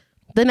fence.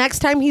 The next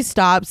time he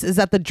stops is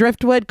at the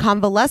Driftwood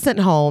Convalescent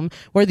Home,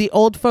 where the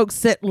old folks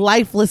sit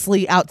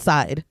lifelessly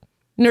outside.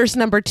 Nurse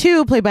number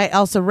 2, played by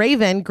Elsa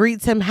Raven,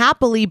 greets him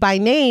happily by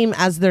name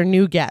as their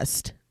new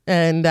guest.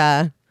 And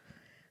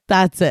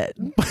that's it.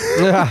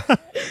 Yeah.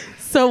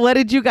 So what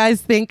did you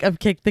guys think of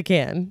Kick the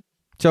Can?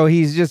 So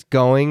he's just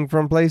going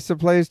from place to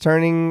place,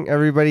 turning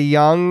everybody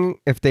young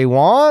if they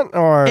want,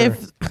 or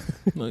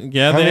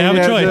Yeah, they have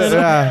a choice.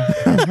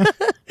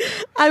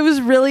 I was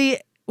really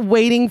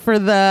waiting for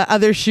the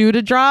other shoe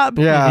to drop.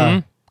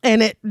 Yeah.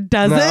 And it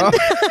doesn't. No.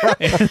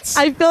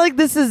 I feel like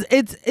this is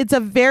it's a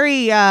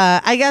very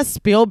I guess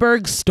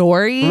Spielberg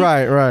story.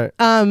 Right.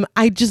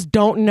 I just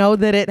don't know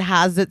that it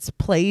has its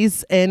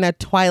place in a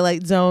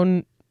Twilight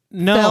Zone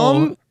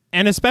film.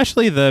 And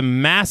especially the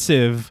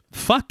massive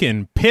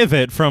fucking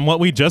pivot from what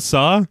we just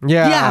saw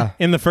Yeah.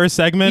 in the first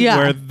segment Yeah.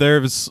 where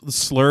there's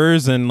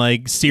slurs and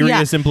like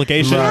serious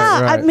implications.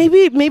 Right. Yeah,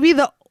 maybe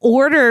the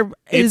order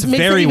It's makes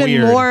very it even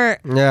weird. more.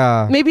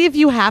 Yeah. Maybe if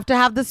you have to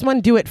have this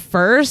one, do it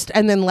first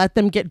and then let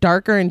them get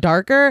darker and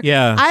darker.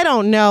 Yeah. I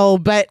don't know,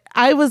 but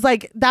I was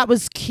like, that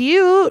was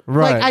cute.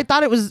 Right. Like I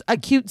thought it was a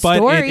cute But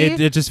story.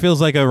 it just feels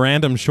like a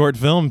random short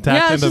film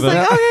tacked yeah, it's into just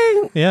the.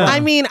 like, okay. Yeah.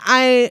 I mean,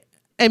 I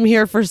am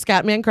here for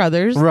Scatman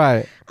Crothers.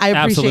 Right. I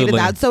appreciated Absolutely.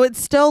 that. So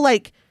it's still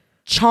like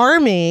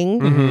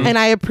charming and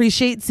I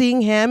appreciate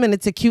seeing him and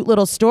it's a cute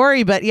little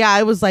story, but yeah,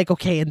 I was like,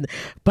 okay,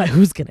 but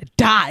who's gonna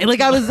die? Like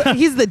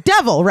he's the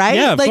devil, right?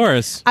 Yeah, of like,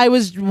 course. I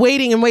was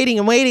waiting and waiting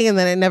and waiting and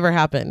then it never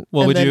happened.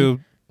 Well, And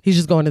he's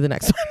just going to the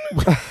next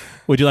one.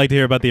 would you like to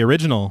hear about the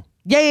original?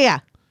 Yeah.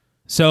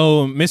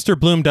 So Mr.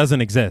 Bloom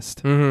doesn't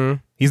exist.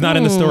 He's not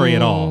in the story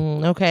at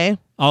all. Okay.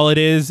 All it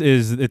is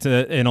it's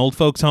an old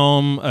folks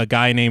home, a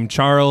guy named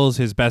Charles,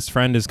 his best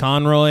friend is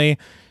Conroy.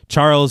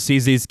 Charles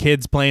sees these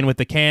kids playing with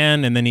the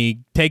can, and then he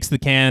takes the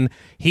can.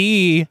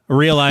 He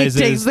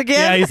realizes... He takes the can?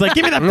 Yeah, he's like,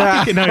 give me that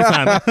fucking can. No,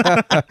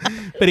 he's not.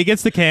 But he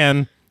gets the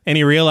can, and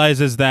he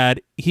realizes that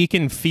he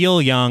can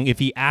feel young if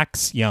he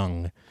acts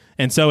young.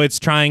 And so it's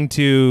trying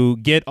to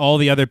get all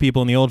the other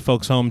people in the old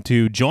folks home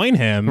to join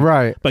him.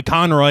 Right. But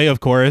Conroy,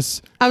 of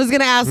course... I was going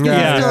to ask, is he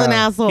still an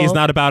asshole? He's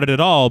not about it at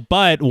all.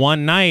 But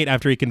one night,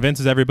 after he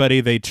convinces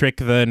everybody, they trick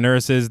the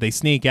nurses, they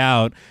sneak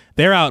out.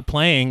 They're out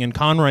playing, and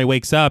Conroy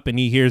wakes up, and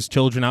he hears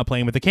children out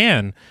playing with a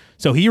can.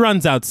 So he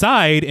runs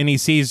outside, and he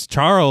sees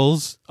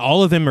Charles.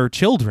 All of them are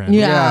children.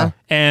 Yeah.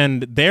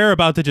 And they're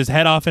about to just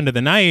head off into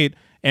the night,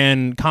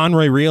 and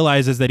Conroy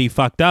realizes that he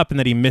fucked up and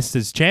that he missed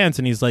his chance,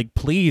 and he's like,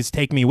 please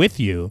take me with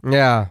you.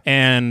 Yeah.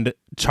 And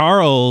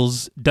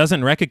Charles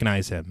doesn't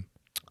recognize him.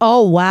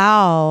 Oh,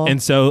 wow.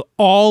 And so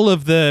all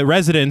of the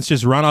residents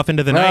just run off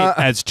into the night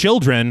as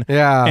children.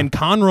 Yeah. And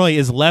Conroy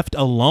is left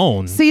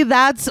alone. See,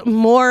 that's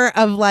more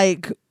of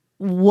like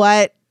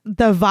what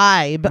the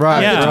vibe of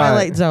Right, the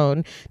Twilight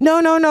Zone.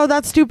 No,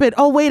 that's stupid.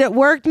 Oh, wait, it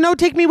worked? No,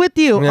 take me with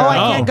you. Yeah. Oh, I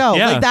can't go.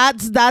 Yeah. Like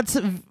that's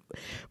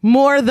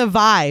more the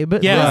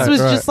vibe. Yeah. This was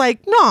Right. just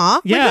like, nah.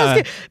 Like, Yeah.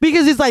 that's good.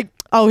 Because he's like,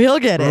 oh, he'll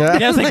get it. Yeah.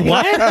 Yeah, it's like,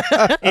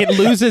 what? It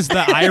loses the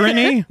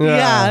irony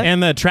Yeah.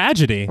 and the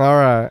tragedy. All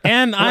right.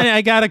 And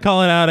I gotta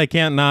call it out, I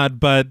can't not,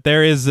 but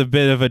there is a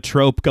bit of a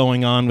trope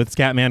going on with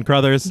Scatman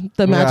Crothers.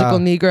 The magical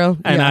Negro.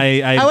 And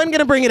yeah. I wasn't going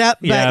to bring it up,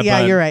 but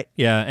yeah, you're right.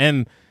 Yeah,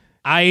 and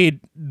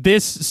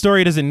this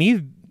story doesn't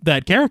need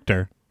that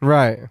character.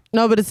 Right.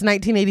 No, but it's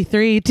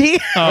 1983. T.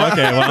 Oh,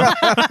 okay, well,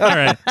 all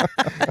right.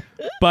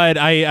 But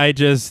I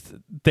just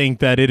think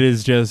that it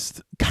is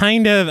just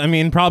kind of, I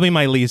mean, probably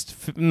my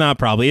least, not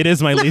probably, it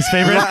is my least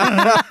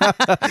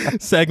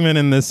favorite segment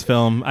in this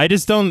film. I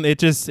just don't, it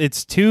just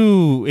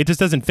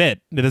doesn't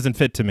fit. It doesn't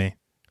fit to me.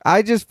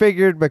 I just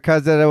figured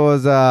because it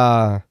was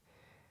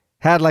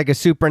had like a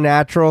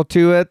supernatural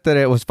to it that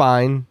it was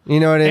fine. You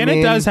know what I mean? And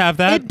it does have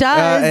that. It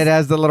does. It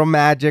has the little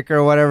magic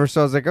or whatever. So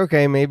I was like,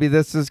 okay, maybe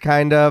this is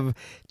kind of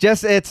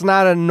just, it's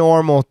not a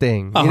normal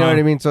thing. You know what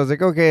I mean? So I was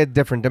like, okay,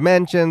 different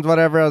dimensions,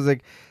 whatever. I was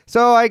like,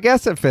 so I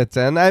guess it fits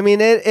in. I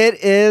mean, it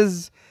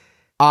is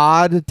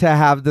odd to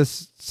have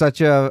this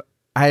such a,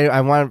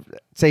 I want to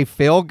say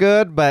feel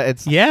good, but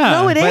it's, Yeah.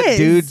 No, it but is.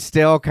 dude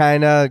still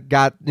kind of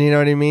got, you know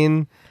what I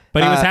mean?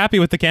 But he was happy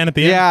with the can at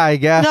the end. Yeah, I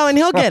guess. No, and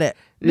he'll get it.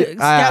 Scatman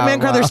wow.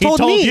 Crothers He told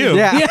told me you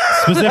Yeah.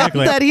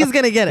 specifically. that he's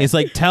going to get it. He's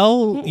like,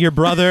 tell your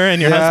brother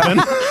and your husband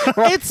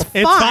It's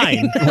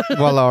fine. it's fine.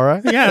 Well,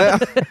 Laura. Yeah.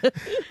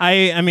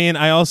 I mean,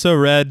 I also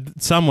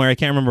read somewhere, I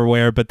can't remember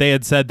where, but they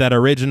had said that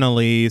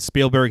originally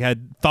Spielberg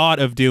had thought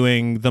of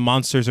doing The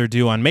Monsters Are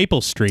Due on Maple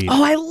Street.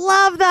 Oh, I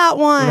love that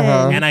one.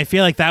 And I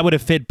feel like that would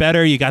have fit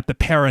better. You got the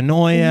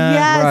paranoia.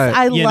 Yes, Right.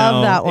 I You love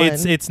know, that one.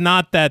 It's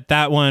not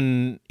that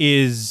one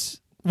is,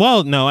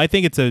 well, no, I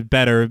think it's a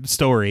better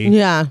story.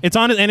 Yeah. It's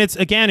on, and it's,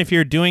 again, if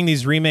you're doing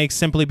these remakes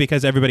simply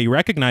because everybody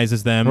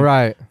recognizes them,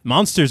 Right.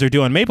 Monsters Are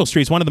Due on Maple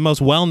Street is one of the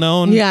most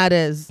well-known. Yeah, it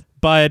is.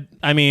 But,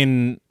 I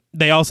mean,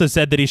 they also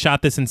said that he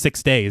shot this in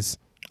 6 days.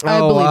 I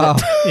believe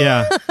it.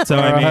 Yeah. So,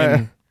 I mean,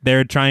 Alright.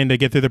 they're trying to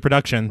get through the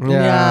production.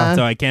 Yeah.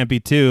 So I can't be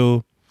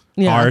too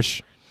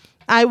harsh.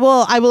 I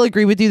will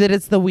agree with you that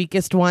it's the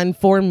weakest one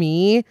for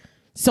me,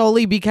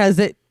 solely because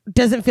it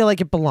doesn't feel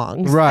like it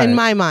belongs Right. in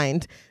my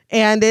mind.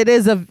 And it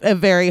is a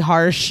very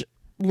harsh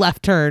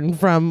left turn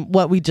from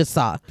what we just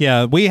saw.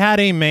 Yeah. We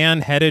had a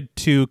man headed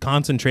to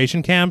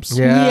concentration camps.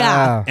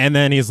 Yeah. And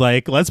then he's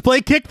like, let's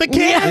play kick the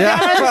can.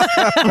 Yeah.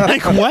 I'm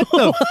like, what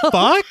the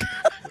fuck?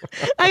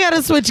 I got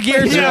to switch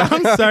gears. Yeah,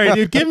 I'm sorry,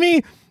 dude. Give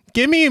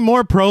me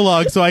more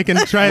prologue so I can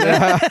try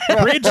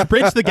to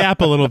bridge the gap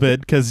a little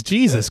bit, because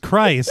Jesus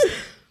Christ.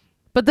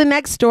 But the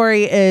next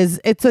story is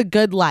It's a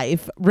Good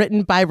Life,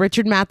 written by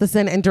Richard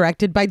Matheson and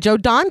directed by Joe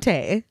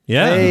Dante.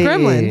 Yeah. Hey,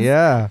 Gremlins.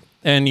 Yeah.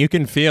 And you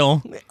can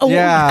feel. Oh,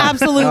 Yeah.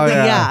 absolutely, Oh,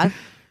 yeah. yeah.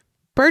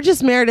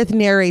 Burgess Meredith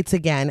narrates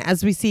again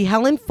as we see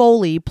Helen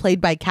Foley,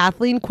 played by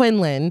Kathleen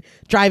Quinlan,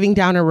 driving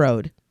down a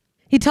road.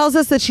 He tells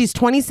us that she's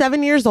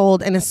 27 years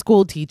old and a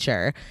school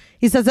teacher.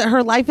 He says that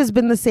her life has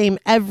been the same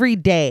every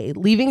day,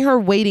 leaving her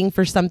waiting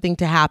for something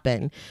to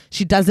happen.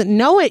 She doesn't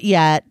know it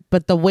yet,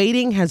 but the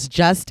waiting has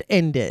just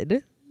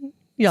ended.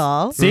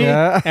 Y'all. See?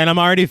 Yeah. And I'm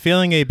already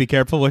feeling a be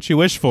careful what you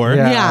wish for.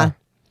 Yeah. Yeah.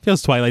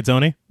 Feels Twilight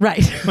Zone-y.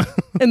 Right.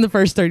 In the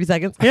first 30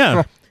 seconds.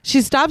 Yeah.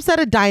 She stops at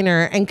a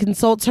diner and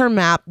consults her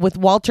map with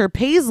Walter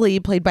Paisley,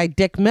 played by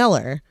Dick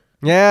Miller.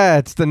 Yeah,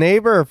 it's the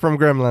neighbor from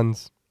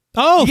Gremlins.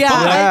 Oh, Yeah,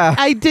 fuck. Yeah.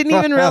 I didn't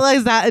even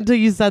realize that until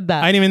you said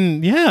that. I didn't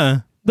even, yeah.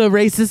 The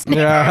racist name.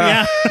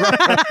 Yeah.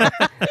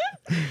 Yeah.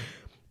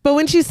 But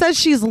when she says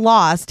she's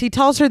lost, he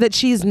tells her that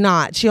she's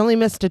not. She only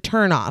missed a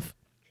turnoff.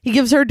 He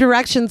gives her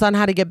directions on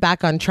how to get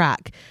back on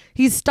track.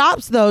 He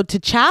stops, though, to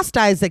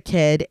chastise a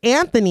kid,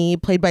 Anthony,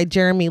 played by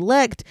Jeremy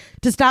Licht,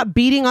 to stop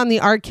beating on the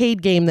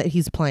arcade game that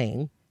he's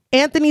playing.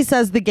 Anthony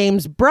says the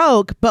game's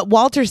broke, but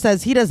Walter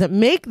says he doesn't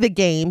make the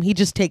game. He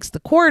just takes the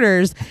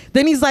quarters.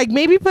 Then he's like,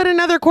 maybe put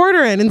another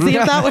quarter in and see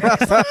if that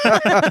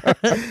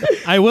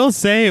works. I will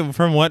say,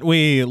 from what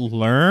we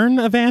learn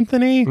of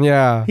Anthony,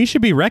 Yeah. he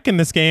should be wrecking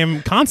this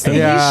game constantly.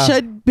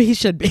 Yeah. He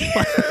should be.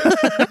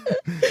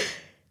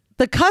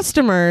 The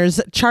customers,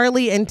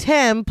 Charlie and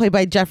Tim, played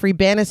by Jeffrey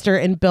Bannister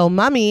and Bill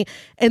Mumy,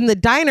 in the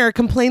diner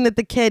complain that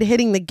the kid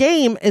hitting the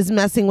game is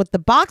messing with the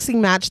boxing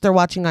match they're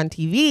watching on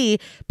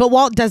TV, but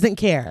Walt doesn't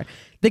care.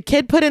 The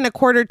kid put in a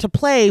quarter to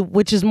play,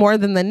 which is more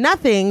than the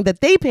nothing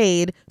that they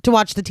paid to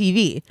watch the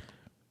TV.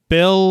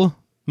 Bill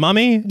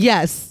Mumy?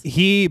 Yes.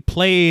 He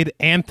played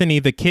Anthony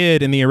the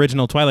kid in the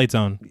original Twilight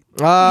Zone.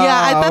 Yeah,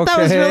 I thought that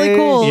was really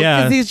cool because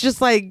Yeah. he's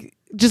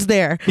just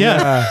there.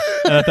 Yeah.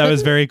 I thought that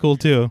was very cool,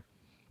 too.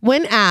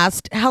 When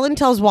asked, Helen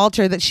tells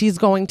Walter that she's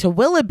going to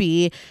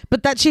Willoughby,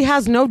 but that she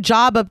has no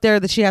job up there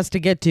that she has to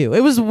get to.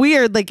 It was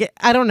weird.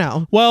 I don't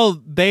know. Well,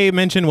 they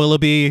mentioned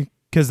Willoughby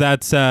because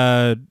that's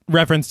a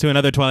reference to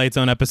another Twilight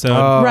Zone episode.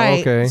 Oh,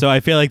 Right. Okay. So I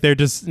feel like they're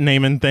just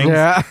naming things.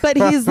 yeah. But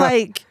he's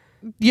like,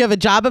 you have a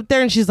job up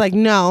there? And she's like,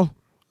 no.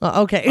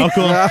 Okay. Oh,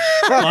 cool. Well,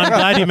 I'm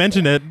glad you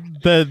mentioned it.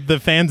 The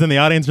fans in the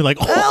audience are like,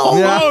 oh,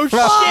 Yeah.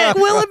 Fuck,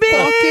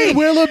 Willoughby!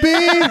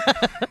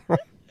 Willoughby.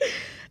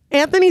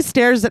 Anthony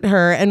stares at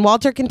her, and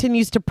Walter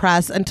continues to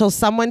press until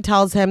someone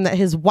tells him that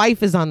his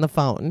wife is on the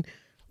phone.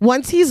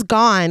 Once he's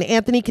gone,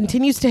 Anthony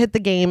continues to hit the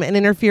game and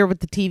interfere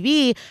with the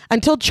TV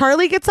until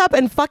Charlie gets up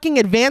and fucking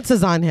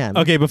advances on him.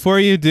 Okay,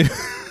 before you do...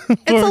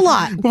 It's a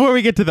lot. Before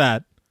we get to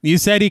that, you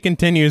said he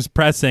continues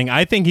pressing.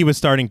 I think he was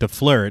starting to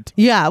flirt.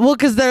 Yeah, well,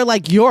 because they're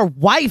like, your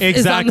wife is on the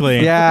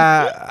Exactly.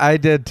 Yeah, I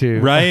did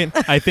too. Right?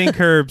 I think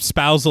her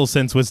spousal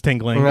sense was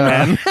tingling.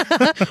 Yeah. And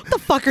What the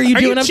fuck are you are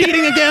doing? you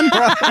cheating again?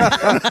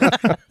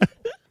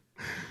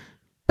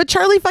 But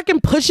Charlie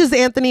fucking pushes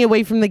Anthony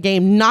away from the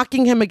game,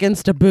 knocking him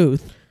against a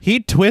booth. He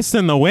twists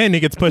in the wind. He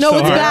gets pushed No, so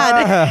it's hard.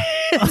 bad.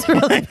 It's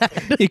really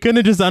bad. He couldn't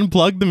have just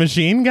unplugged the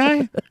machine,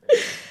 guy?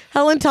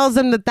 Helen tells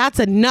him that that's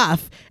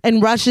enough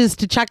and rushes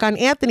to check on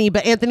Anthony,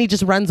 but Anthony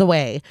just runs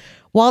away.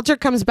 Walter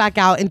comes back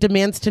out and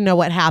demands to know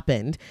what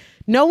happened.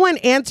 No one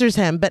answers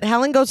him, but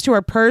Helen goes to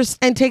her purse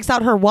and takes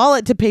out her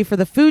wallet to pay for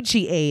the food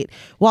she ate.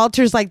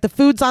 Walter's like, the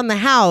food's on the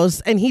house,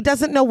 and he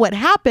doesn't know what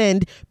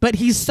happened, but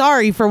he's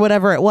sorry for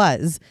whatever it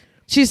was.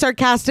 She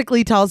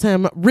sarcastically tells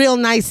him, real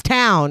nice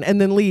town, and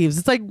then leaves.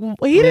 It's like,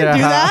 he didn't do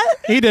Yeah. that.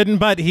 He didn't,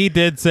 but he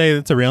did say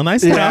it's a real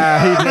nice town.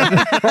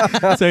 Yeah, he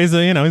did. So he's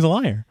a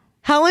liar.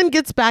 Helen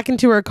gets back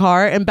into her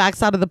car and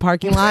backs out of the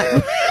parking lot.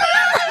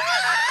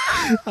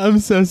 I'm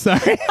so sorry.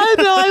 I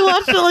know, I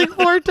watched it like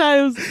 4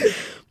 times.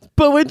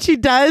 But when she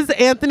does,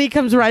 Anthony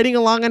comes riding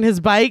along on his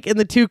bike and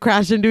the two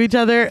crash into each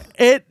other.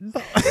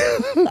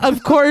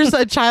 Of course,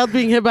 a child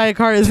being hit by a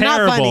car is not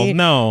Terrible. funny.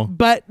 No.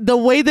 But the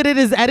way that it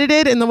is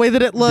edited and the way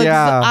that it looks,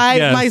 Yeah.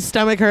 Yes. my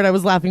stomach hurt. I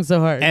was laughing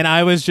so hard. And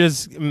I was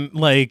just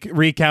like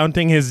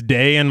recounting his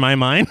day in my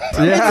mind.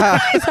 Yeah.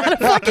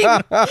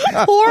 Fucking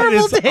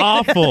horrible It's day.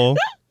 awful.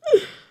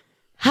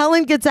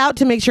 Helen gets out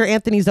to make sure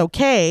Anthony's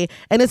okay.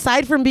 And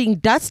aside from being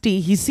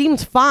dusty, he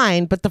seems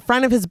fine, but the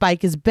front of his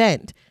bike is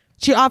bent.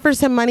 She offers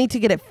him money to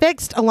get it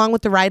fixed along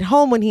with the ride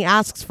home when he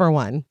asks for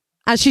one.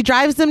 As she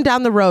drives them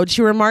down the road,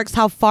 she remarks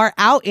how far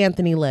out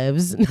Anthony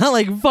lives. Not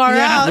like far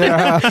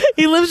out.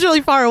 He lives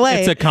really far away.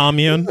 It's a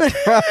commune.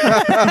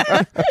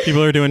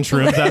 People are doing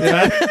shrooms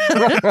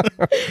outside.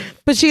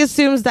 But she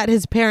assumes that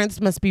his parents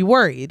must be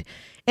worried.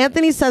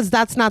 Anthony says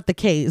that's not the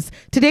case.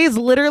 Today is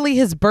literally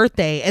his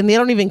birthday and they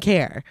don't even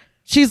care.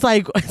 She's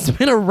like, it's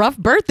been a rough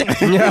birthday.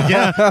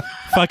 Yeah.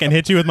 Fucking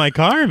hit you with my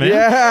car, man.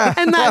 Yeah.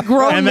 And that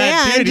grown And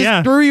that man dude, just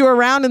yeah. threw you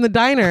around in the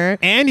diner.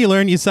 And you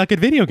learn you suck at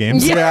video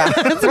games. Yeah,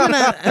 it's been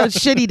a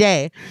shitty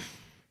day.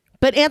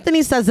 But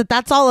Anthony says that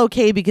that's all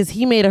okay because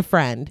he made a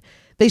friend.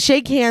 They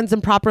shake hands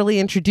and properly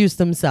introduce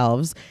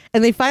themselves.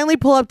 And they finally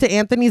pull up to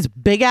Anthony's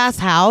big ass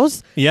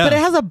house. Yeah. But it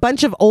has a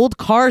bunch of old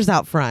cars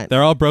out front.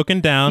 They're all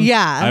broken down.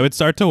 Yeah. I would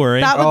start to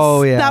worry. That would,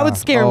 Oh yeah. that would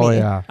scare me.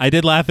 Yeah. I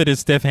did laugh at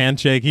his stiff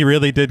handshake. He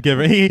really did give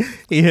her. He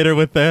hit her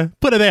with the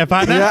put it there,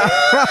 partner.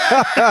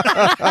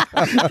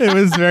 It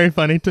was very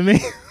funny to me.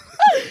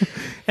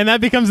 And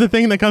that becomes the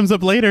thing that comes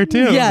up later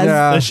too. Yes.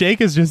 Yeah. The shake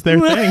is just their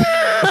thing.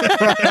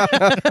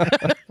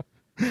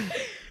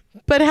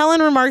 But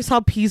Helen remarks how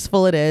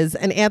peaceful it is,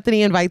 and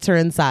Anthony invites her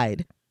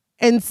inside.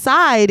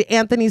 Inside,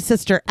 Anthony's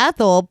sister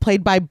Ethel,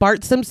 played by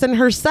Bart Simpson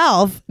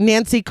herself,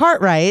 Nancy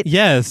Cartwright,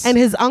 Yes. and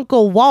his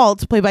uncle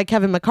Walt, played by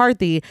Kevin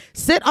McCarthy,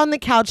 sit on the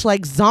couch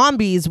like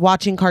zombies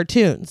watching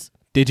cartoons.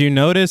 Did you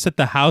notice that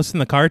the house in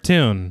the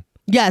cartoon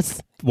Yes,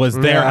 was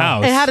their Yeah.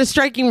 house? it had a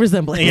striking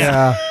resemblance.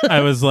 Yeah.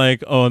 I was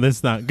like, oh, this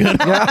is not good.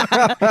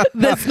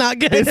 That's not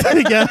good.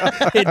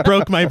 Yeah, it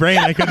broke my brain.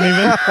 I couldn't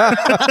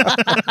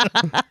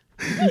even.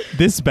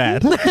 This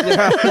bad.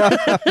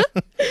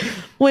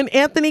 When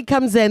Anthony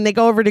comes in, they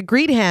go over to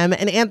greet him,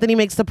 and Anthony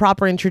makes the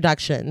proper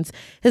introductions.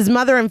 His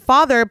mother and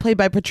father, played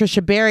by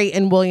Patricia Barry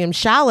and William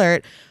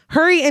Shallert,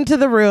 hurry into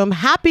the room,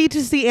 happy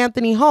to see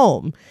Anthony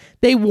home.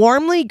 They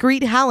warmly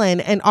greet Helen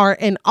and are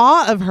in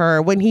awe of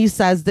her when he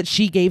says that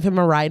she gave him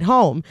a ride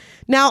home.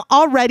 Now,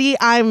 already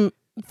I'm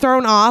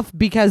thrown off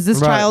because this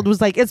child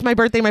was like, it's my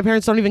birthday, my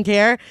parents don't even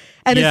care.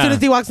 And as soon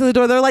as he walks in the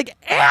door, they're like,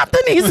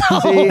 Anthony's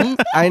home.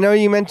 See, I know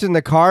you mentioned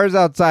the cars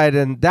outside,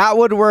 and that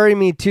would worry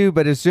me too.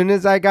 But as soon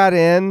as I got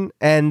in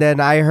and then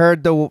I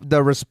heard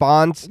the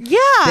response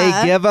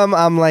they give him,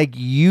 I'm like,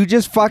 you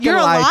just fucking You're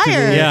a lied to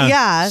liar. me.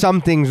 Yeah.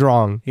 Something's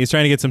wrong. He's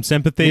trying to get some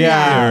sympathy.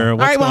 Yeah. Or All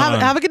what's right, well, going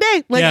on? have a good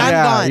day. Like, Yeah. I'm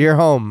gone. You're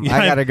home.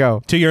 I gotta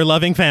go. To your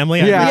loving family.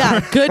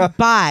 Yeah.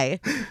 Goodbye.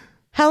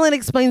 Helen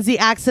explains the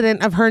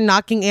accident of her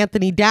knocking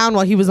Anthony down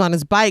while he was on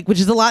his bike, which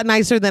is a lot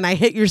nicer than I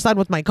hit your son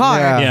with my car.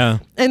 Yeah.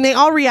 And they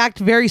all react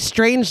very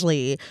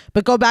strangely,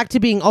 but go back to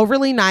being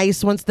overly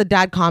nice once the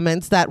dad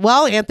comments that,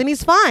 well,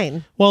 Anthony's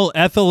fine. Well,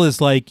 Ethel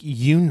is like,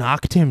 you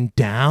knocked him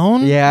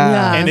down?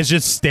 Yeah. And is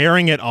just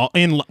staring in awe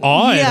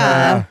at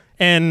Yeah. her.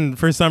 And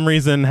for some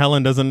reason,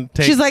 Helen doesn't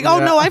take... She's like, oh,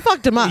 no, I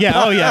fucked him up.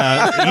 Yeah, oh,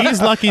 yeah.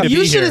 He's lucky to be here.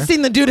 You should have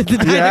seen the dude at the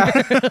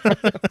diner.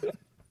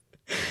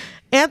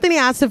 Anthony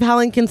asks if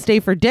Helen can stay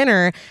for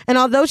dinner, and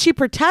although she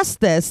protests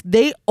this,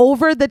 they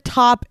over the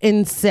top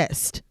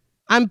insist.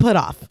 I'm put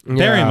off.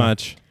 Very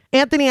much.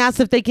 Anthony asks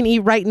if they can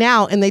eat right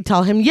now, and they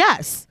tell him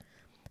yes.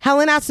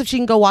 Helen asks if she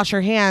can go wash her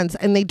hands,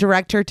 and they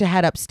direct her to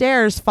head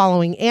upstairs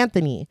following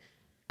Anthony.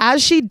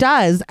 As she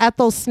does,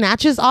 Ethel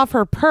snatches off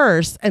her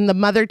purse, and the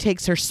mother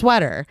takes her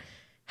sweater.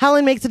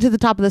 Helen makes it to the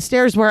top of the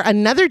stairs where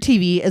another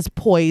TV is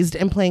poised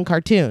and playing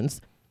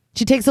cartoons.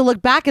 She takes a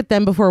look back at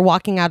them before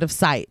walking out of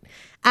sight.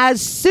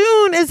 As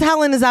soon as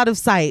Helen is out of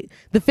sight,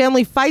 the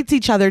family fights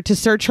each other to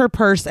search her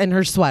purse and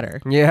her sweater.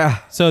 Yeah.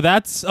 So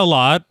that's a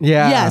lot.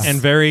 Yeah. Yes. And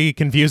very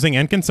confusing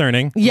and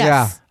concerning. Yes.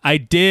 Yeah. I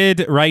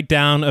did write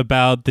down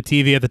about the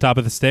TV at the top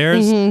of the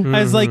stairs. Mm-hmm.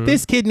 I was like,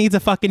 this kid needs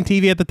a fucking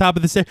TV at the top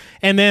of the stairs.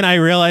 And then I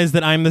realized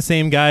that I'm the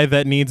same guy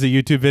that needs a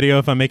YouTube video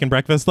if I'm making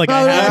breakfast. Like,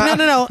 I have,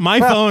 no. my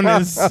phone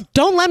is...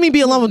 Don't let me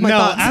be alone with my No,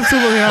 thoughts.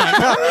 absolutely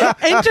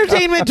not.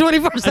 Entertainment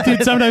 24/7.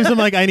 Dude, sometimes I'm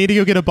like, I need to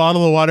go get a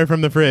bottle of water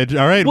from the fridge.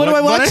 All right. What do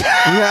I watch?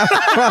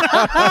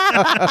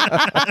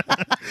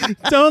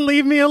 Don't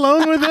leave me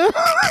alone with him.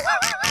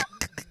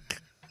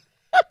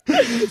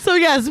 So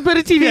yes, put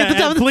a TV at the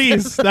top and of the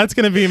please, that's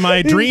going to be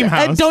my dream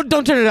house. And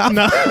don't turn it off.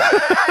 No.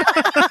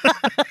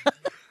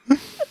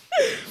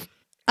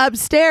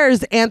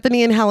 Upstairs,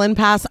 Anthony and Helen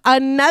pass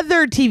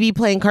another TV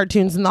playing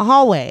cartoons in the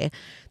hallway.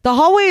 The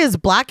hallway is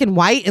black and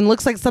white and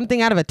looks like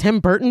something out of a Tim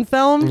Burton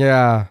film.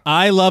 Yeah.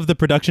 I love the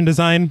production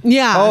design.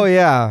 Yeah. Oh,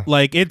 yeah.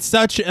 Like, it's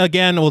such,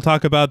 again, we'll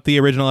talk about the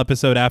original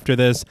episode after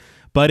this,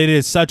 but it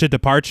is such a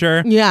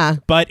departure. Yeah.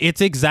 But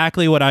it's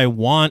exactly what I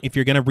want if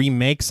you're going to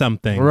remake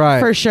something. Right.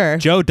 For sure.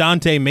 Joe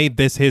Dante made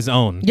this his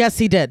own. Yes,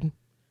 he did.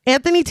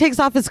 Anthony takes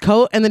off his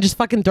coat and then just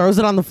fucking throws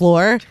it on the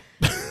floor.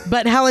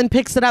 But Helen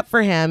picks it up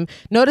for him,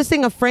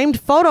 noticing a framed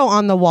photo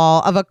on the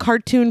wall of a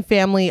cartoon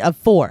family of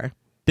 4.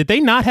 Did they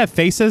not have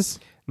faces?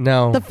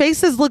 No. The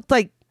faces looked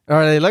like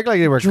Or they looked like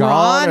they were drawn,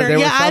 gone. Or they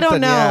were I don't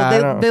something. know. Yeah, I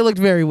don't- They looked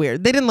very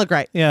weird. They didn't look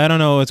right. Yeah, I don't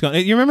know what's going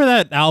on. You remember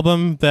that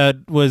album that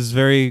was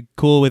very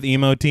cool with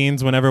emo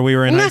teens whenever we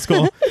were in high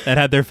school that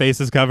had their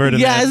faces covered?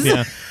 And Yes.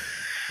 yeah.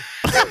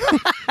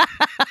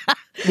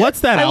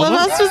 What's that I album?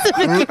 love how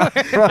specific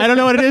you were. I don't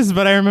know what it is,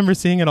 but I remember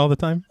seeing it all the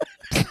time.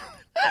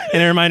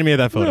 And it reminded me of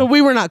that photo.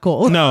 We were not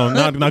cool. No,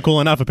 not cool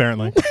enough,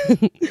 apparently.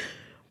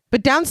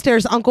 But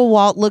downstairs, Uncle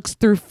Walt looks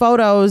through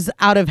photos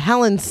out of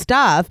Helen's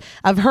stuff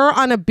of her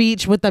on a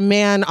beach with a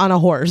man on a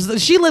horse.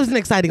 She lives an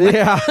exciting life.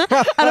 Yeah.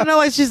 I don't know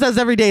why she says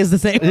every day is the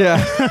same.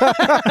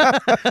 Yeah.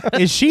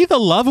 Is she the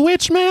love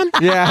witch, man?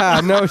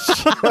 Yeah. No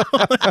shit.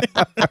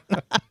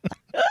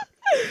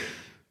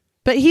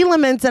 But he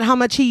laments at how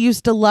much he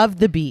used to love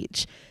the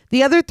beach.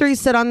 The other 3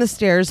 sit on the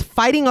stairs,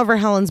 fighting over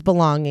Helen's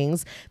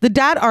belongings. The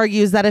dad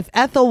argues that if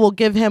Ethel will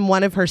give him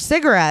one of her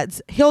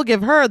cigarettes, he'll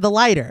give her the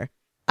lighter.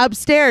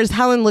 Upstairs,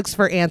 Helen looks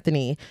for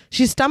Anthony.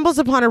 She stumbles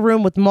upon a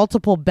room with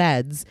multiple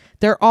beds.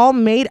 They're all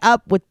made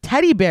up with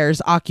teddy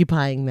bears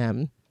occupying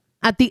them.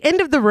 At the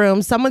end of the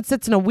room, someone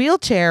sits in a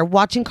wheelchair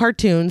watching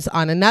cartoons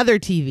on another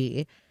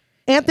TV.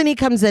 Anthony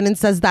comes in and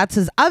says that's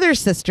his other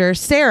sister,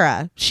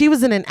 Sarah. She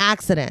was in an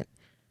accident.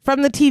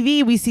 From the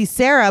TV, we see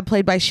Sarah,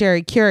 played by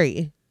Sherry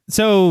Curie.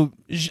 So,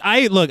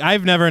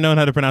 I've never known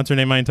how to pronounce her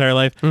name my entire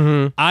life.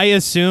 Mm-hmm. I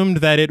assumed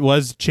that it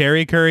was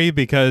Cherry Curry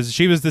because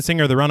she was the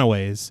singer of The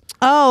Runaways.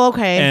 Oh,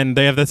 okay. And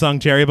they have the song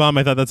Cherry Bomb.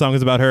 I thought that song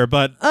was about her,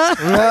 but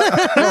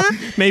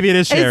maybe it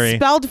is Sherry. It's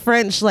spelled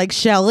French like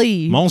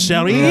Shelly. Mon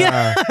chéri.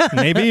 Yeah.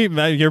 Maybe.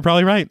 You're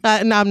probably right.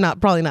 No, I'm not.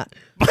 Probably not.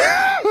 All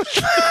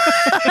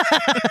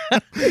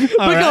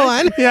But go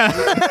on.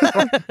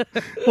 Yeah.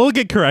 We'll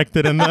get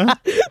corrected in the...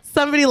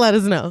 Somebody let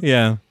us know.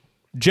 Yeah.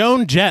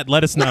 Joan Jett,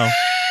 let us know.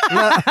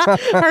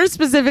 Her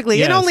specifically,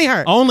 Yes. and only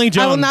her. Only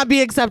Joan. I will not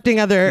be accepting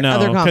other No,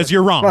 comments. because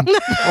you're wrong.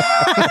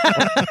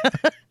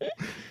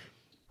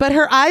 But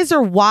her eyes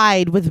are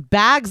wide with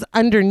bags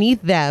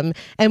underneath them.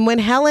 And when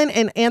Helen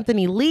and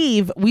Anthony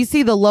leave, we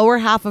see the lower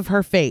half of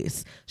her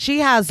face. She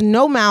has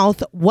no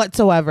mouth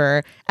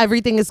whatsoever.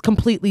 Everything is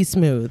completely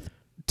smooth.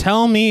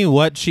 Tell me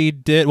what she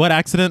did. What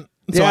accident?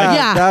 So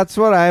Yeah. That's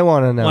what I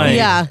want to know. Like-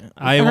 Yeah.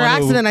 I Her wanna-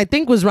 accident, I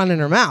think, was running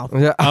her mouth.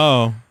 Yeah.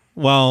 Oh,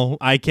 well,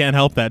 I can't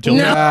help that,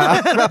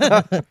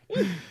 Julia.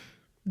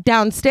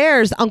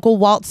 Downstairs, Uncle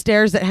Walt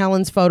stares at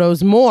Helen's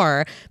photos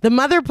more. The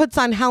mother puts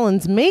on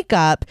Helen's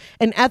makeup,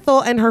 and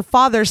Ethel and her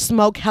father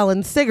smoke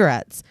Helen's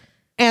cigarettes.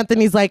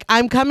 Anthony's like,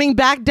 I'm coming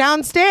back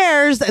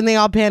downstairs. And they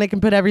all panic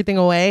and put everything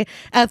away.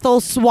 Ethel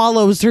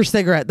swallows her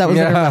cigarette that was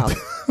in her Yeah. mouth.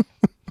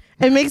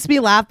 It makes me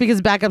laugh because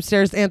back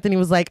upstairs, Anthony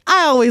was like,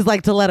 I always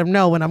like to let him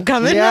know when I'm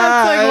coming.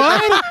 Yeah.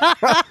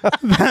 It's like,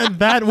 what?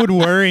 that would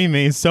worry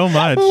me so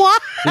much. Why?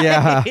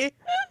 Yeah.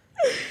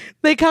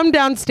 They come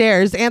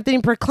downstairs,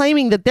 Anthony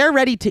proclaiming that they're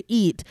ready to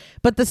eat.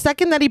 But the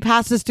second that he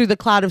passes through the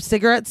cloud of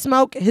cigarette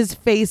smoke, his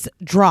face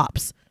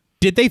drops.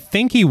 Did they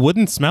think he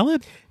wouldn't smell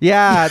it?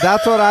 Yeah,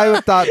 that's what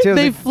I thought too.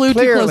 They flew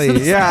too close to the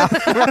Yeah.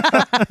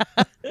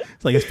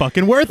 It's like it's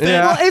fucking worth it.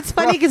 Yeah. Well, it's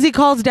funny because he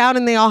calls down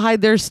and they all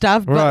hide their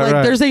stuff, but Right, like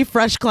right. there's a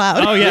fresh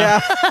cloud. Oh yeah.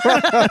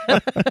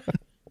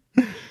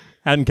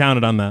 Hadn't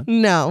counted on that.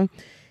 No.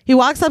 He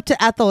walks up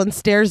to Ethel and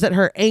stares at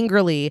her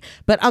angrily,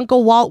 but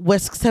Uncle Walt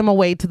whisks him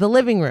away to the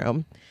living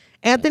room.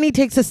 Anthony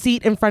takes a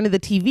seat in front of the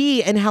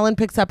TV and Helen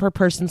picks up her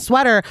purse and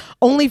sweater,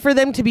 only for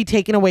them to be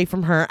taken away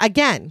from her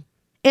again.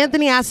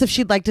 Anthony asks if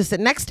she'd like to sit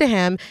next to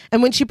him,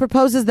 and when she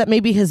proposes that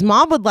maybe his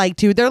mom would like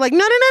to, they're like,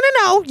 no,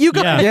 you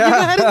go, Yeah. you go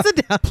ahead and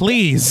sit down.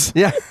 Please.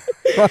 Yeah.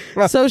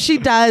 So she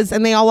does,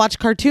 and they all watch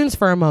cartoons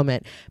for a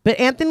moment. But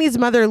Anthony's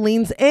mother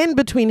leans in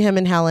between him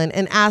and Helen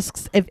and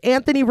asks if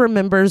Anthony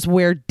remembers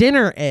where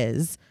dinner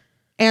is.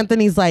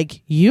 Anthony's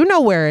like, you know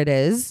where it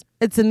is.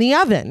 It's in the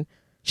oven.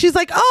 She's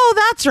like, oh,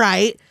 that's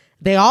right.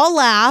 They all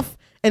laugh,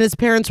 and his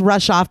parents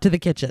rush off to the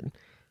kitchen.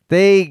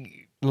 They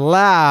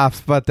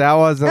laughed, but that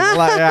wasn't that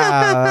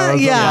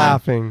wasn't Yeah.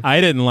 laughing.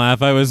 I didn't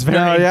laugh. I was very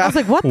No, yeah. I was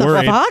like, what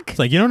worried. the fuck? It's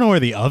like, you don't know where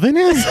the oven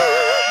is?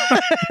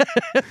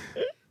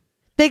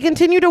 They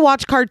continue to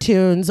watch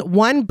cartoons,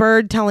 one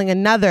bird telling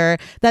another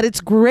that it's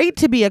great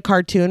to be a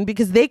cartoon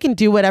because they can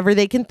do whatever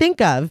they can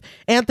think of.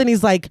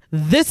 Anthony's like,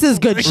 this is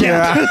good shit.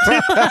 Yeah.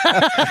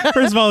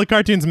 First of all, the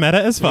cartoon's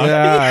meta as fuck.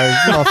 Yeah,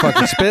 this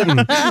motherfucker's spitting.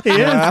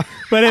 He is.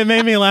 But it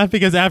made me laugh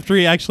because after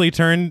he actually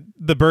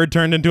the bird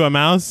turned into a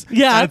mouse.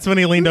 Yeah. That's when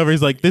he leaned over.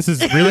 He's like, this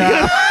is really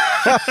good.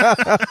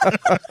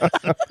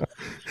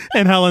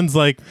 And Helen's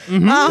like,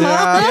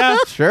 Yeah,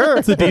 sure.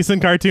 it's a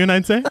decent cartoon,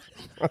 I'd say.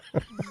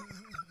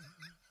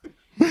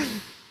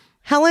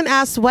 Helen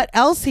asks what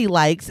else he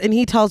likes, and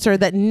he tells her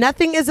that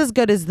nothing is as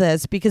good as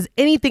this because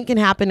anything can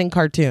happen in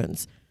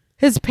cartoons.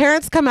 His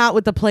parents come out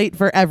with a plate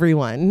for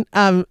everyone.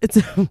 It's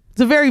a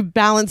very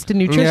balanced and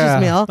nutritious Yeah.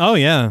 meal. Oh,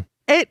 yeah.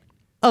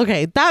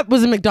 Okay, that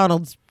was a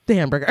McDonald's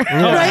hamburger, Oh,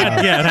 right? it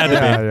had to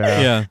Yeah, be.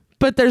 yeah. Yeah.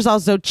 But there's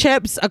also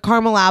chips, a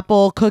caramel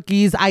apple,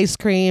 cookies, ice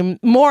cream,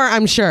 more,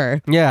 I'm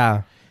sure.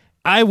 Yeah.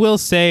 I will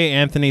say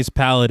Anthony's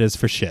palate is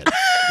for shit.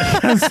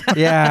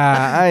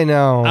 Yeah, I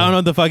know. I don't know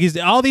what the fuck he's.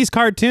 All these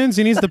cartoons,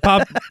 he needs to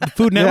pop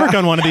Food Network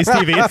on one of these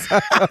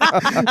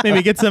TVs.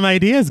 Maybe get some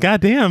ideas.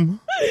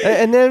 Goddamn.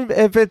 And then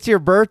if it's your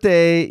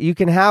birthday, you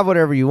can have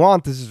whatever you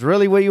want. This is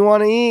really what you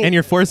want to eat. And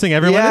you're forcing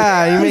everyone.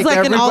 yeah, you He's make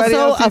like, and everybody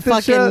also else a eat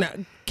this shit.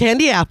 fucking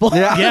candy apple.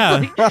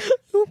 Yeah. Yeah.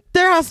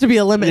 There has to be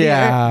a limit here.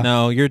 Yeah.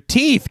 No, your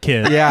teeth,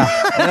 kid. Yeah.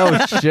 No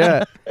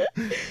shit.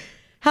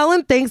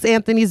 Helen thanks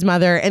Anthony's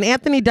mother, and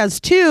Anthony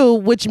does too,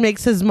 which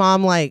makes his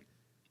mom like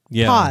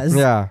Yeah. pause.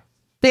 Yeah.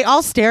 They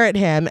all stare at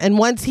him, and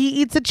once he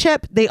eats a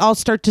chip, they all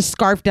start to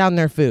scarf down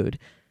their food.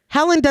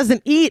 Helen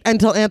doesn't eat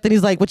until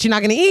Anthony's like, what, you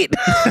not gonna eat?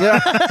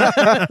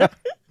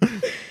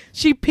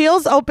 She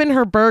peels open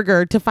her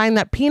burger to find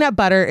that peanut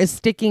butter is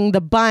sticking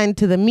the bun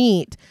to the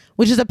meat,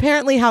 which is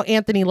apparently how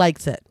Anthony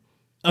likes it.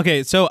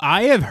 Okay, so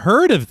I have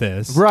heard of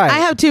this. Right. I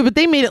have too, but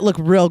they made it look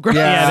real gross.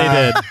 Yeah. Yeah,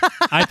 they did.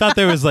 I thought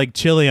there was like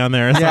chili on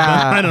there or something.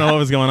 Yeah. I don't know what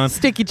was going on.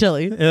 Sticky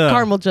chili, Yeah.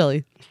 caramel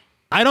chili.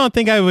 I don't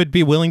think I would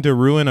be willing to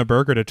ruin a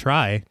burger to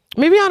try.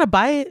 Maybe on a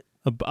bite.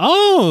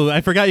 Oh,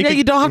 I forgot you Yeah, could.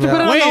 you don't have to Yeah.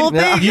 put it on Wait, the whole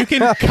thing. you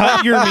can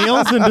cut your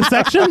meals into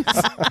sections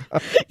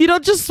You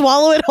don't just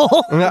swallow it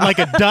whole. like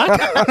a duck.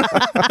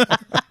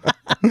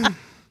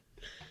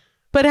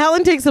 But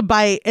Helen takes a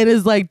bite and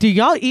is like, do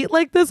y'all eat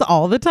like this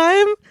all the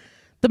time?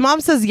 The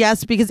mom says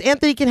yes because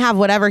Anthony can have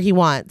whatever he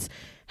wants.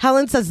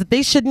 Helen says that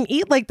they shouldn't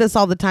eat like this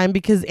all the time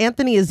because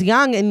Anthony is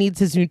young and needs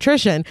his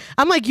nutrition.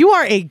 I'm like, you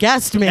are a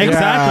guest, man.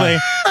 Exactly.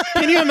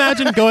 Can you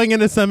imagine going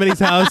into somebody's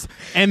house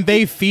and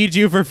they feed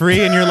you for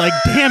free and you're like,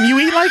 damn, you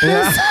eat like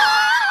this?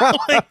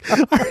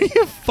 Like, are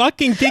you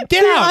fucking get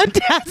out?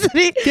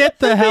 Audacity. Get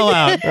the hell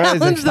out. Right,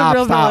 he's like, Helen's the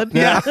real stop. villain.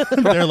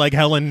 Yeah. They're like,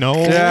 Helen, no.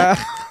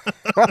 Yeah.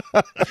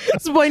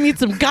 This boy needs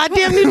some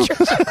goddamn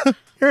nutrition.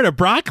 You're in a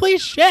broccoli?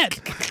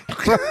 Shit.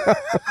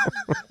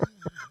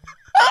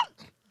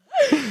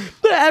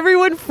 The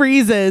Everyone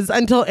freezes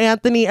until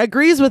Anthony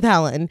agrees with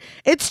Helen.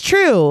 It's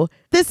true.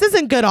 This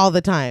isn't good all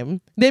the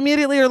time. They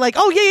immediately are like,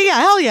 oh, yeah,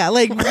 hell yeah.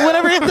 Like,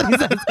 whatever Anthony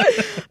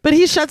says. But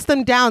he shuts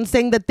them down,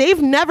 saying that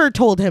they've never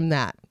told him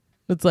that.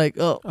 It's like,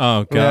 oh.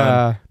 Oh, God.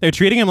 Yeah. They're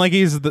treating him like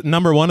he's the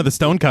number one of the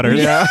Stonecutters.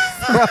 Yeah.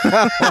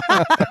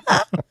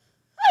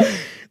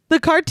 The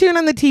cartoon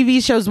on the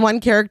TV shows one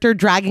character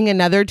dragging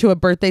another to a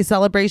birthday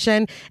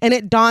celebration, and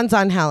it dawns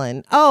on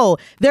Helen. Oh,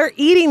 they're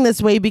eating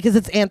this way because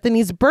it's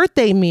Anthony's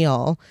birthday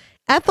meal.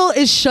 Ethel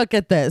is shook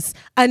at this.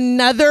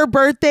 Another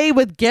birthday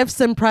with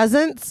gifts and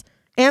presents?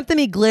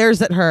 Anthony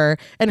glares at her,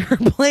 and her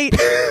plate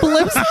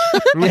flips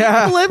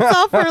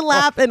off her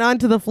lap and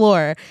onto the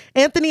floor.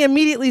 Anthony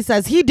immediately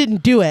says he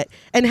didn't do it,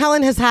 and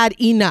Helen has had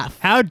enough.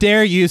 How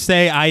dare you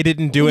say I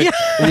didn't do it?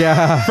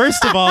 Yeah.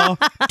 First of all,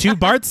 to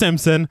Bart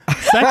Simpson.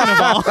 Second of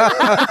all,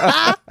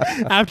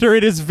 after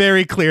it is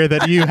very clear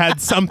that you had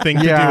something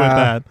to do with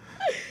that.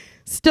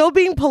 Still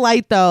being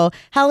polite, though,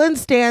 Helen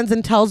stands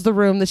and tells the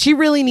room that she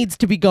really needs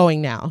to be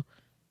going now.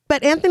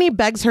 But Anthony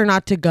begs her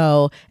not to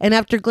go, and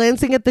after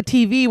glancing at the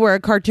TV where a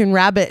cartoon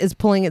rabbit is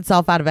pulling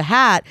itself out of a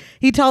hat,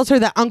 he tells her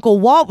that Uncle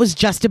Walt was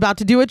just about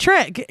to do a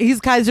trick.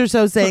 He's Kaiser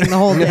Sosaying the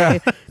whole day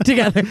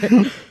together.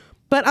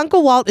 But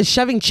Uncle Walt is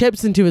shoving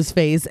chips into his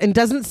face and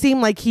doesn't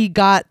seem like he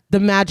got the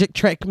magic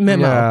trick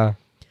memo. Yeah.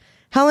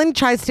 Helen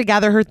tries to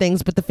gather her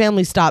things, but the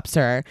family stops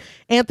her.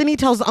 Anthony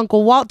tells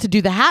Uncle Walt to do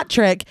the hat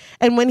trick,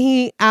 and when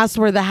he asks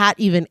where the hat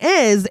even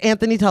is,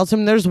 Anthony tells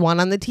him there's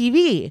one on the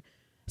TV.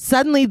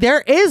 Suddenly,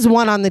 there is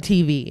one on the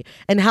TV,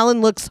 and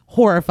Helen looks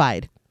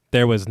horrified.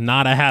 There was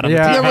not a hat on the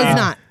Yeah. TV. There was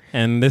not.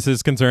 And this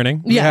is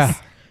concerning. Yes.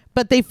 Yeah.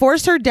 But they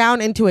force her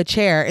down into a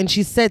chair, and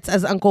she sits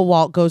as Uncle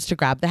Walt goes to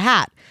grab the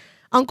hat.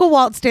 Uncle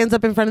Walt stands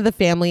up in front of the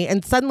family,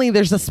 and suddenly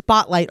there's a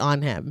spotlight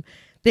on him.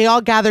 They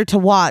all gather to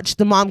watch,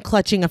 the mom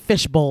clutching a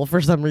fishbowl for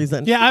some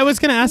reason. Yeah, I was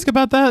going to ask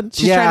about that.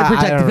 She's trying to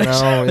protect I the don't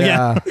fish. know.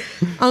 Yeah.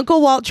 Uncle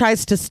Walt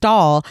tries to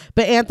stall,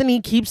 but Anthony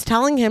keeps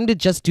telling him to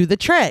just do the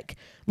trick.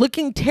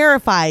 Looking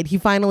terrified, he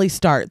finally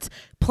starts,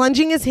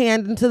 plunging his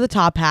hand into the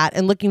top hat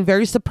and looking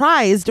very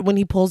surprised when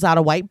he pulls out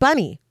a white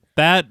bunny.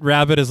 That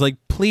rabbit is like,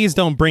 please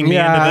don't bring me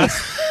Yeah. into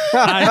this.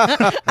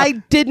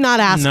 I did not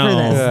ask No, for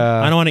this.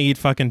 Yeah. I don't want to eat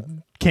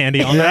fucking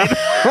candy all night.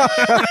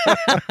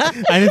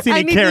 I didn't see I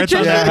any need carrots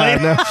on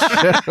nutrition. that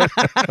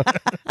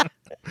plate.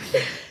 No.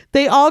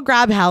 They all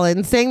grab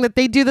Helen, saying that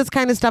they do this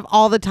kind of stuff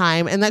all the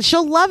time and that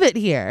she'll love it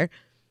here.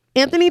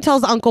 Anthony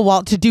tells Uncle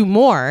Walt to do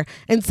more,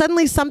 and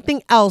suddenly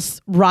something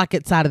else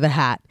rockets out of the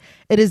hat.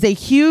 It is a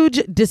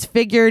huge,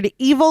 disfigured,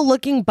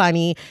 evil-looking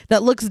bunny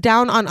that looks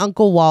down on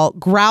Uncle Walt,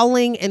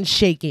 growling and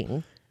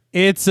shaking.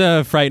 It's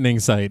a frightening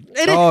sight.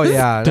 It Oh is.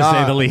 yeah. To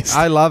say the least.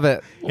 I love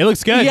it. It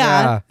looks good.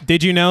 Yeah.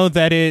 Did you know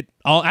that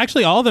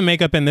all the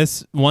makeup in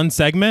this one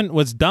segment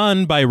was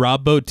done by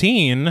Rob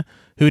Bottin,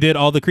 who did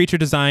all the creature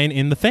design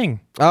in The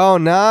Thing? Oh,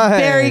 nice.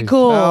 Very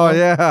cool. Oh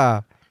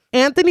yeah.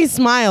 Anthony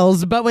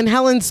smiles, but when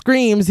Helen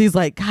screams, he's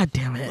like, God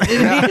damn it.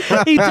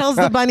 And he tells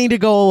the bunny to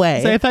go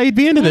away. So I thought you'd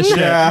be into this shit.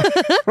 Yeah.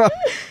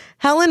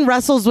 Helen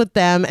wrestles with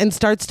them and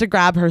starts to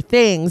grab her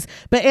things,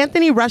 but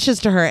Anthony rushes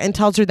to her and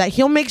tells her that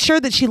he'll make sure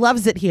that she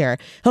loves it here.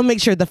 He'll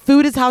make sure the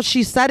food is how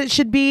she said it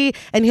should be,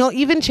 and he'll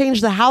even change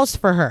the house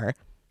for her.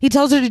 He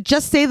tells her to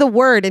just say the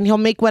word and he'll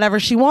make whatever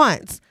she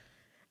wants.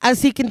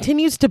 As he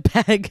continues to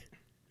beg,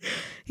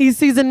 he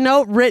sees a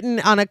note written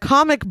on a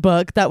comic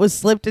book that was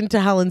slipped into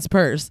Helen's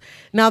purse.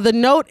 Now, the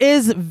note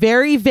is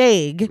very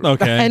vague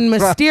and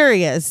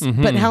mysterious,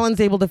 but Helen's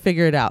able to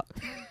figure it out.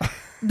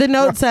 The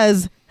note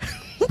says,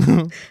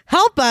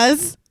 help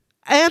us.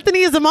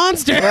 Anthony is a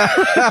monster.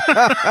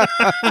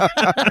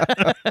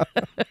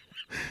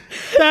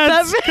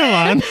 Come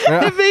on.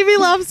 It made me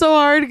laugh so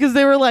hard because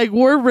they were like,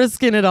 we're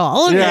risking it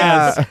all.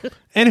 Yeah. Yes.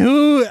 And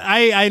who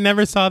I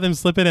never saw them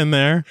slip it in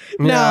there.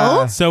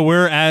 No. So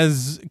we're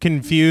as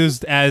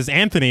confused as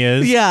Anthony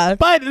is. Yeah.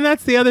 But and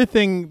that's the other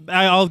thing.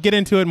 I'll get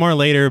into it more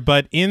later.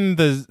 But in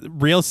the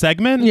real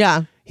segment,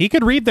 Yeah. he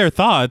could read their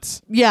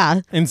thoughts.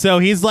 Yeah. And so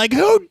he's like,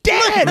 who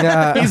did it?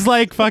 Yeah. He's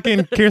like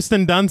fucking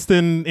Kirsten Dunst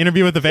in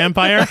Interview with the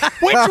Vampire.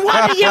 Which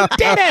one of you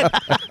did it?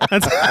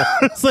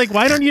 It's like,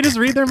 why don't you just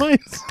read their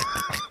minds?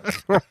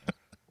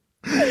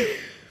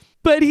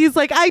 But he's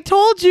like, I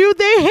told you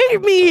they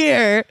hate me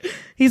here.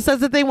 He says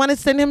that they want to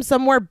send him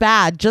somewhere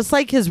bad, just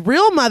like his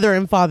real mother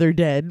and father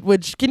did.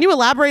 Which, can you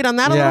elaborate on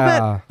that a little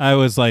bit? I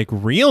was like,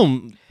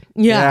 real?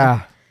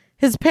 Yeah.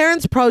 His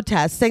parents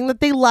protest, saying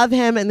that they love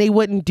him and they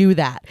wouldn't do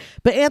that.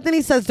 But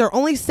Anthony says they're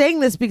only saying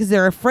this because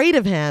they're afraid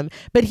of him,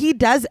 but he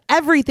does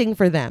everything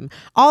for them.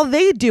 All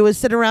they do is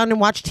sit around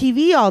and watch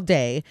TV all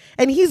day,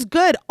 and he's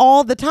good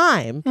all the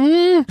time.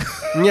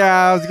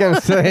 Yeah, I was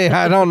gonna say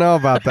I don't know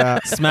about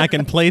that.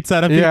 Smacking plates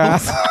out of people. Yeah.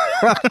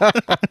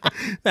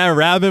 That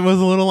rabbit was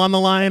a little on the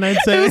line, I'd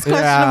It say. was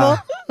questionable.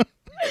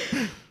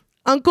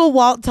 Uncle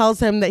Walt tells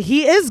him that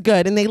he is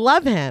good and they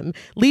love him,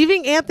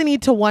 leaving Anthony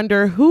to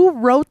wonder who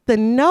wrote the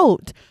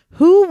note.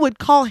 Who would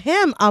call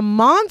him a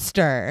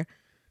monster?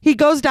 He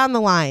goes down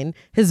the line.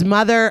 His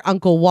mother,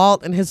 Uncle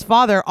Walt, and his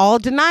father all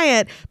deny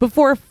it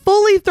before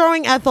fully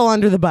throwing Ethel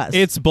under the bus.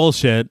 It's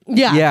bullshit.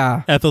 yeah.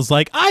 Yeah. Ethel's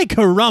like, "Ay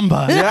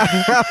caramba."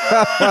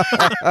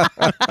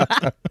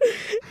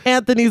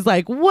 Anthony's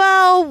like,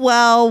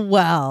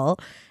 well.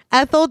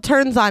 Ethel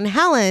turns on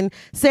Helen,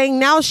 saying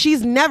now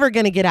she's never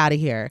going to get out of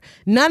here.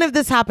 None of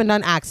this happened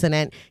on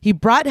accident. He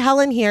brought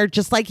Helen here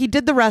just like he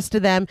did the rest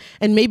of them,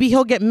 and maybe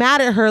he'll get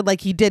mad at her like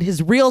he did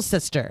his real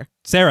sister.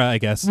 Sarah, I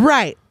guess.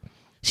 Right.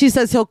 She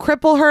says he'll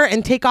cripple her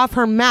and take off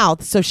her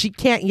mouth so she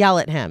can't yell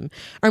at him.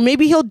 Or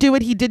maybe he'll do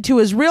what he did to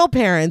his real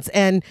parents.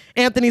 And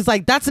Anthony's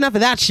like, that's enough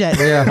of that shit.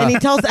 Yeah. And he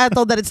tells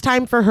Ethel that it's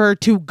time for her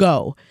to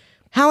go.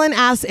 Helen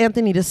asks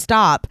Anthony to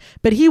stop,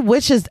 but he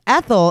wishes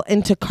Ethel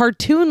into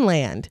cartoon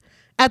land.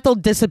 Ethel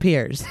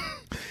disappears.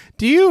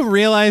 Do you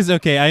realize?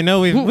 Okay, I know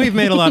we've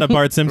made a lot of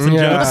Bart Simpson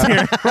jokes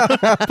here,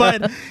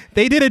 but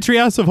they did a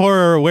Treehouse of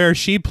Horror where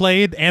she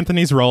played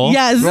Anthony's role.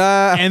 Yes.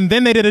 And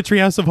then they did a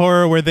Treehouse of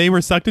Horror where they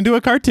were sucked into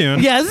a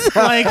cartoon. Yes.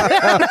 Like,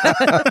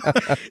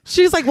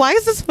 She's like, why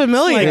is this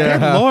familiar?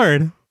 good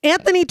Lord.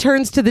 Anthony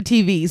turns to the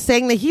TV,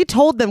 saying that he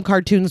told them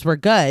cartoons were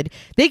good.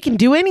 They can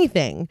do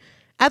anything.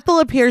 Ethel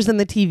appears in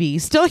the TV,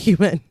 still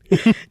human,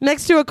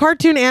 next to a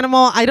cartoon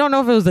animal. I don't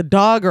know if it was a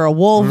dog or a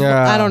wolf.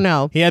 Yeah. I don't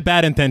know. He had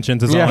bad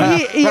intentions as Yeah.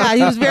 always.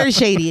 He was very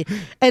shady.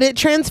 And it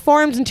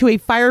transforms into a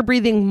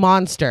fire-breathing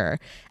monster.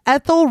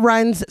 Ethel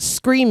runs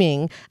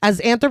screaming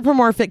as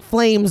anthropomorphic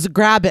flames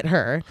grab at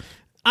her.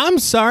 I'm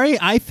sorry.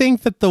 I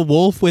think that the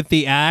wolf with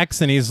the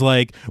axe and he's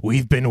like,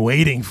 "We've been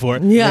waiting for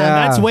it." Yeah.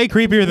 That's way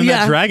creepier than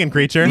Yeah. that dragon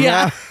creature.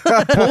 Yeah.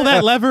 Pull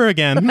that lever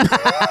again.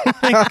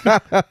 Like,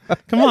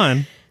 come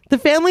on. The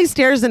family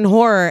stares in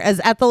horror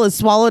as Ethel is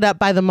swallowed up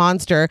by the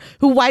monster,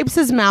 who wipes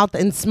his mouth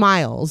and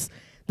smiles.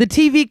 The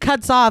TV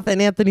cuts off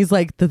and Anthony's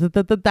like,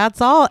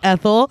 that's all,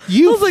 Ethel.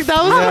 I was like,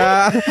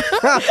 that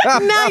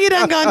was now you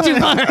done gone too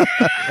far.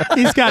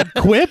 He's got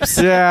quips.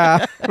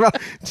 Yeah.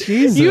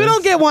 Jesus. You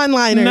don't get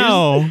one-liners.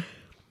 No.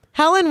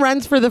 Helen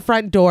runs for the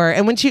front door,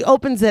 and when she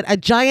opens it, a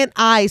giant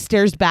eye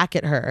stares back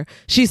at her.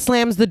 She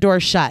slams the door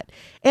shut.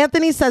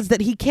 Anthony says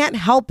that he can't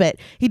help it.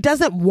 He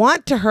doesn't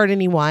want to hurt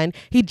anyone.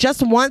 He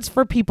just wants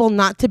for people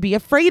not to be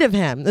afraid of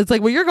him. It's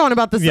like, well, you're going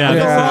about this the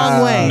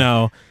wrong way.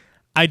 No.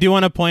 I do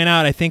want to point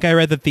out, I think I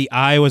read that the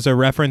eye was a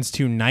reference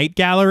to Night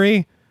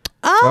Gallery.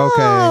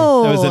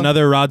 Oh. That was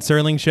another Rod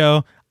Serling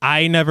show.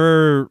 I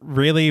never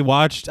really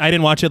watched. I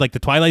didn't watch it like The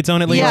Twilight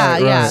Zone at least. Yeah,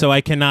 yeah. So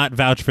I cannot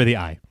vouch for the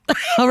eye.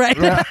 All right.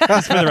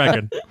 Just for the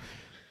record.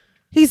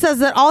 He says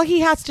that all he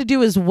has to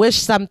do is wish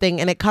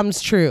something and it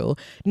comes true.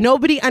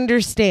 Nobody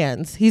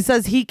understands. He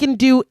says he can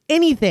do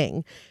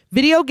anything.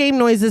 Video game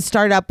noises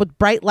start up with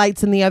bright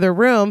lights in the other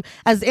room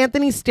as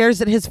Anthony stares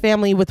at his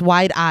family with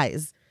wide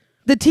eyes.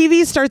 The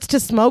TV starts to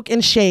smoke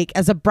and shake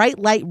as a bright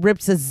light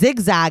rips a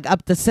zigzag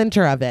up the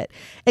center of it.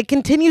 It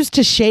continues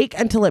to shake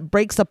until it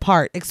breaks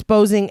apart,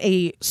 exposing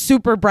a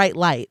super bright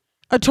light.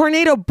 A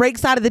tornado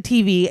breaks out of the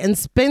TV and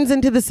spins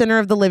into the center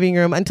of the living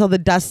room until the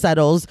dust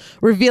settles,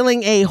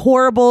 revealing a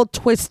horrible,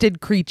 twisted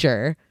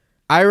creature.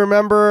 I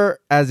remember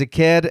as a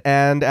kid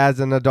and as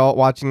an adult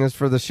watching this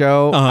for the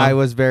show, I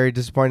was very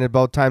disappointed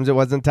both times it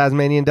wasn't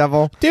Tasmanian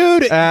Devil.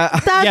 Dude.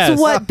 That's Yes.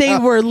 what they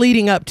were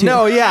leading up to.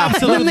 No, yeah,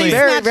 Absolutely. When they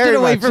Very, snatched very it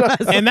away much. from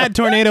us. And that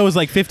tornado was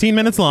like 15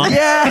 minutes long.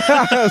 Yeah.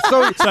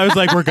 So So I was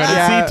like, we're going to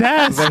yeah. see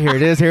Taz. But here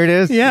it is. Here it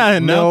is. Yeah,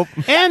 no. Nope.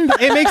 And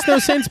it makes no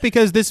sense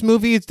because this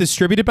movie is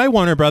distributed by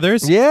Warner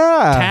Brothers.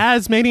 Yeah.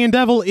 Tasmanian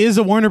Devil is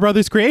a Warner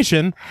Brothers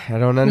creation. I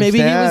don't understand. Maybe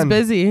he was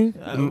busy.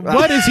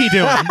 What is he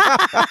doing?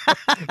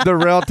 The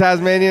real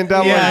Tasmanian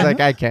Devil Yeah. is like,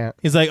 I can't.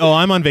 He's like, oh,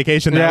 I'm on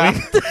vacation that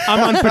Yeah. week. I'm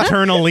on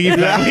paternal leave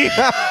that week.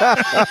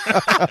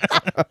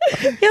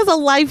 He has a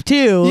life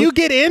too. You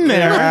get in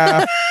there.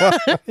 Yeah.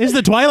 It's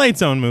the Twilight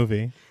Zone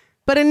movie.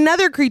 But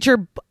another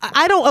creature,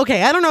 I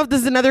don't know if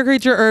this is another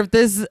creature or if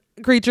this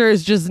creature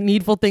is just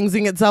needful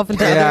thingsing itself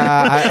into,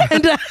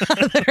 into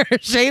other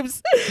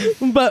shapes.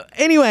 But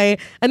anyway,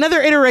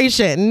 another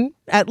iteration,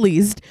 at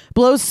least,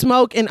 blows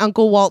smoke in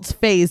Uncle Walt's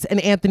face and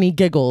Anthony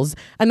giggles.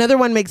 Another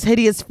one makes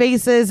hideous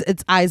faces,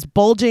 its eyes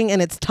bulging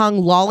and its tongue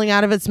lolling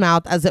out of its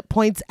mouth as it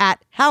points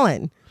at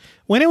Helen.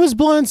 When it was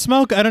blowing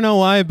smoke, I don't know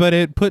why, but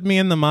it put me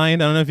in the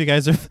mind. I don't know if you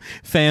guys are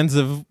fans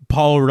of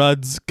Paul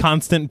Rudd's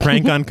constant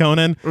prank on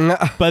Conan,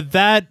 but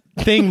that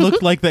thing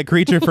looked like that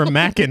creature from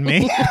Mac and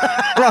Me.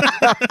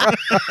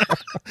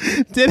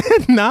 Did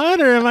it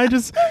not, or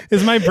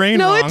is my brain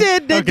No, wrong?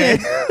 it did. It did.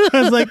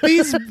 I was like,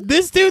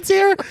 this dude's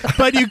here,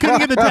 but you couldn't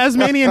get the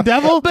Tasmanian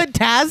Devil. But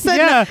Taz said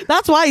Yeah. no.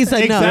 That's why he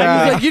said no.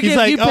 Exactly. He's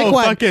like, you pick oh,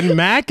 one. fucking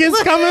Mac is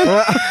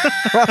coming?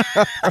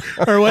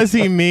 Or was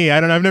he me?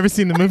 I don't know. I've never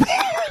seen the movie.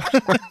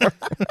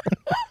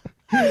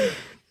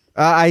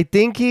 I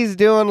think he's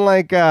doing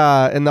like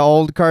in the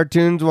old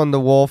cartoons when the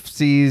wolf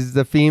sees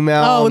the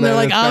female. Oh, and they're then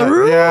like, it's got-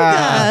 Aruga.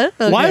 Yeah.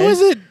 Okay. Why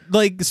was it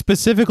like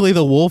specifically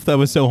the wolf that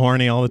was so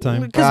horny all the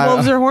time? Because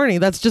wolves are horny.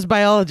 That's just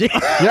biology.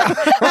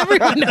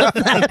 Everyone knows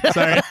that.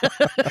 Sorry.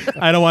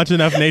 I don't watch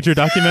enough nature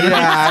documentaries.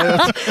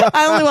 Yeah.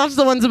 I only watch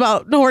the ones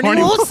about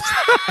horny wolves.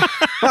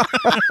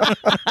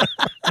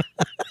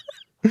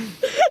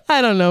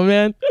 I don't know,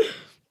 man.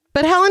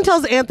 But Helen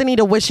tells Anthony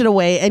to wish it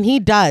away, and he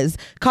does,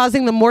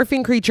 causing the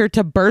morphine creature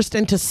to burst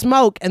into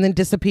smoke and then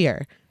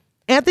disappear.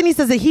 Anthony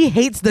says that he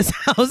hates this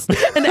house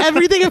and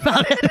everything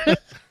about it.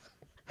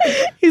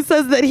 He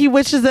says that he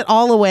wishes it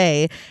all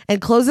away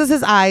and closes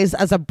his eyes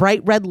as a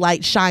bright red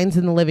light shines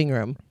in the living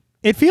room.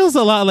 It feels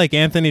a lot like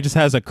Anthony just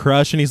has a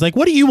crush and he's like,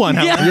 what do you want,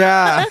 Helen?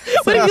 Yeah.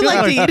 What do you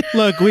like to eat?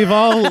 Look, we've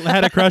all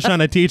had a crush on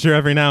a teacher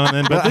every now and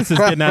then, but this is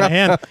getting out of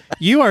hand.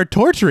 You are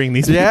torturing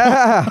these people.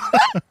 Yeah.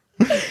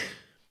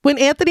 When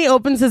Anthony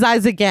opens his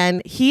eyes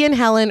again, he and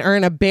Helen are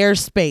in a bare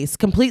space,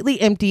 completely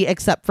empty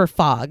except for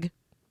fog.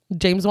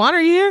 James Wan,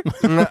 are you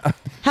here?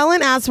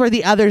 Helen asks where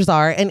the others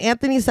are, and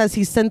Anthony says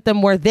he sent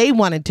them where they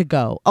wanted to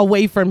go,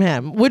 away from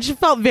him, which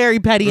felt very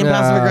petty and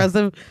passive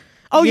aggressive.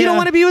 Oh, you don't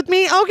want to be with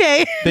me?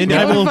 Okay. Then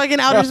I I will fucking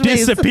outer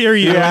space. disappear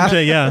you.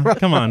 Yeah.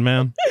 Come on,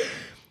 man.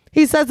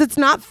 He says it's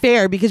not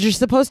fair because you're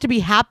supposed to be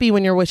happy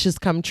when your wishes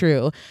come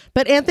true.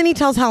 But Anthony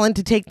tells Helen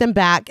to take them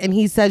back, and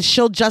he says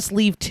she'll just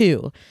leave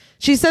too.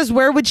 She says,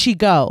 where would she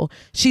go?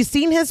 She's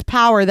seen his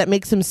power that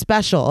makes him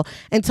special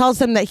and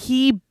tells him that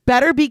he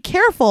better be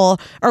careful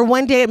or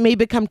one day it may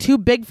become too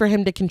big for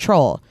him to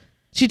control.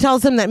 She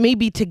tells him that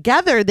maybe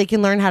together they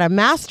can learn how to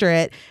master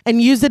it and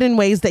use it in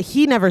ways that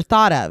he never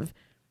thought of.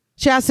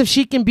 She asks if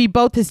she can be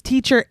both his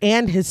teacher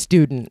and his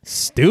student.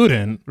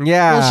 Student?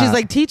 Yeah. Well, she's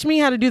like, teach me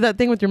how to do that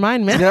thing with your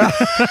mind, man. Yeah.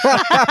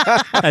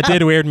 That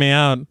did weird me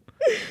out.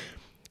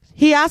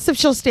 He asks if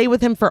she'll stay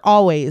with him for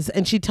always,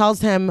 and she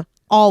tells him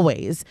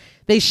always.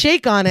 They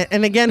shake on it,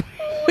 and again,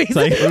 It's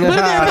like,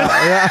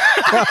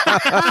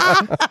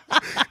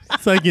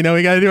 it's like, we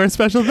got to do our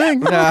special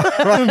thing. Put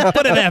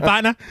it there,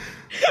 partner.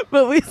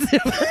 but we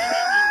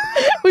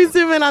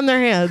zoom in on their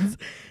hands.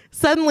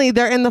 Suddenly,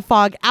 they're in the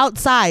fog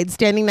outside,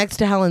 standing next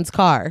to Helen's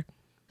car.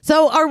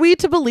 So are we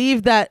to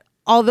believe that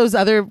all those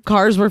other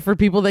cars were for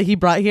people that he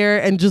brought here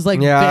and just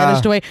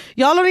vanished away?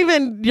 Y'all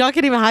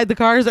can't even hide the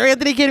cars, or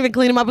Anthony can't even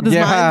clean them up with his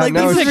mind. Like,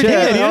 no these He's a are shit.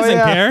 kid. He Oh, doesn't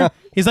yeah. care.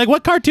 He's like,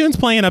 what cartoon's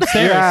playing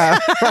upstairs? Yeah.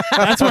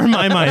 That's where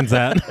my mind's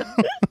at.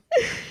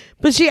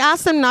 But she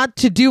asks him not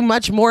to do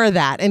much more of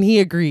that, and he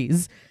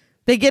agrees.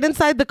 They get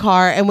inside the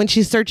car, and when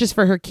she searches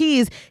for her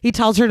keys, he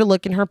tells her to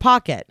look in her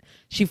pocket.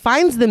 She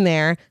finds them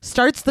there,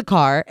 starts the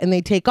car, and they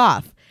take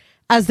off.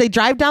 As they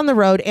drive down the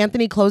road,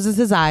 Anthony closes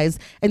his eyes,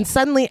 and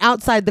suddenly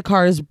outside the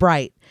car is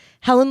bright.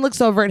 Helen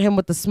looks over at him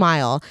with a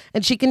smile,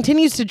 and she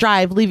continues to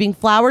drive, leaving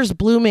flowers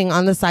blooming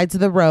on the sides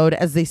of the road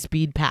as they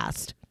speed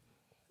past.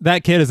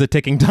 That kid is a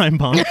ticking time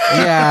bomb.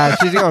 Yeah,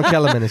 she's gonna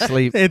kill him in his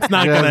sleep. It's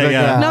not Yeah, gonna, like,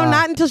 yeah. No,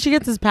 not until she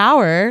gets his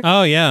power.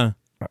 Oh, yeah.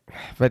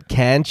 But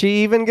can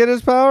she even get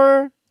his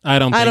power? I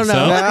don't think don't know.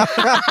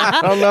 so. I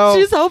don't know.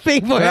 She's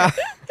hoping for Yeah.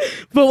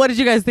 it. But what did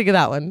you guys think of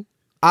that one?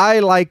 I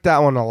like that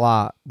one a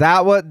lot.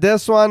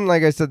 This one,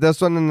 like I said,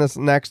 this one and this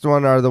next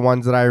one are the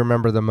ones that I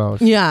remember the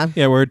most. Yeah.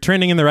 Yeah, we're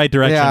trending in the right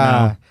direction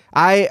now.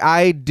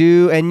 I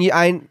do, and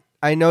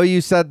I know you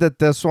said that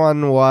this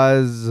one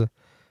was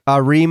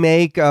a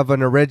remake of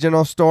an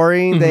original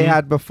story they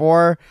had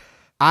before.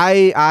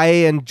 I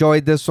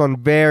enjoyed this one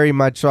very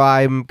much, so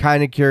I'm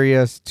kind of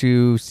curious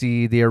to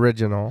see the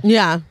original.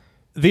 Yeah.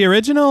 The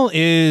original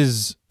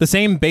is the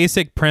same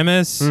basic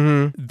premise.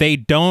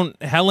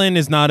 Helen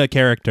is not a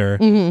character.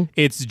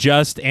 It's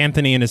just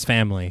Anthony and his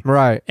family.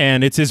 Right.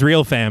 And it's his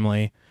real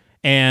family.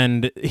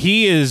 And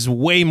he is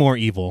way more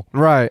evil.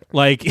 Right.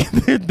 Like,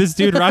 this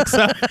dude rocks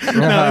up.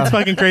 No, it's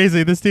fucking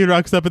crazy. This dude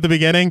rocks up at the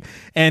beginning,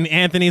 and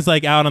Anthony's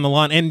like out on the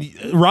lawn. And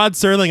Rod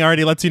Serling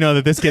already lets you know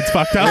that this kid's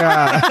fucked up.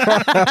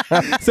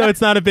 Yeah. So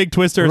it's not a big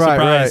twist or a Right,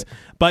 surprise. right.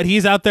 But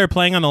he's out there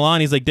playing on the lawn.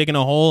 He's like digging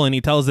a hole, and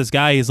he tells this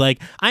guy, he's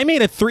like, I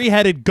made a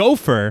 3-headed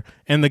gopher.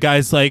 And the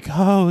guy's like,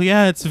 oh,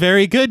 yeah, it's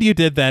very good you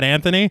did that,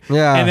 Anthony.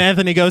 Yeah. And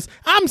Anthony goes,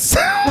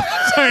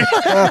 sorry,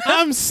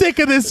 I'm sick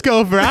of this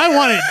gopher. I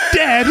want it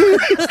dead.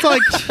 It's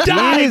like,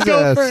 die, Jesus.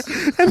 gopher.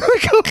 And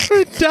the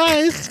gopher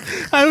dies.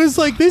 I was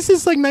like, this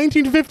is like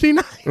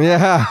 1959.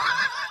 Yeah.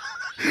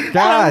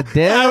 God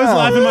damn. I was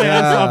laughing my Yeah.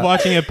 ass off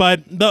watching it,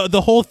 but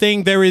the whole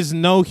thing, there is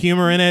no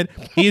humor in it.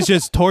 He's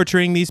just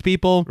torturing these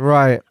people.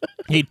 Right.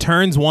 He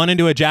turns one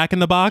into a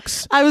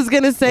Jack-in-the-Box. I was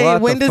gonna say,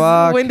 What when the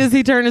fuck? does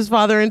he turn his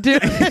father into a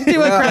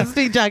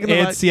crusty Jack in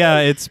the Box?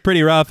 It's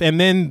pretty rough. And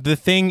then the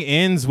thing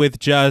ends with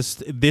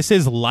just, this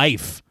is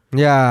life.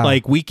 Yeah.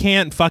 Like, we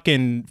can't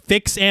fucking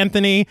fix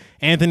Anthony.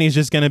 Anthony's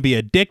just going to be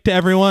a dick to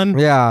everyone.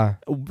 Yeah.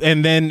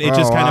 And then it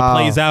just kind of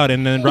plays out.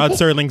 And then Rod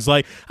Serling's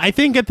like, I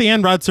think at the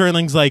end, Rod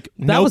Serling's like,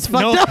 That was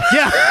fucked up.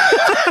 Yeah.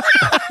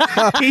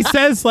 He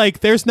says, like,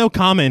 there's no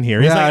comment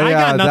here. He's Yeah, like, I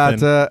yeah, got nothing,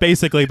 that's it.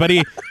 basically. But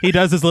he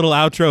does his little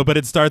outro, but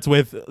it starts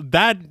with,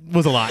 that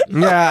was a lot.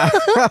 Yeah.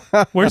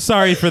 We're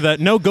sorry for that.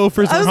 No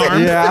gophers I were was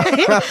harmed.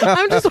 Yeah.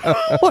 I'm just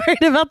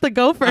worried about the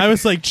gopher. I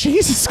was like,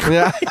 Jesus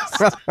Christ.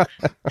 Yeah.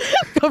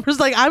 Gopher's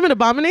like, I'm an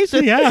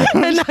abomination. Yeah.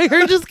 And now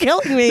you're just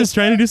killing me. Just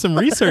trying to do some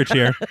research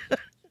here.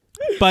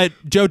 But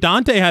Joe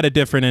Dante had a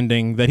different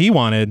ending that he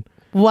wanted.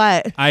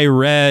 What? I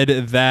read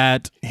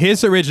that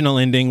his original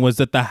ending was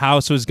that the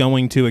house was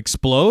going to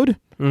explode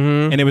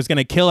and it was going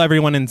to kill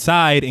everyone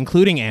inside,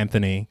 including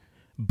Anthony.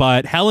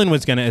 but Helen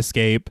was going to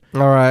escape.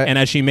 All right. And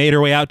as she made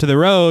her way out to the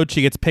road,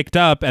 she gets picked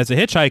up as a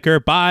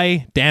hitchhiker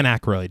by Dan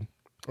Aykroyd.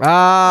 Okay.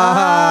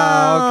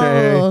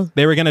 Oh.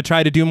 They were going to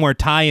try to do more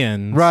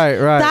tie-ins. Right.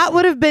 That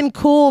would have been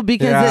cool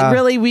because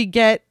Yeah. we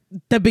get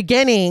the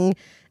beginning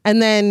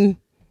and then,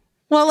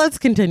 well, let's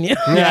continue.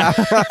 Yeah.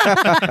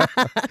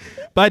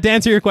 But to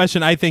answer your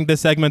question, I think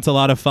this segment's a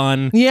lot of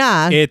fun.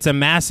 Yeah. It's a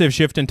massive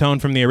shift in tone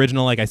from the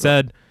original, like I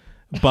said.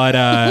 But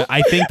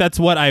I think that's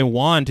what I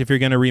want if you're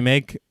going to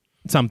remake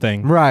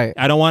something. Right.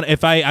 I don't want,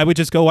 I would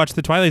just go watch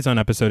the Twilight Zone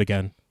episode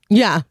again.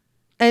 Yeah.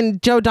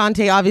 And Joe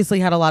Dante obviously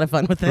had a lot of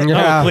fun with it.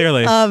 Yeah. Oh,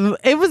 clearly.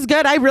 It was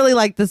good. I really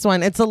liked this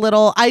one. It's a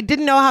little, I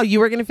didn't know how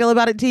you were going to feel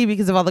about it, T,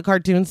 because of all the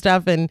cartoon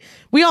stuff. And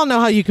we all know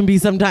how you can be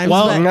sometimes.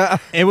 Well,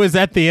 but it was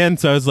at the end,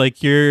 so I was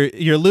like, you're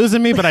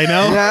losing me, but I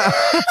know. Yeah.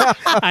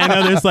 I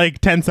know there's like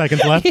 10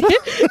 seconds left.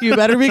 you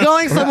better be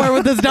going somewhere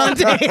with this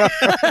Dante.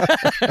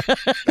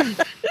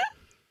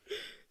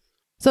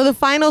 So the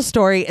final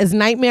story is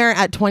Nightmare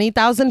at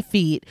 20,000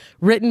 Feet,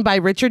 written by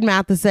Richard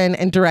Matheson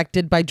and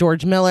directed by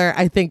George Miller.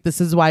 I think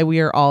this is why we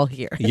are all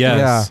here.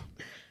 Yes.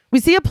 We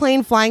see a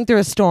plane flying through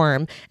a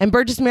storm, and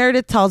Burgess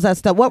Meredith tells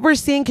us that what we're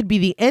seeing could be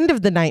the end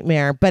of the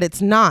nightmare, but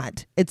it's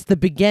not. It's the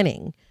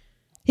beginning.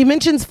 He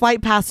mentions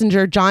flight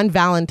passenger John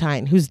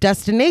Valentine, whose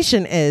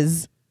destination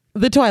is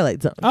the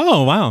Twilight Zone.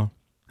 Oh, wow.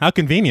 How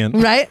convenient.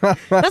 Right?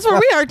 That's where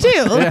we are,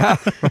 too.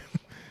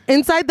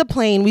 Inside the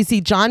plane, we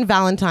see John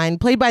Valentine,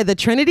 played by the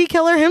Trinity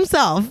Killer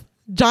himself,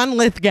 John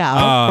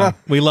Lithgow.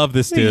 We love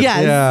this dude.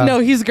 Yes. Yeah. No,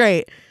 he's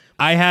great.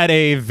 I had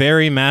a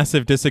very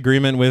massive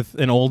disagreement with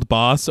an old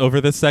boss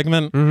over this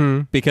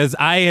segment because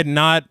I had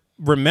not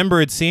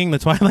remembered seeing the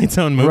Twilight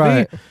Zone movie.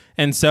 Right.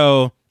 And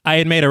so I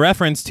had made a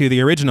reference to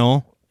the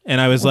original. And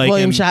I was like,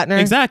 William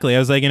Shatner? Exactly. I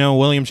was like,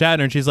 William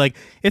Shatner. And she's like,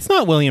 it's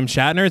not William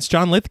Shatner. It's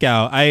John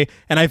Lithgow. I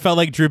felt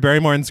like Drew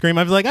Barrymore in Scream.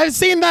 I was like, I've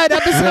seen that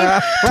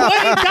episode 20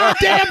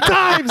 goddamn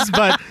times.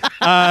 But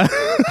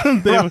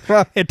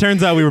it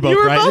turns out we were both You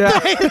were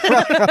right. both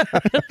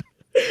right.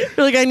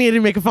 You're like, I need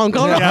to make a phone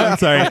call. Yeah, I'm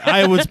sorry.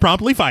 I was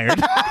promptly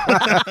fired.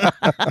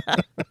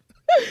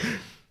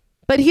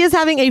 But he is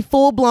having a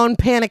full-blown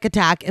panic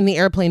attack in the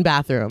airplane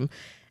bathroom.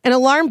 An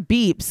alarm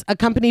beeps,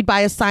 accompanied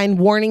by a sign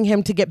warning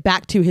him to get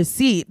back to his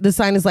seat. The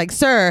sign is like,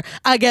 sir,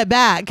 I get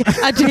back.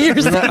 I do your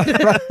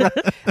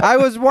I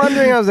was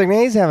wondering. I was like,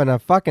 man, he's having a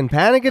fucking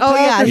panic attack Oh,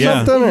 yeah. or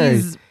Yeah. something. or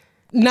He's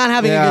not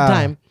having a Yeah. good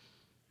time.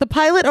 The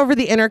pilot over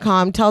the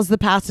intercom tells the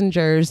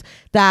passengers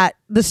that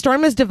the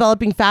storm is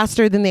developing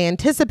faster than they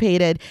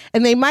anticipated,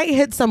 and they might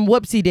hit some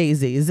whoopsie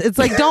daisies. It's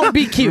like, don't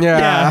be cute.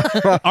 Yeah.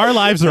 Our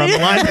lives are on the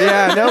line.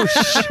 Yeah. No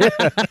shit.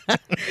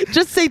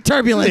 Just say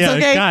turbulence, Yeah,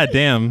 okay? God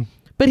damn.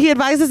 But he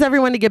advises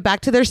everyone to get back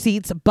to their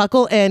seats,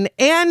 buckle in,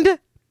 and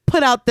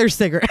put out their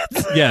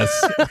cigarettes. Yes.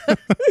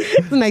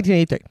 It's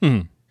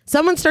 1983.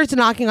 Someone starts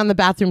knocking on the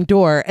bathroom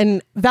door,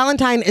 and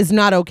Valentine is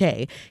not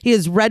okay. He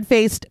is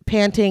red-faced,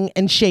 panting,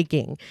 and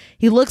shaking.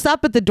 He looks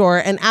up at the door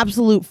in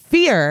absolute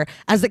fear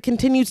as it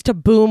continues to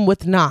boom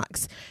with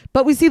knocks.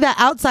 But we see that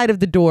outside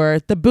of the door,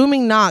 the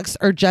booming knocks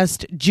are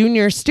just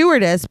Junior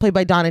Stewardess, played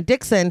by Donna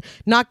Dixon,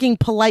 knocking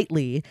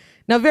politely.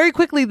 Now, very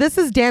quickly, this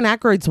is Dan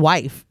Aykroyd's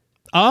wife.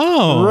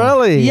 Oh.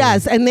 Really?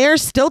 Yes, and they're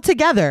still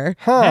together.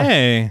 Huh.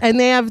 Hey. And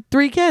they have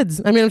 3 kids.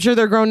 I mean, I'm sure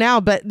they're grown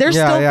now, but they're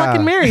Yeah, still yeah.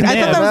 fucking married. I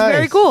Yeah, thought that was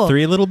very nice. cool.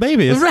 3 little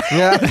babies. Right.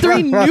 Yeah.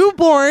 3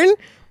 newborn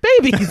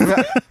babies.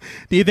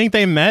 Do you think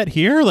they met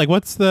here? Like,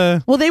 what's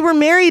the... Well, they were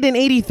married in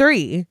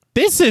 83.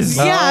 This is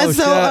Yeah, Oh,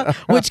 so shit.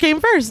 which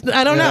came first?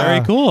 I don't know.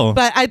 very cool.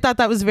 But I thought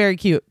that was very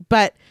cute.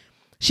 But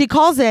she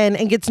calls in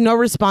and gets no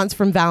response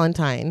from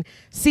Valentine.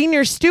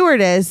 Senior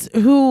Stewardess,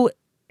 who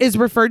is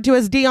referred to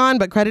as Dion,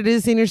 but credited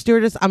as Senior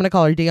Stewardess, I'm going to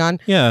call her Dion,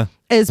 Yeah.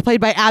 is played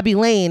by Abby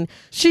Lane.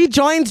 She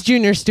joins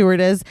Junior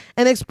Stewardess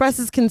and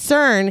expresses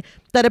concern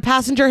that a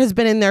passenger has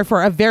been in there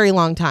for a very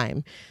long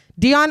time.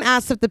 Dion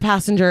asks if the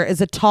passenger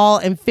is a tall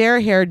and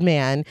fair-haired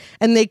man,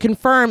 and they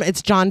confirm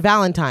it's John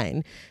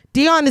Valentine.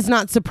 Dion is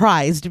not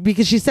surprised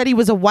because she said he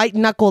was a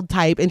white-knuckled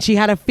type, and she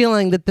had a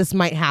feeling that this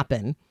might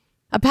happen.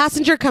 A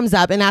passenger comes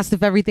up and asks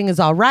if everything is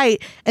all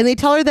right, and they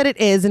tell her that it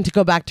is and to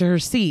go back to her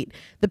seat.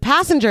 The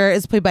passenger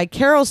is played by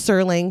Carol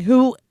Serling,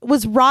 who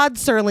was Rod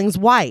Serling's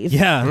wife.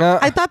 Yeah.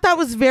 I thought that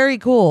was very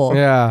cool.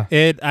 Yeah.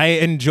 I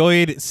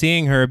enjoyed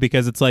seeing her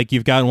because it's like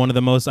you've got one of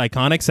the most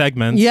iconic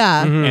segments.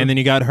 Yeah. And then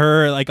you got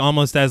her like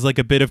almost as like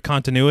a bit of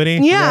continuity.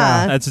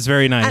 Yeah. That's just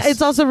very nice.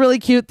 It's also really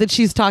cute that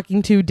she's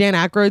talking to Dan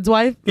Aykroyd's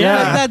wife. Yeah.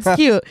 Like, that's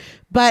cute.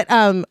 But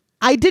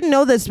I didn't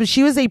know this, but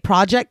she was a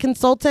project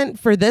consultant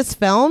for this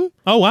film.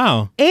 Oh,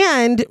 wow.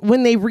 And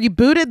when they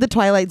rebooted The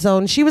Twilight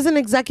Zone, she was an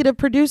executive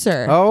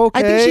producer. Oh,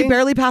 I think okay. she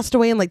barely passed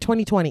away in like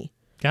 2020.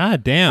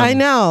 God damn. I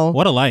know.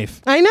 What a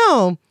life. I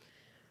know.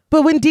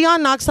 But when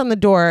Dion knocks on the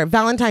door,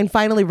 Valentine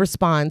finally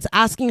responds,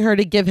 asking her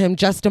to give him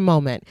just a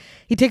moment.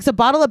 He takes a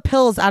bottle of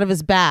pills out of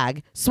his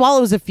bag,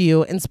 swallows a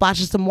few, and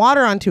splashes some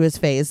water onto his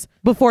face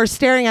before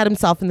staring at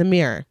himself in the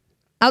mirror.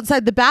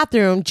 Outside the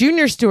bathroom,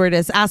 Junior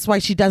Stewardess asks why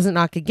she doesn't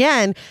knock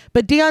again,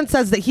 but Dion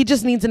says that he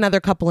just needs another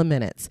couple of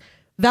minutes.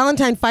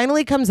 Valentine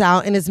finally comes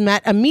out and is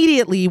met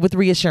immediately with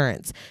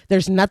reassurance.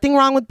 There's nothing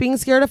wrong with being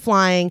scared of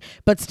flying,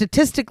 but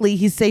statistically,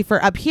 he's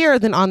safer up here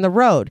than on the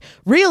road.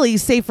 Really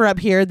safer up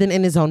here than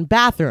in his own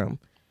bathroom.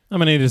 I'm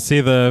going to need to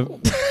see the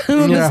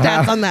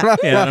stats on that.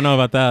 Yeah, I don't know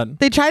about that.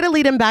 They try to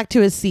lead him back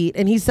to his seat,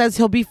 and he says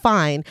he'll be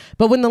fine.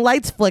 But when the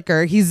lights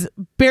flicker, he's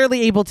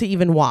barely able to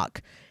even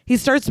walk. He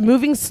starts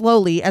moving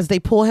slowly as they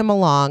pull him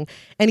along,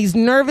 and he's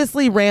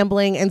nervously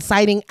rambling and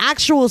citing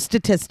actual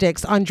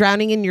statistics on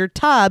drowning in your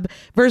tub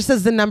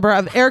versus the number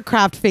of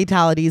aircraft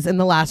fatalities in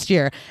the last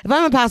year. If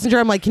I'm a passenger,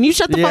 I'm like, can you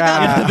shut the fuck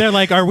up? Yeah, they're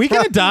like, are we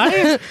going to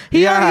die?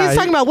 He's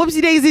talking about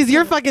whoopsie daisies.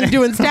 You're fucking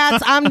doing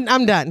stats.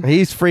 I'm done.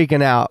 He's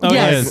freaking out. Oh,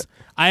 Yes. he is.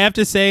 I have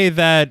to say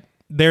that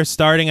they're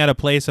starting at a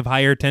place of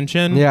higher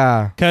tension.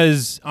 Yeah.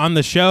 Because on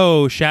the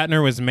show,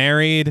 Shatner was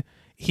married.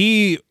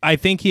 I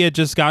think he had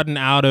just gotten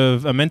out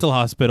of a mental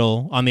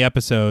hospital on the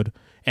episode,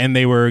 and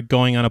they were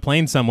going on a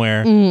plane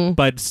somewhere. Mm-hmm.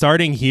 But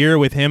starting here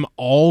with him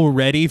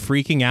already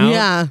freaking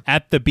out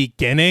at the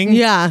beginning.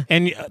 Yeah.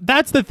 And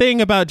that's the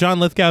thing about John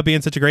Lithgow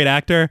being such a great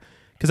actor.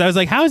 Because I was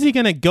like, how is he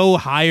going to go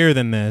higher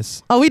than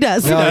this? Oh, he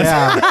does. Oh,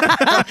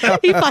 yeah.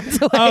 He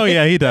finds a way. Oh,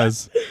 yeah, he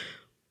does.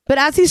 But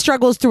as he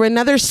struggles through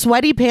another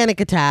sweaty panic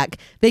attack,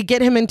 they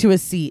get him into a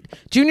seat.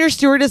 Junior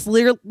stewardess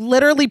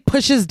literally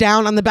pushes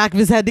down on the back of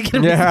his head to get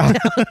him to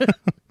sit down.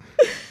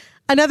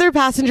 Another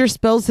passenger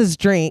spills his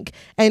drink,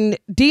 and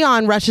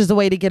Dion rushes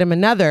away to get him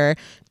another.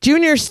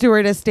 Junior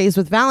stewardess stays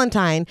with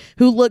Valentine,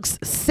 who looks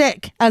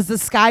sick as the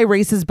sky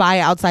races by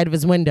outside of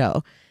his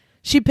window.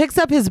 She picks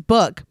up his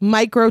book,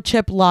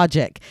 Microchip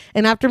Logic,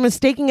 and after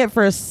mistaking it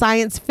for a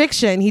science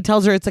fiction, he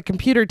tells her it's a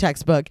computer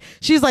textbook.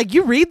 She's like,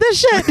 you read this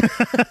shit?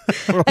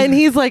 And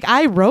he's like,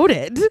 I wrote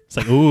it. It's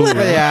like, ooh.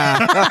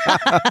 Yeah.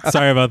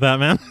 Sorry about that,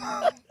 man.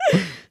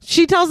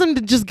 She tells him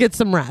to just get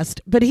some rest,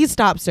 but he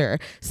stops her,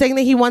 saying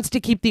that he wants to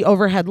keep the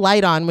overhead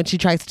light on when she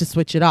tries to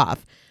switch it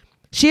off.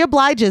 She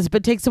obliges,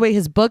 but takes away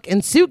his book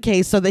and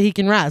suitcase so that he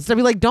can rest. I'd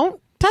be like, don't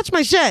touch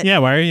my shit. Yeah,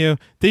 why are you?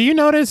 Do you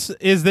notice,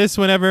 is this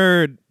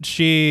whenever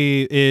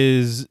she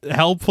is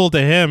helpful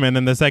to him, and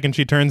then the second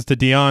she turns to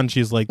Dion,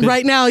 she's like, this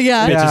Right now,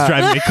 yeah. bitch is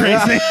driving me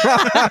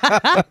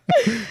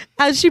crazy.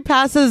 As she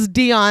passes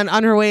Dion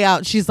on her way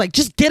out, she's like,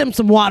 just get him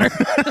some water.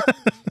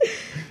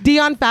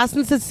 Dion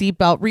fastens his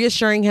seatbelt,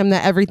 reassuring him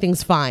that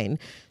everything's fine.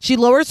 She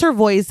lowers her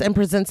voice and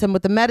presents him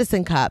with a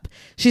medicine cup.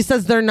 She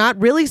says they're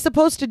not really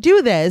supposed to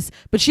do this,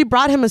 but she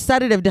brought him a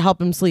sedative to help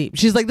him sleep.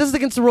 She's like, this is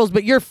against the rules,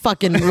 but you're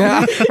fucking,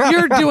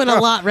 you're doing a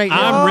lot right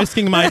now. I'm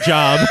risking my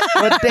job.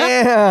 But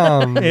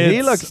damn, he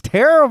It's- looks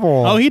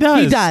terrible. Oh, he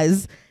does. He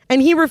does.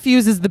 And he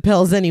refuses the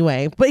pills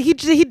anyway, but he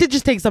did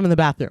just take some in the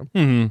bathroom.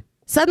 Mm-hmm.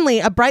 Suddenly,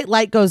 a bright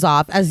light goes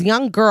off as a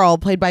young girl,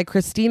 played by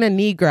Christina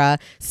Nigra,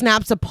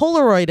 snaps a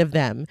Polaroid of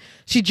them.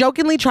 She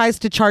jokingly tries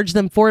to charge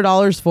them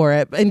 $4 for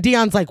it, and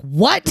Dion's like,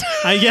 what?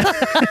 Yeah.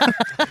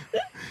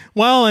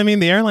 Well, I mean,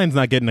 the airline's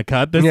not getting a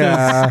cut. This is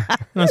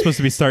not supposed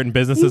to be starting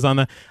businesses on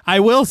the. I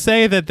will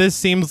say that this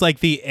seems like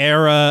the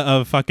era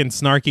of fucking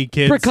snarky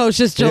kids.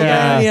 Precocious children,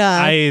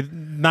 yeah.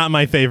 Not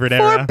my favorite 4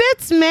 era.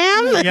 bits,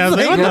 ma'am. Yeah, I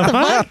was like,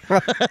 what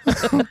the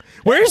fuck?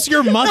 Where's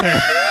your mother?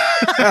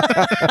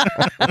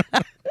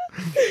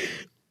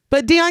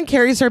 But Dion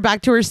carries her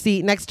back to her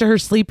seat next to her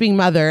sleeping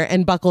mother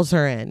and buckles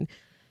her in.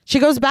 She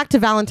goes back to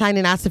Valentine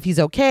and asks if he's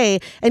okay,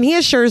 and he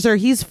assures her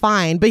he's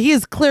fine, but he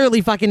is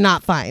clearly fucking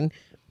not fine.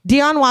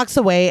 Dion walks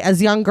away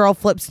as young girl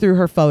flips through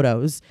her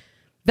photos.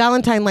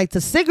 Valentine lights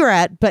a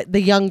cigarette, but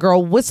the young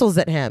girl whistles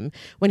at him.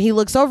 When he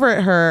looks over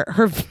at her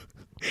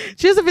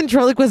she has a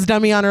ventriloquist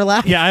dummy on her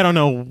lap. Yeah, I don't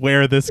know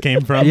where this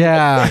came from.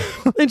 Yeah.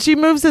 And she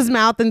moves his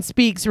mouth and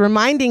speaks,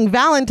 reminding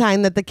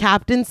Valentine that the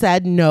captain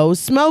said no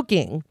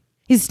smoking.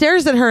 He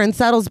stares at her and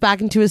settles back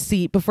into his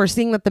seat before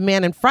seeing that the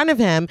man in front of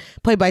him,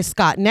 played by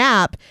Scott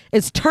Knapp,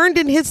 is turned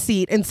in his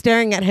seat and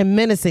staring at him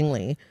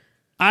menacingly.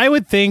 I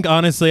would think,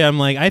 honestly,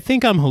 I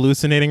think I'm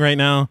hallucinating right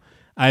now.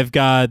 I've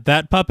got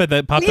that puppet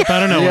that popped up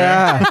out of nowhere.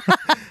 Yeah.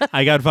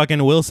 I got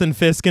fucking Wilson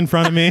Fisk in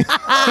front of me,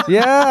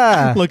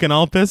 Yeah. looking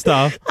all pissed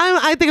off.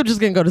 I think I'm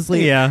just going to go to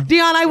sleep. Yeah.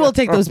 Dion, I will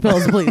take those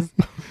pills, please.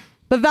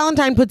 But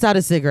Valentine puts out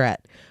a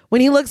cigarette.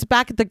 When he looks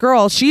back at the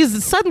girl, she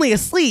is suddenly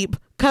asleep,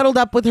 cuddled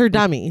up with her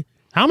dummy.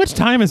 How much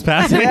time is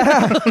passing?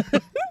 I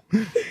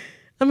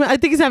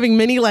think he's having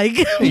mini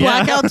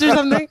blackouts or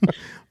something.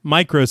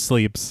 Micro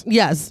sleeps.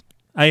 Yes.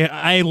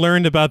 I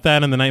learned about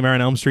that in the Nightmare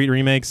on Elm Street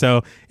remake.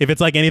 So if it's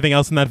like anything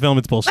else in that film,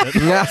 it's bullshit.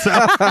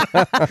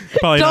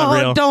 Probably not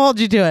real. Don't hold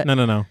you to it.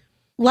 No.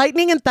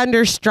 Lightning and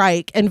thunder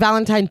strike, and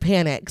Valentine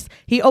panics.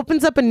 He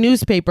opens up a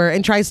newspaper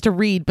and tries to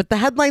read, but the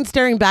headline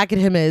staring back at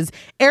him is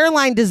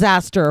Airline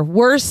Disaster,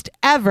 Worst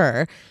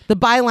Ever. The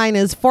byline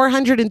is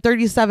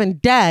 437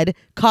 dead,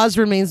 cause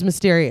remains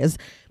mysterious.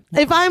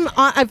 If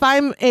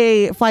I'm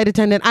a flight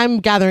attendant, I'm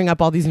gathering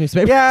up all these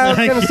newspapers. Yeah,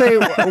 I was gonna say,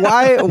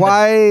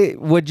 why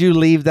would you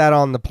leave that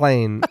on the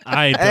plane?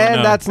 I don't And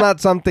know. that's not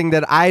something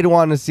that I'd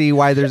want to see.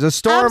 Why there's a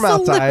storm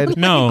Absolutely outside?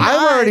 No.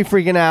 I'm already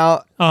freaking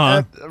out.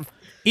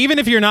 Even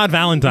if you're not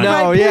Valentine.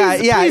 No,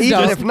 Right, yeah, please even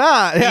don't. if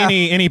not, yeah.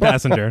 Any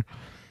passenger.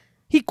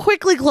 He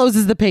quickly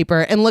closes the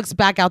paper and looks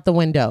back out the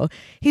window.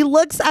 He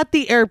looks at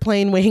the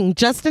airplane wing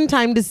just in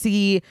time to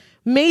see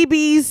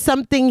maybe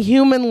something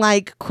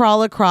human-like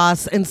crawl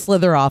across and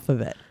slither off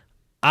of it.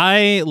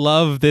 I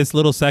love this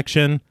little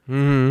section,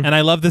 and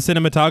I love the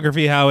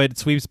cinematography, how it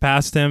sweeps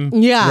past him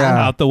Yeah.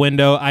 out the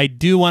window. I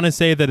do want to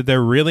say that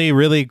they're really,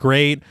 really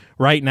great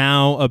right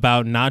now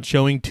about not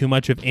showing too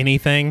much of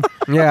anything.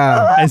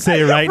 Yeah. I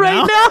say right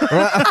Right now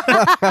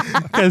now,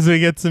 because we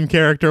get some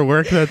character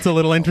work that's a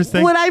little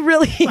interesting. what I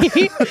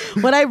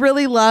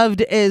really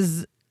loved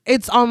is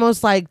it's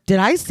almost like, did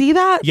I see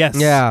that? Yes.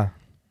 Yeah.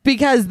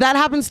 Because that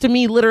happens to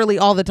me literally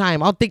all the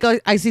time. I'll think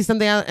I see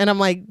something and I'm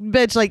like,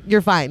 bitch, like,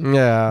 you're fine.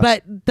 Yeah.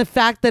 But the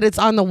fact that it's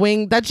on the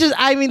wing, that's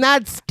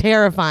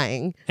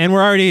terrifying. And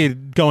we're already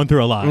going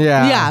through a lot.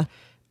 Yeah. Yeah.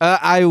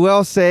 I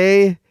will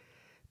say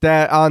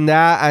that on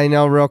that, I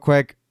know real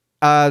quick,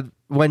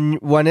 when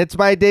it's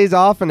my days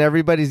off and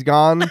everybody's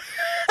gone,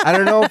 I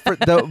don't know for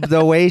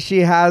the way she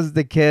has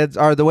the kids,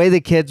 or the way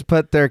the kids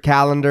put their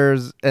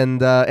calendars in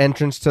the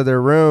entrance to their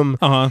room,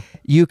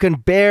 you can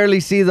barely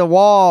see the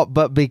wall,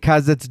 but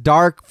because it's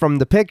dark from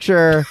the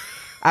picture,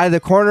 out of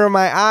the corner of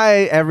my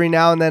eye, every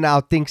now and then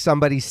I'll think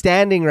somebody's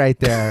standing right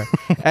there.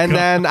 And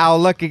then I'll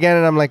look again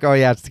and I'm like, oh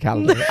yeah, it's the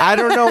calendar. I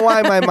don't know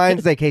why my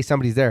mind's like, hey,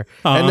 somebody's there.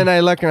 And then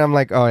I look and I'm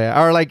like, oh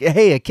yeah. Or like,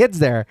 hey, a kid's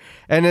there.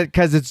 And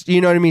because it's, you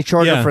know what I mean,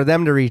 shorter for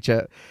them to reach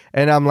it.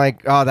 And I'm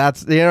like, oh,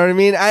 that's, you know what I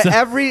mean?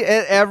 Every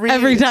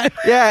time.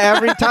 Yeah,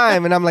 every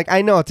time. And I'm like,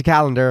 I know it's a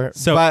calendar.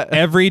 So but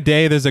every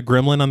day there's a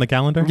gremlin on the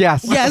calendar?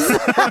 yes. Yes.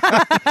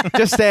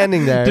 Just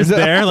standing there. Just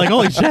there? Like,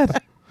 holy shit.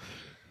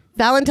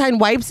 Valentine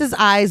wipes his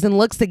eyes and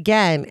looks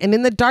again, and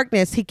in the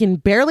darkness, he can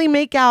barely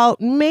make out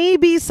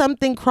maybe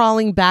something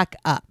crawling back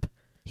up.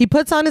 He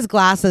puts on his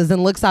glasses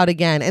and looks out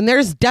again, and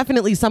there's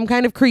definitely some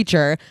kind of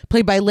creature,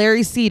 played by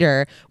Larry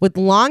Cedar, with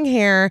long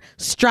hair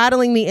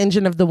straddling the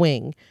engine of the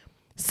wing.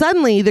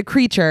 Suddenly, the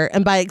creature,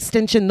 and by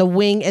extension, the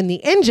wing and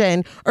the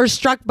engine, are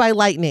struck by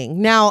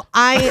lightning. Now,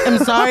 I am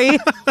sorry.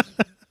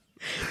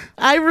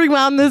 I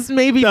rewound this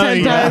maybe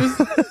 10 times.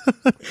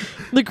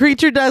 The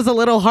creature does a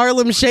little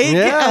Harlem shake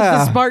as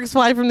the sparks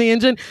fly from the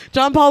engine.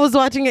 John Paul was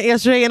watching it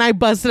yesterday and I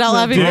busted out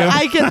laughing.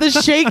 I get the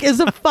shake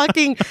is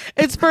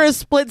it's for a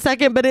split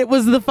second, but it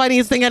was the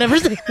funniest thing I'd ever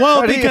seen.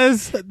 Well,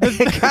 because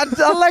it got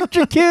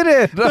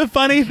electrocuted. the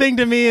funny thing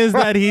to me is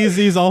that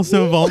he's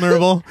also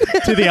vulnerable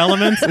to the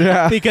elements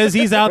because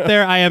he's out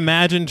there, I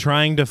imagine,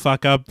 trying to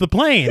fuck up the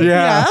plane.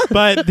 Yeah.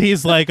 But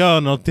he's like, oh,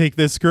 and I'll take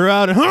this screw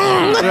out. And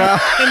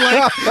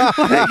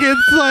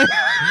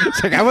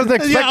It's like I wasn't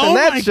expecting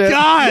that shit. Oh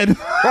my God.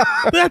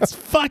 That's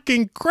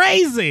fucking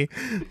crazy.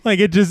 Like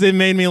it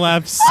made me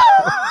laugh so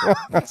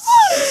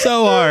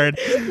hard.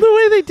 The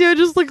way they do it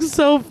just looks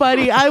so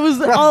funny. I was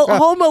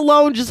home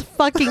alone just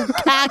fucking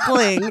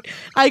cackling.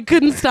 I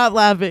couldn't stop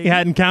laughing. He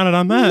hadn't counted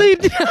on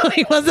that.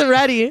 He wasn't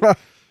ready.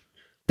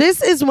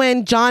 This is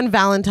when John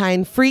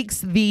Valentine freaks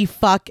the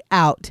fuck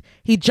out.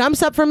 He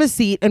jumps up from his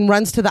seat and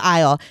runs to the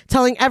aisle,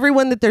 telling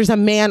everyone that there's a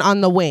man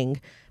on the wing.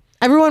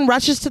 Everyone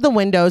rushes to the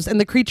windows and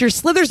the creature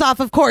slithers off,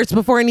 of course,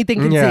 before anything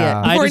can see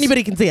it. Before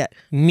anybody can see it.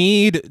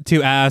 Need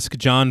to ask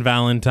John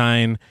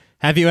Valentine,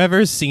 have you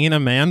ever seen a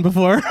man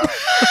before?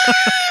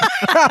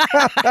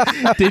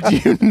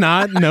 Did you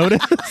not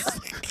notice?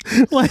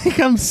 Like,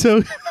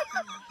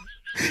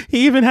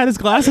 he even had his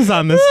glasses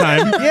on this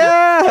time.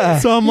 Yeah.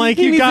 So I'm like,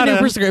 He you needs gotta. a new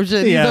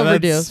prescription. Yeah, He's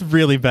overdue. that's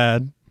really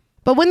bad.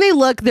 But when they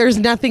look, there's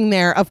nothing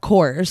there, of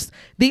course.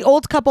 The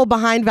old couple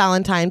behind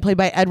Valentine, played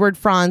by Edward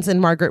Franz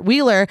and Margaret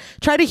Wheeler,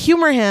 try to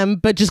humor him,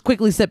 but just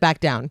quickly sit back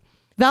down.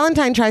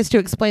 Valentine tries to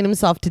explain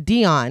himself to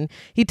Dion.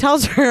 He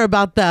tells her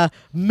about the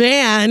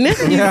man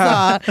he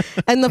saw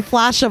and the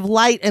flash of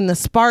light and the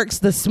sparks,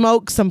 the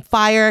smoke, some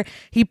fire.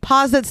 He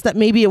posits that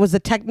maybe it was a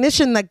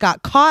technician that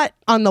got caught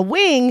on the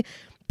wing,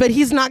 but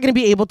he's not going to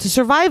be able to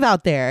survive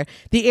out there.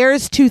 The air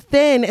is too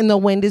thin and the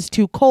wind is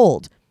too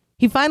cold.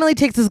 He finally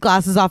takes his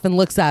glasses off and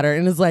looks at her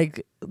and is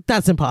like,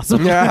 that's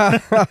impossible. Yeah.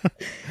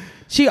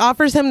 She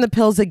offers him the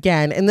pills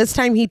again, and this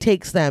time he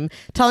takes them,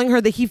 telling her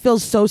that he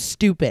feels so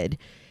stupid.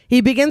 He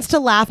begins to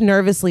laugh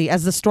nervously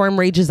as the storm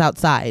rages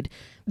outside.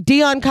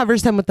 Dion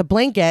covers him with the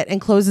blanket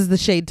and closes the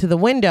shade to the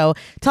window,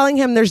 telling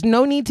him there's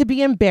no need to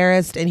be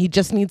embarrassed and he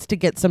just needs to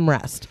get some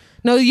rest.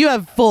 No,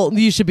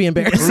 you should be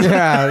embarrassed.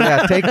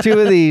 Yeah. Take 2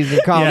 of these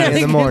and call me in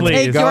the morning.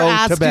 Take Go your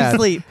ass to bed.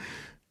 sleep.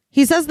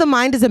 He says the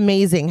mind is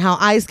amazing, how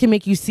eyes can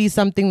make you see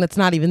something that's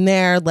not even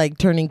there, like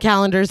turning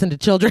calendars into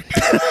children.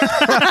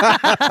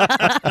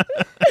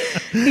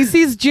 He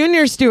sees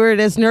Junior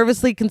Stewardess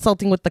nervously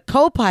consulting with the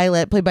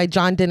co-pilot, played by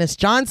John Dennis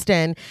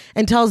Johnston,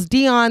 and tells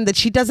Dion that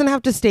she doesn't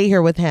have to stay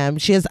here with him.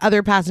 She has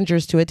other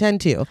passengers to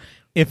attend to.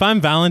 If I'm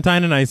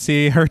Valentine and I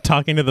see her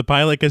talking to the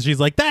pilot because she's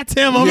like, that's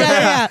him over there.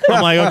 Yeah.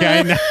 I'm like, okay.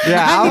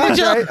 I'm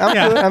good.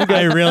 I'm good.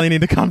 I really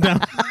need to calm down.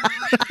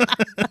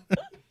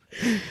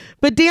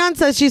 But Dion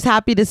says she's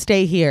happy to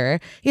stay here.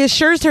 He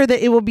assures her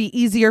that it will be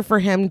easier for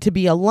him to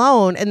be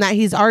alone and that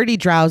he's already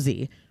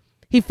drowsy.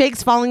 He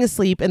fakes falling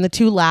asleep and the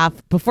two laugh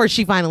before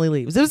she finally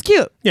leaves. It was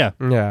cute. Yeah.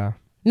 Yeah.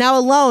 Now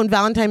alone,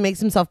 Valentine makes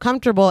himself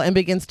comfortable and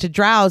begins to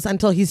drowse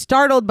until he's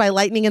startled by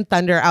lightning and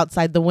thunder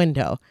outside the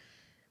window.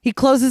 He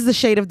closes the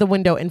shade of the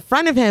window in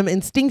front of him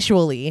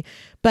instinctually,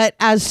 but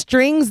as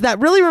strings that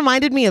really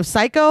reminded me of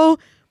Psycho.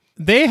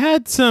 They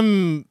had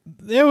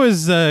it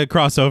was a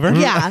crossover.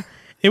 Yeah.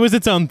 It was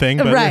its own thing.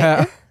 But Right.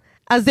 Yeah.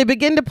 As they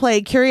begin to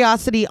play,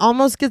 curiosity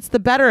almost gets the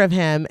better of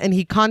him, and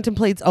he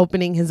contemplates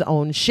opening his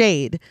own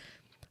shade.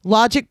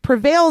 Logic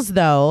prevails,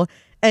 though,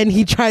 and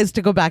he tries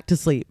to go back to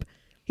sleep.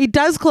 He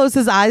does close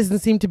his eyes and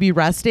seem to be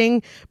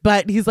resting,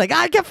 but he's like,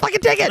 I can't fucking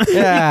take it.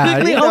 Yeah, He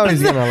quickly you know opens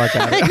he's gonna look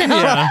at it. I know.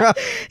 Yeah.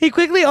 He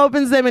quickly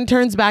opens them and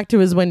turns back to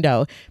his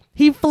window.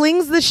 He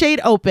flings the shade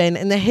open,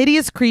 and the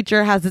hideous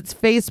creature has its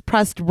face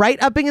pressed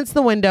right up against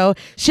the window,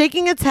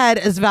 shaking its head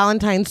as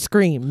Valentine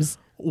screams.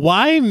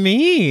 Why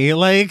me?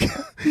 Like,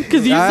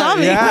 Because you saw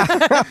me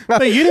Yeah.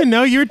 but you didn't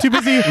know, you were too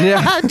busy.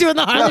 Yeah. doing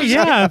the Harlem Shake.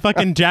 Yeah,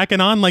 fucking jacking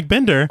on like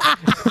Bender.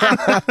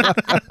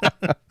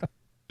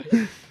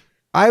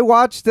 I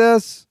watched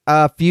this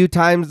a few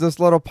times, this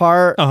little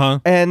part, Uh-huh.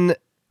 and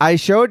I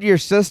showed your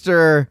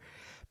sister,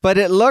 but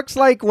it looks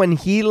like when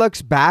he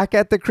looks back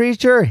at the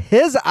creature,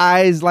 his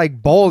eyes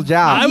like bulge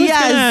out. I was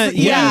Yes, gonna,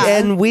 yeah. yeah.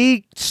 And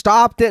we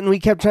stopped it and we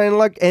kept trying to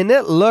look, and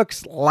it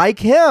looks like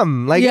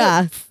him. Like,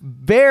 Yeah.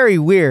 very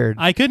weird.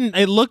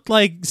 It looked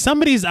like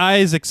somebody's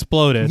eyes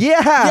exploded.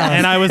 Yeah.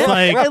 And I was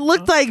like, It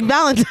looked like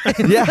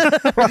Valentine. Yeah.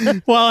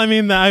 well, I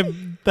mean,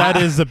 that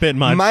is a bit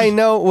much. My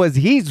note was,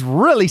 he's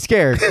really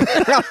scared.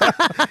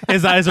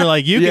 His eyes are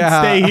like, you Yeah.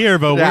 can stay here,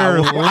 but Yeah,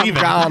 we're I'm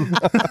leaving. gone.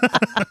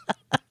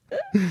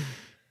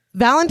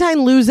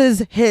 Valentine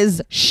loses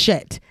his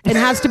shit and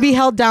has to be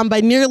held down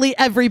by nearly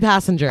every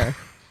passenger.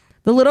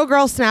 The little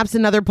girl snaps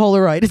another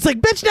Polaroid. It's like,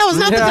 bitch, no, it's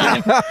not the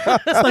time.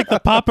 It's like the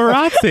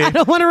paparazzi I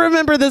don't want to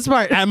remember this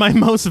part. at my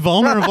most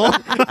vulnerable.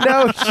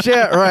 No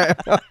shit, right?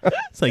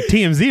 It's like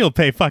TMZ will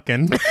pay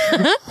fucking.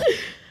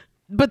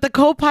 But the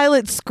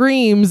co-pilot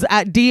screams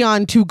at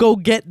Dion to go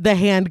get the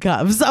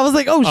handcuffs. I was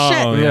like, oh,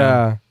 shit. Oh,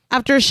 Yeah.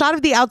 After a shot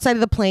of the outside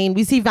of the plane,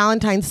 we see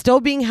Valentine still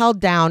being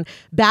held down,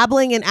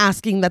 babbling and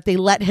asking that they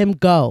let him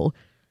go.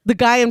 The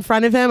guy in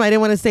front of him, I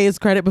didn't want to say his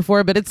credit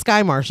before, but it's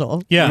Sky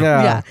Marshal. Yeah.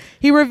 Yeah.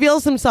 He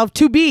reveals himself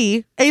to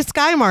be a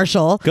Sky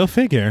Marshal, Go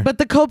figure. but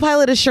the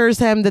co-pilot assures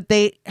him that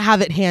they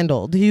have it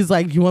handled. He's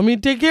like, you want me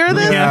to take care of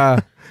this?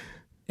 Yeah.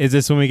 Is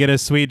this when we get a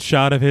sweet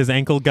shot of his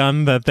ankle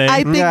gun that they...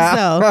 I think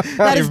Yeah. so.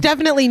 That is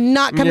definitely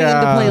not coming into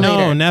Yeah. play no,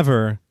 later.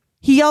 never.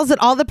 He yells at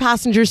all the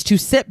passengers to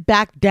sit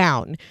back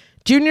down.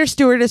 Junior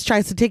stewardess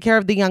tries to take care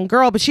of the young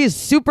girl, but she is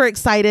super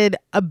excited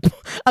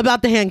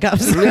about the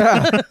handcuffs.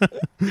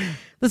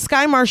 The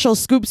Sky Marshal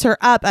scoops her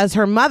up as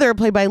her mother,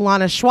 played by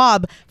Lana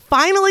Schwab,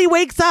 finally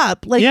wakes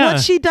up. Like, Yeah.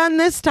 what's she done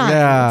this time?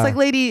 Yeah. It's like,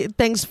 lady,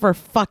 thanks for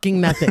fucking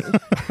nothing.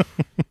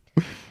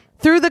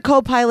 Through the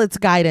co-pilot's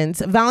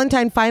guidance,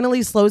 Valentine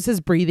finally slows his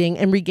breathing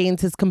and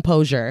regains his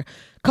composure.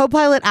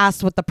 Co-pilot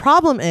asks what the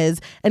problem is,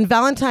 and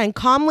Valentine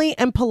calmly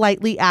and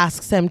politely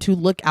asks him to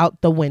look out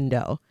the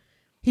window.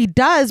 He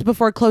does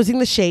before closing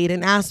the shade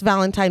and asks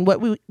Valentine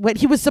what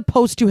he was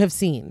supposed to have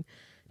seen.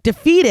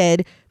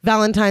 Defeated,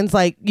 Valentine's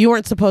like, you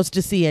weren't supposed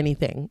to see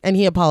anything, and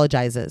he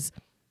apologizes.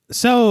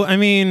 So, I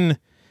mean,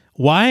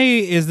 why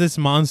is this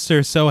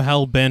monster so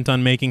hell-bent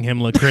on making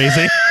him look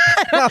crazy?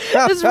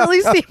 This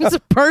really seems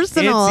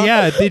personal.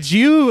 Did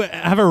you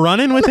have a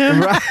run-in with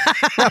him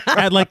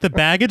at like the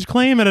baggage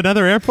claim at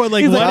another airport?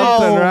 Like, He's what? like,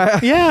 oh,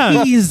 right?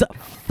 Yeah. he's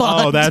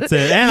fucked. Oh, that's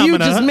it. And I'm you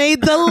gonna- just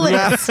made the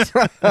list.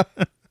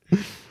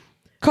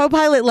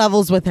 Co-pilot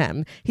levels with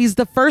him. He's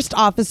the first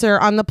officer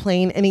on the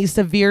plane in a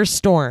severe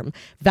storm.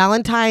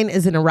 Valentine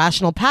is an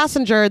irrational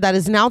passenger that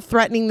is now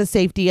threatening the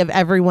safety of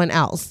everyone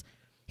else.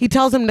 He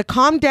tells him to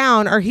calm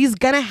down or he's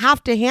gonna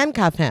have to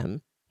handcuff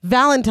him.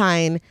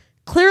 Valentine,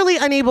 clearly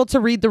unable to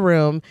read the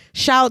room,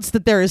 shouts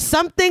that there is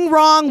something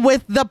wrong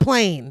with the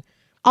plane.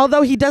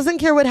 Although he doesn't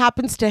care what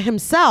happens to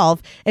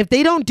himself, if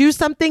they don't do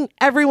something,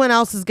 everyone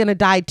else is going to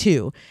die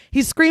too.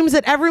 He screams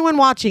at everyone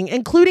watching,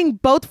 including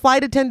both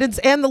flight attendants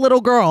and the little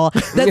girl,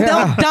 that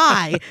they'll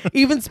die,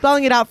 even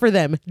spelling it out for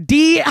them.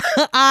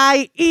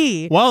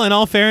 D-I-E. Well, in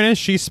all fairness,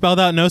 she spelled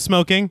out no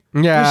smoking.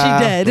 Yeah.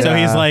 She did. So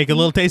he's like, a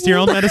little taste of your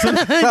own medicine?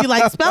 You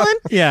like spelling?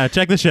 Yeah,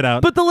 check this shit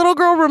out. But the little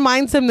girl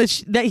reminds him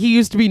that he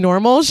used to be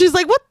normal. She's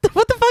like, what the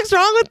fuck's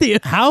wrong with you?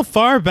 How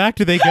far back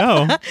do they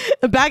go?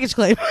 A baggage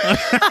claim.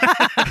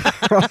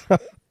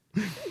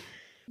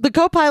 The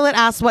co-pilot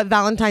asks what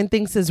Valentine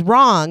thinks is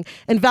wrong,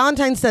 and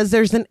Valentine says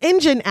there's an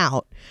engine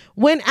out.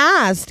 When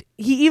asked,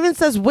 he even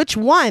says which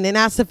one and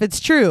asks if it's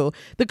true.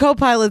 The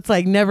co-pilot's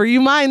like, never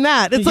you mind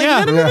that. It's Yeah.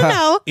 like,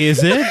 no.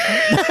 Is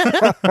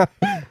it?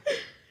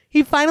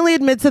 He finally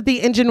admits that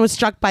the engine was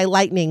struck by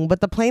lightning, but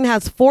the plane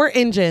has 4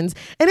 engines,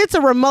 and it's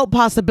a remote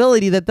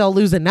possibility that they'll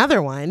lose another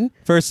one.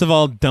 First of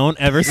all, don't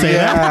ever say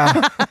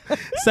that. Yeah.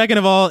 Second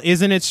of all,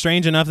 isn't it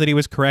strange enough that he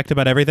was correct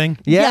about everything?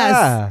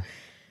 Yeah.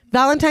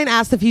 Valentine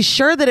asks if he's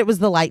sure that it was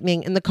the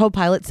lightning, and the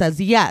co-pilot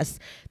says yes.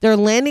 They're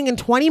landing in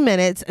 20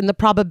 minutes, and the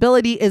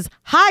probability is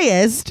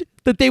highest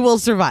that they will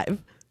survive.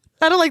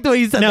 I don't like the way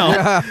you said No,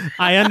 that.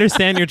 I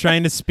understand you're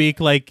trying to speak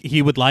like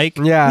he would like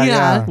Yeah, Yeah.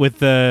 yeah. with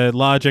the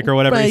logic or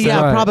whatever But he said.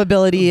 yeah, Right.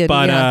 probability. And,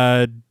 But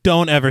yeah.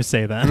 don't ever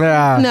say that.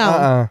 Yeah.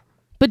 No.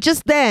 But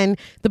just then,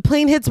 the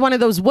plane hits one of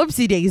those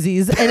whoopsie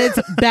daisies and it's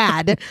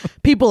bad.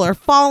 People are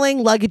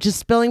falling, luggage is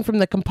spilling from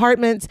the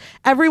compartments.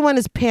 Everyone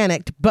is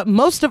panicked, but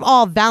most of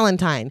all,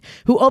 Valentine,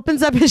 who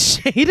opens up his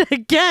shade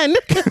again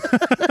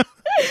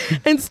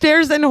and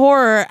stares in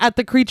horror at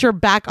the creature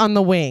back on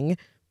the wing.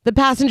 The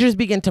passengers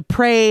begin to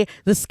pray.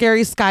 The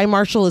scary sky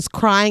marshal is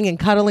crying and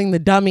cuddling the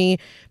dummy.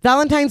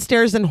 Valentine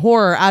stares in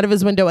horror out of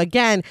his window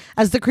again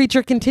as the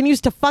creature continues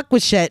to fuck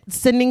with shit,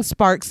 sending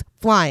sparks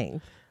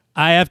flying.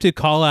 I have to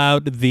call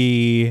out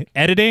the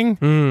editing,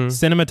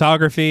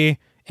 cinematography,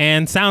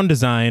 and sound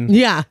design.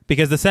 Yeah.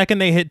 Because the second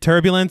they hit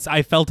turbulence,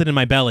 I felt it in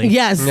my belly.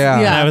 Yes. Yeah.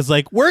 And Yeah. I was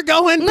like, we're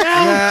going down.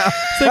 Yeah.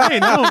 It's like, hey,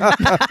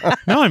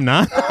 no, I'm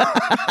not.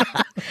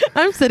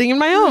 I'm sitting in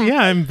my home.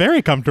 Yeah, I'm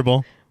very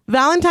comfortable.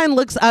 Valentine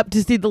looks up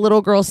to see the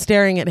little girl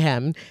staring at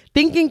him.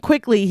 Thinking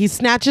quickly, he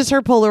snatches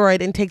her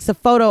Polaroid and takes a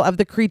photo of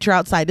the creature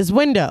outside his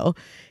window.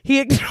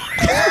 He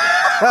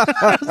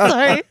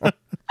sorry.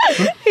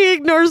 He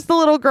ignores the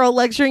little girl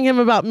lecturing him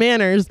about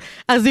manners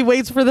as he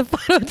waits for the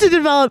photo to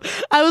develop.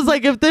 I was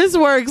like, if this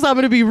works, I'm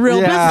going to be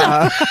real pissed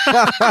off.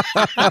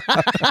 Yeah.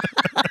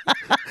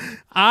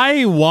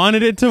 I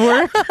wanted it to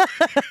work,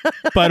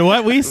 but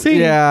what we see,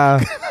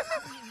 Yeah.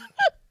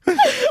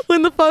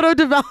 When the photo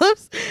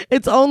develops,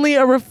 it's only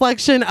a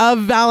reflection of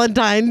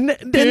Valentine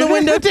in the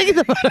window taking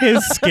the photo.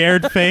 his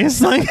scared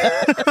face, like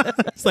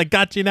it's like,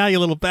 got you now, you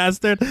little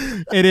bastard.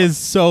 It is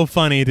so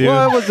funny, dude.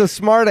 Well, it was a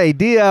smart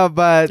idea,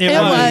 but It It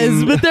was.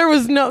 was, but there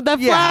was no, that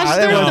Yeah, flash,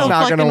 it there was was no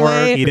not fucking gonna work.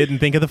 way. He didn't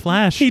think of the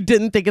flash. He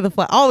didn't think of the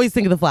flash. Always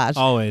think of the flash.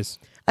 Always.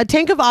 A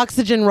tank of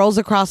oxygen rolls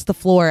across the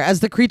floor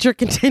as the creature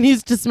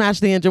continues to smash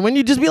the engine. When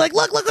you just be like,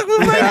 look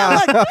right now,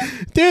 look.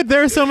 Dude,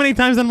 there are so many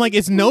times I'm like,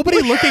 is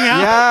nobody looking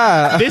out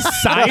yeah. this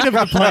side of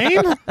the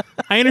plane?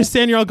 I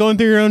understand you're all going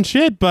through your own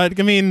shit, but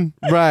I mean,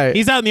 Right.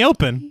 he's out in the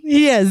open.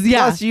 He is,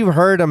 yeah. Plus, you've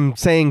heard him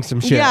saying some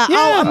shit. Yeah.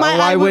 Yeah. Oh, my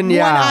Why eye would, wouldn't you?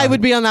 one eye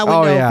would be on that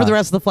Oh, window yeah. for the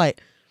rest of the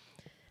flight.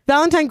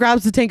 Valentine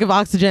grabs the tank of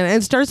oxygen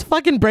and starts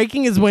fucking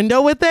breaking his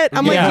window with it.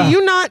 I'm Yeah. like, do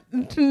you not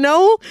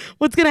know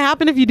what's going to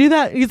happen if you do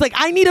that? He's like,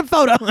 I need a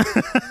photo.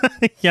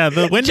 Yeah,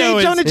 the window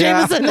is... Jonah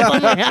Yeah. Jameson is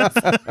on my hands.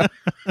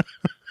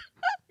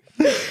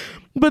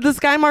 But the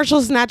Sky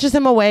Marshal snatches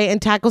him away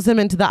and tackles him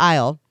into the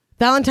aisle.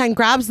 Valentine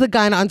grabs the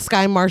gun on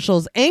Sky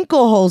Marshal's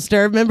ankle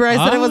holster. Remember I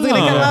said it wasn't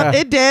going to come Oh. up?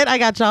 It did. I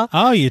got y'all.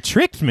 Oh, you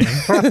tricked me.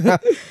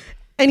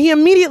 And he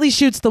immediately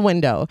shoots the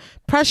window.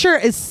 Pressure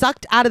is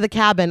sucked out of the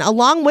cabin,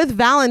 along with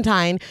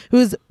Valentine,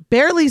 who's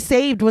barely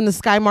saved when the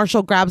Sky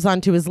Marshal grabs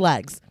onto his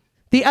legs.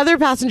 The other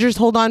passengers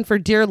hold on for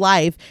dear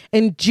life,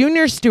 and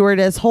Junior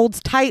Stewardess holds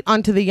tight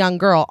onto the young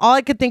girl. All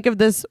I could think of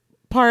this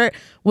part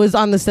was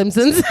on The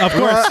Simpsons. Of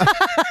course.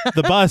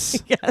 The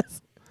bus.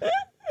 Yes.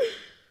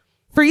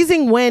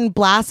 Freezing wind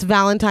blasts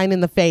Valentine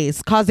in the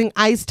face, causing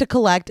ice to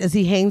collect as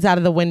he hangs out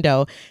of the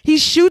window. He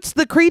shoots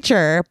the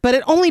creature, but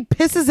it only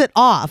pisses it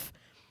off.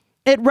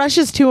 It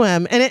rushes to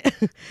him, and it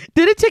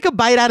did it take a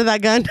bite out of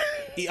that gun?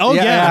 Oh,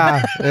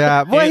 yeah.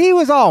 Yeah. Well, he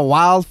was all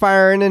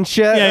wildfiring and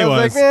shit. Yeah, he I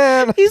was was. like,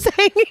 man. He's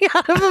hanging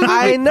out of him.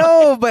 I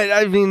know, but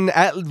I mean,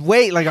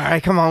 wait, like, all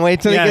right, come on, wait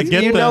till Yeah, he gets,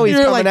 get you the- know he's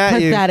You're coming like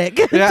at you. pathetic.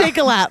 Yeah. Take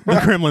a lap. The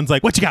Gremlin's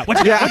like, what you got? What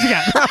you got? What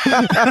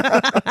you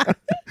got?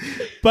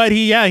 But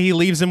he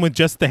leaves him with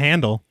just the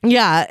handle.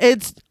 Yeah,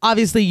 it's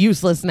obviously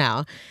useless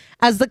now.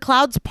 As the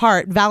clouds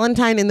part,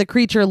 Valentine and the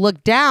creature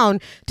look down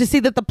to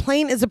see that the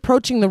plane is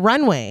approaching the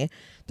runway.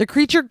 The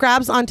creature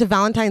grabs onto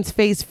Valentine's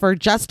face for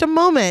just a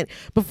moment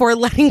before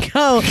letting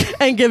go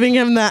and giving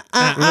him the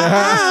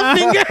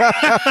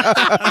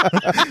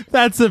finger.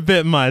 That's a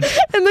bit much.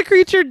 And the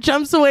creature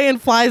jumps away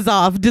and flies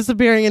off,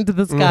 disappearing into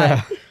the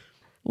sky.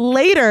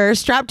 Later,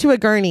 strapped to a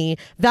gurney,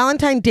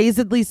 Valentine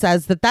dazedly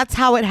says that that's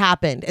how it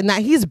happened and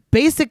that he's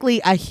basically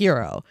a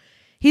hero.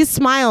 He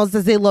smiles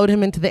as they load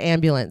him into the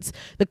ambulance.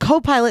 The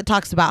co-pilot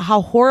talks about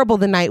how horrible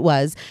the night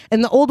was,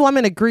 and the old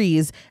woman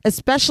agrees,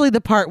 especially the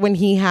part when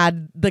he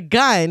had the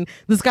gun.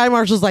 The Sky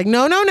Marshal's like,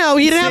 no,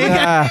 he didn't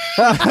have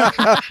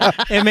a gun.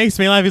 It makes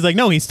me laugh. He's like,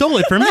 no, he stole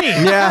it from me.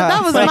 Yeah.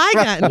 That was my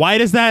gun. Why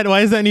is that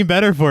any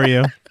better for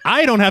you?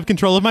 I don't have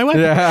control of my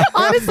weapon. Yeah.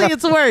 Honestly,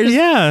 it's worse.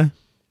 Yeah.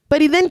 But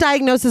he then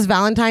diagnoses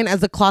Valentine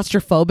as a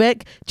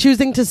claustrophobic,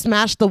 choosing to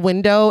smash the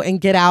window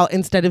and get out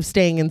instead of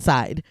staying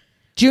inside.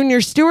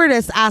 Junior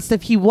Stewardess asks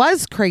if he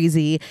was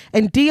crazy,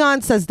 and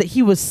Dion says that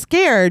he was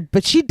scared,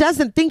 but she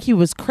doesn't think he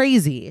was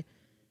crazy.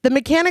 The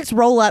mechanics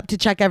roll up to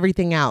check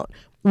everything out.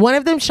 One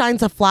of them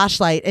shines a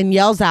flashlight and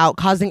yells out,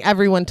 causing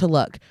everyone to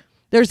look.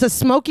 There's a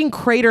smoking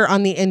crater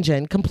on the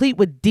engine, complete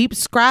with deep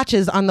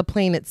scratches on the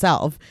plane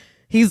itself.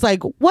 He's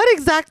like, what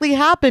exactly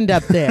happened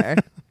up there?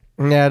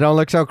 Yeah, don't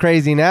look so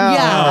crazy now.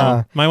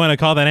 Yeah. Might want to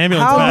call that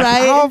ambulance How, back.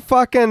 right? how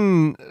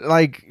fucking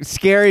like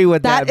scary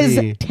would that, That is be?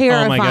 Oh my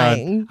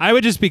terrifying. god. I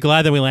would just be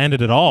glad that we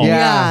landed at all. Yeah.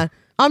 Yeah.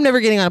 I'm never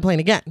getting on a plane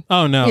again.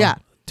 Oh no. Yeah.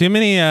 Too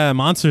many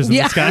monsters in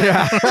Yeah.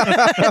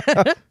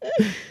 the sky.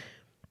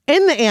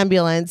 In the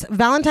ambulance,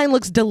 Valentine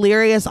looks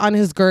delirious on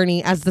his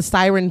gurney as the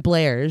siren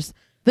blares.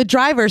 The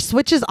driver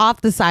switches off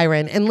the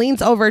siren and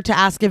leans over to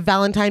ask if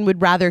Valentine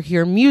would rather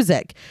hear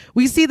music.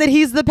 We see that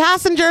he's the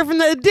passenger from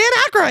the Dan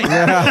Aykroyd.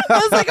 I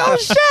was like, oh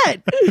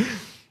shit.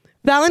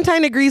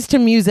 Valentine agrees to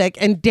music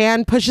and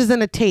Dan pushes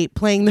in a tape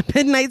playing the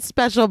Midnight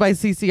Special by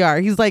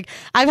CCR. He's like,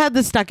 I've had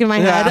this stuck in my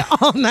head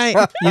all night.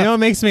 You know what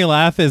makes me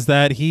laugh is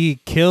that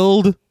he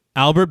killed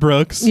Albert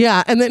Brooks.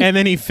 Yeah, and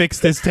then he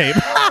fixed his tape.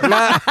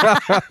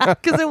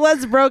 because it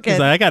was broken. He's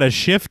like, I gotta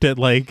shift it.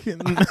 Like,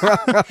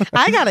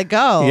 I gotta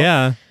go.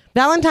 yeah.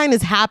 Valentine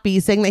is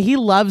happy, saying that he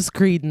loves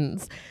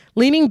Creedence.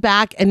 Leaning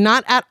back and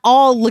not at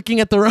all looking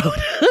at the road,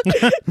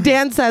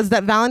 Dan says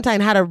that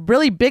Valentine had a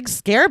really big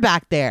scare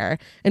back there,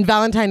 and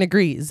Valentine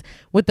agrees.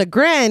 With a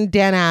grin,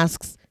 Dan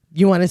asks,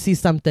 you want to see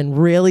something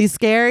really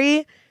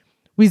scary?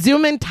 We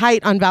zoom in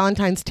tight on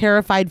Valentine's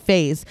terrified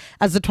face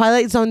as the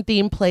Twilight Zone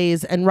theme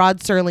plays and Rod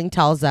Serling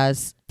tells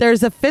us,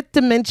 there's a fifth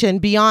dimension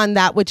beyond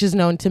that which is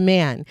known to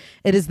man.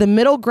 It is the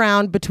middle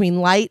ground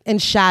between light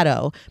and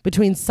shadow,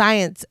 between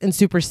science and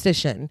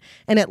superstition,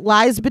 and it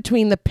lies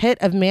between the pit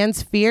of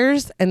man's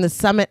fears and the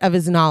summit of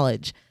his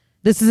knowledge.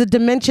 This is a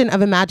dimension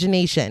of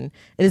imagination.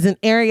 It is an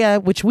area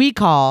which we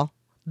call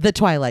the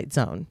Twilight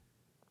Zone.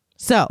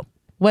 So,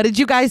 what did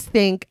you guys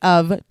think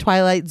of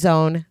Twilight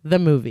Zone, the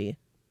movie?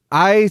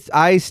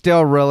 I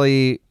still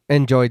really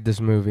enjoyed this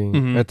movie.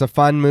 It's a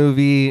fun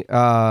movie.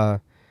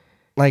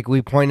 Like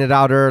we pointed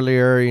out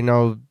earlier, you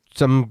know,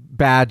 some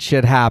bad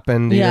shit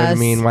happened. You know what I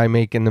mean? While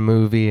making the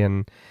movie,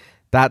 and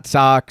that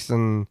sucks.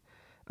 And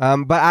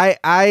but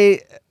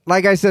I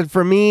like I said,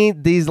 for me,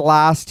 these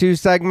last two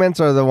segments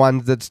are the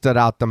ones that stood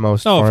out the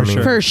most for me.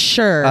 Sure. For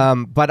sure.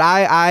 But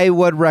I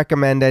would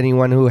recommend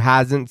anyone who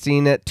hasn't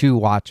seen it to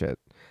watch it.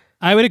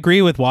 I would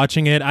agree with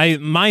watching it.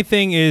 My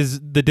thing is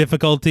the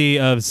difficulty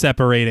of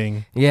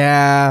separating.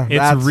 Yeah.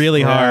 It's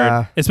really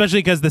hard, especially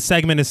because the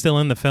segment is still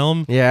in the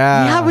film.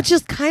 Yeah. which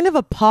is kind of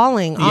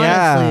appalling, honestly.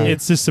 Yeah.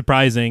 It's just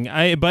surprising.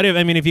 But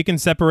if you can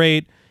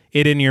separate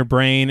it in your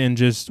brain and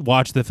just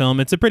watch the film,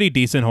 it's a pretty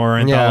decent horror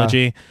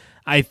anthology.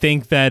 I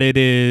think that it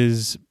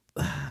is.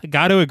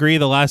 Got to agree,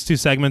 the last two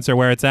segments are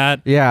where it's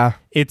at. Yeah.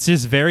 It's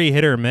just very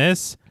hit or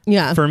miss.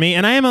 Yeah. For me,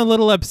 and I am a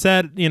little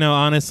upset,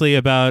 honestly,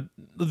 about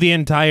the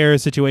entire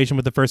situation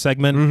with the first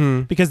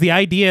segment because the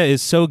idea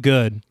is so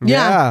good.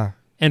 Yeah.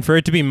 And for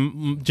it to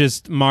be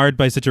just marred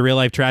by such a real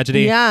life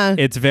tragedy,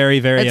 it's very,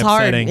 very It's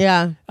upsetting.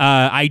 hard.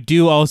 Yeah. I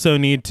do also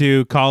need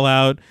to call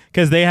out,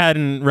 because they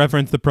hadn't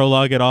referenced the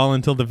prologue at all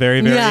until the very,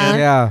 very end.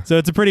 Yeah. So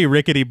it's a pretty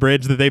rickety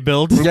bridge that they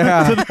built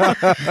Yeah.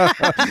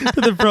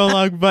 to the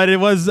prologue. But it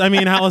was,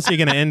 how else are you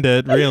going to end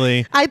it,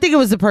 really? I think it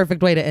was the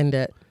perfect way to end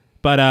it.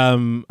 But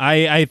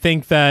I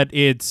think that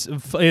it's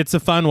a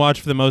fun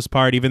watch for the most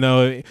part, even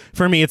though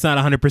for me it's not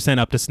 100%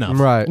 up to snuff.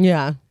 Right.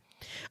 Yeah.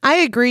 I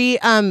agree.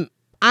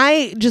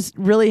 I just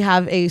really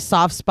have a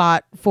soft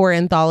spot for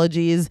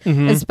anthologies,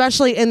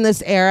 especially in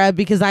this era,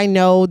 because I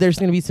know there's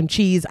going to be some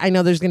cheese. I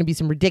know there's going to be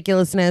some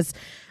ridiculousness.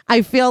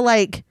 I feel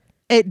like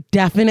it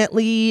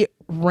definitely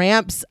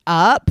ramps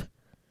up.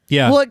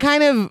 Yeah. Well, it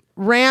kind of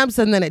ramps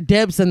and then it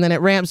dips and then it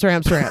ramps,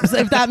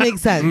 if that makes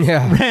sense.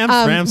 Yeah.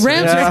 Ramps.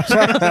 Ramps.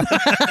 I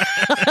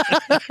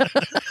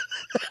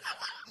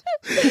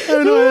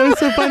don't know why that's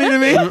so funny to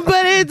me.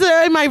 But it's,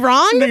 am I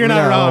wrong? No, you're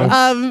not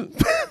wrong.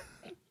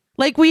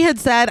 Like we had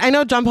said, I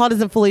know John Paul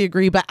doesn't fully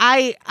agree, but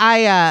I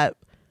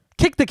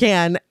kick the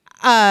can.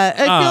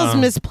 It feels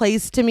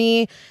misplaced to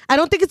me. I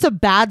don't think it's a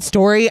bad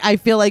story. I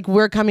feel like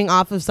we're coming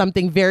off of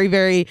something very,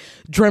 very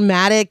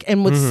dramatic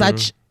and with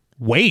such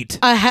Wait.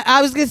 I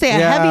was gonna say a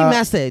heavy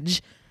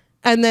message,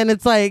 and then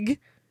it's like,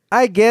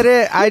 I get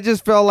it. I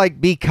just feel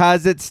like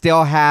because it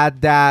still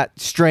had that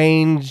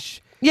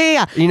strange,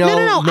 yeah.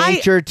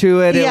 nature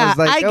to it. Yeah, it was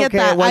like, I get okay,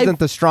 that. it wasn't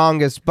the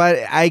strongest, but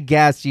I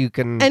guess you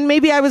can. And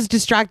maybe I was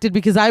distracted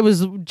because I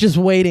was just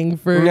waiting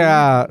for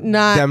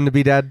them to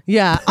be dead.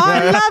 Yeah. Oh,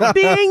 I love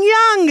being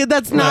young.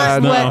 That's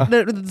not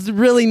that's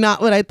really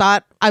not what I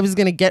thought I was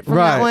gonna get from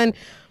that one.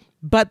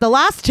 But the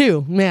last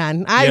two,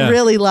 man, I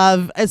really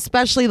love,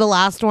 especially the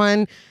last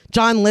one.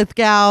 John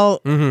Lithgow,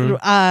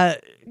 the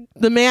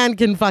man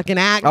can fucking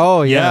act.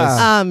 Oh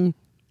yeah.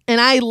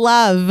 And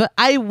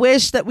I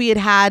wish that we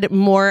had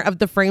more of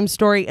the frame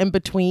story in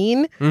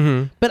between.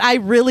 But I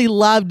really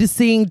loved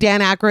seeing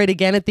Dan Aykroyd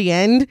again at the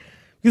end.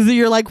 Because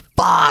you're like,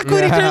 fuck,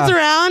 when he turns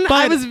around. But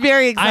I was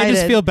very excited. I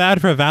just feel bad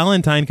for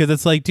Valentine because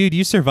it's like, dude,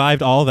 you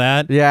survived all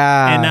that.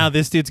 Yeah. And now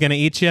this dude's going to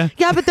eat you.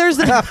 Yeah, but there's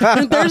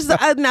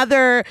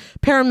another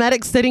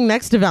paramedic sitting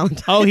next to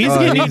Valentine. Oh, he's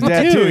getting eaten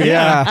dead too.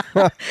 Yeah.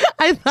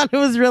 I thought it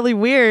was really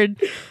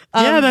weird.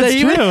 Yeah, that's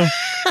true.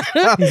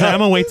 He's like, I'm going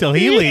to wait till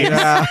he leaves.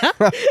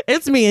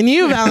 It's me and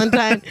you,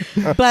 Valentine.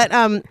 But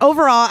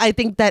overall, I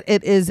think that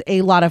it is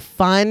a lot of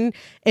fun.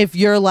 If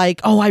you're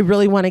like, oh, I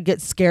really want to get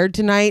scared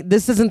tonight,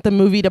 this isn't the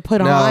movie to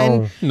put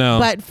on. No.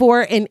 But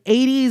for an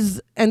 80s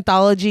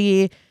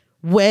anthology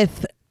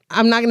with,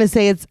 I'm not going to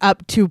say it's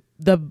up to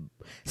the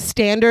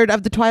standard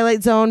of the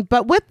Twilight Zone,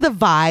 but with the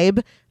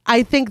vibe,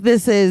 I think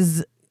this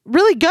is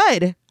really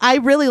good. I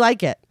really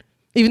like it.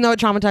 even though it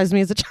traumatized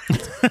me as a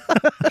child.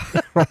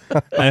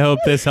 I hope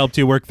this helped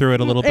you work through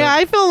it a little bit. Yeah,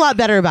 I feel a lot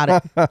better about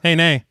it. Hey,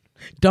 Nay.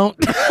 Don't.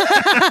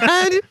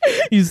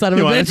 You son of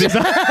a wanna bitch. say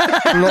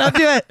Don't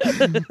do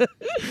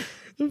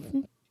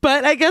it.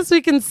 But I guess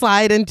we can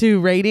slide into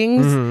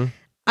ratings.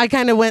 I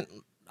kind of went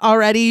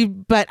already,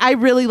 but I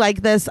really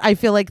like this. I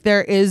feel like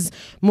there is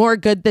more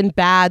good than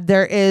bad.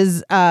 There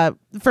is,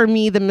 for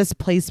me, the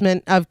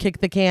misplacement of Kick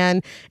the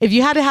Can. If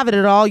you had to have it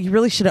at all, you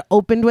really should have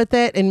opened with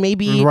it, and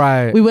maybe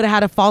we would have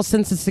had a false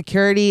sense of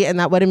security, and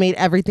that would have made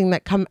everything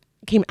that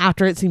came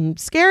after it seem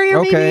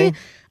scarier, maybe,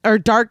 or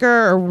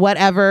darker, or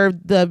whatever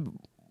the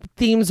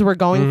themes we're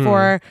going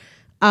for.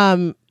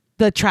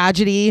 The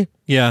tragedy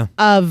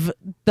of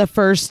the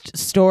first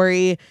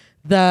story,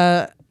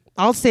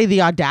 I'll say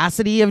the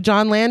audacity of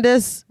John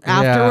Landis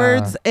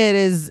afterwards.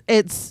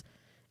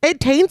 It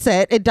taints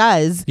it. It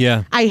does.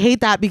 Yeah. I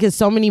hate that because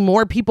so many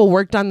more people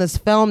worked on this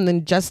film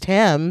than just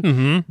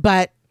him.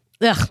 But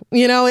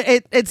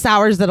it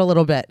sours it a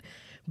little bit.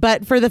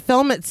 But for the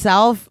film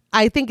itself,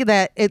 I think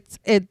that it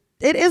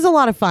is a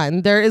lot of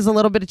fun. There is a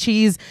little bit of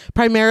cheese,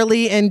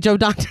 primarily in Joe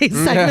Dante's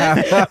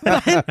segment,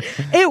 but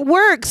it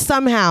works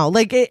somehow.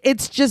 Like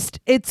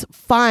it's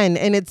fun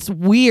and it's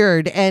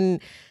weird,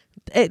 and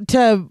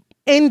to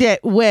end it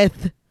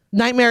with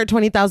Nightmare at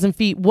 20,000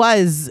 Feet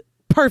was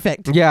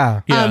perfect.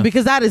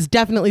 Because that is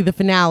definitely the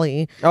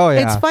finale.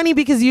 It's funny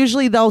because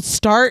usually they'll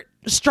start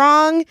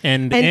strong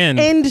and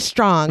end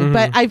strong,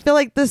 but I feel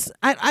like this.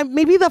 I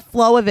maybe the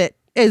flow of it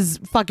is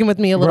fucking with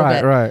me a little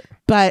bit. Right.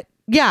 But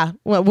yeah,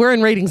 well, we're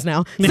in ratings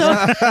now. So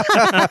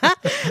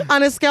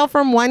on a scale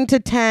from 1 to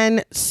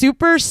 10,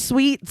 super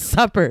sweet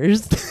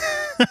suppers.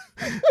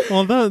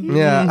 Well,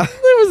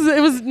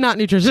 it was not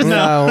nutritious.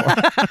 No.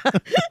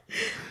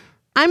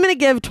 I'm going to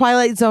give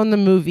Twilight Zone the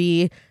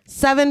movie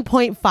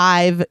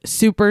 7.5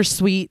 super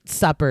sweet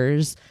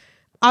suppers.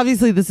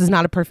 Obviously, this is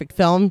not a perfect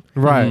film.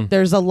 Right.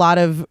 There's a lot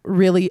of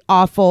really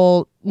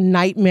awful,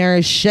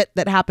 nightmarish shit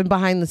that happened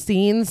behind the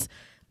scenes.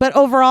 But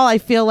overall, I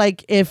feel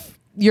like if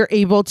you're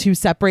able to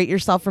separate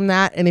yourself from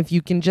that, and if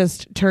you can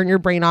just turn your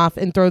brain off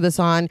and throw this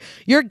on,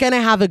 you're going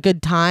to have a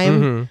good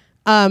time.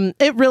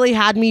 It really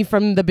had me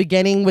from the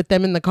beginning with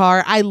them in the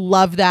car. I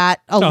love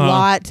that a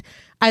lot.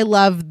 I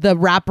love the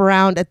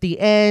wraparound at the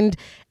end.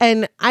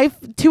 And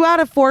 2 out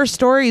of 4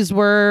 stories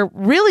were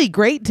really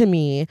great to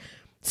me.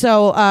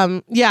 So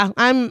I'm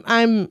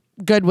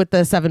good with the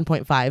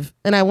 7.5.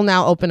 And I will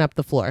now open up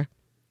the floor.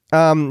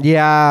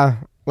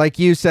 Like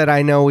you said,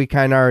 I know we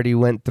kind of already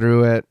went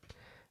through it.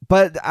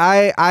 But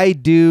I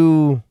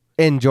do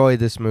enjoy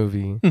this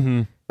movie.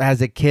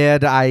 As a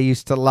kid, I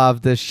used to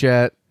love this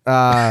shit.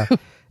 I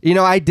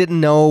didn't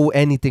know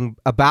anything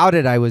about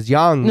it. I was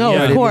young. No,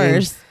 of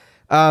course.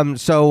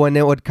 So when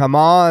it would come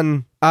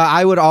on,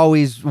 I would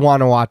always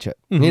want to watch it.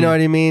 You know what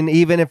I mean?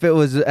 Even if it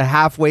was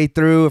halfway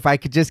through, if I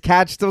could just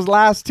catch those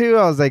last 2,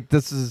 I was like,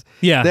 this is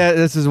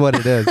what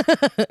it is.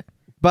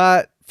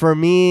 But for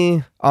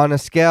me, on a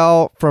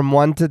scale from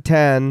 1 to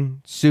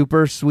 10,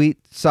 super sweet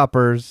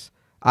suppers,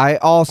 I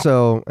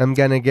also am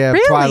going to give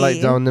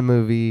Twilight Zone the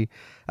movie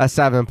a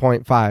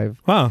 7.5.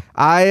 Wow.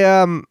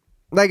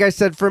 Like I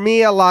said, for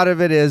me, a lot of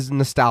it is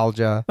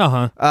nostalgia.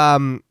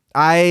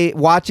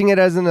 Watching it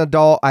as an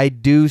adult, I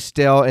do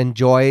still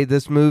enjoy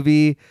this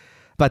movie,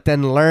 but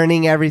then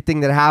learning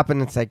everything that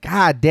happened, it's like,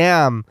 God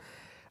damn.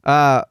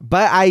 But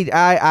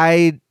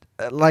I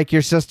like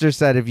your sister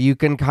said, if you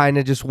can kind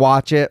of just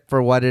watch it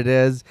for what it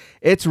is,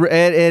 it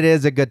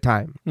is a good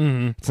time.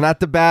 It's not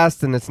the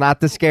best and it's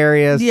not the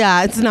scariest.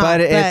 Yeah, it's not.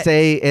 But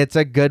it's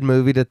a good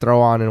movie to throw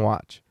on and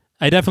watch.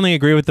 I definitely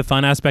agree with the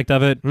fun aspect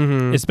of it,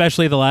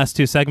 especially the last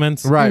 2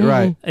 segments.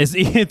 Right.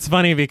 It's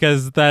funny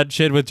because that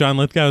shit with John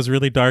Lithgow is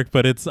really dark,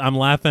 but I'm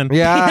laughing.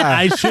 Yeah.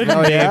 I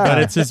shouldn't be, but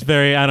it's just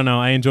very, I don't know,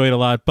 I enjoy it a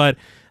lot. But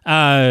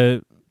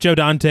Joe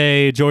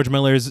Dante, George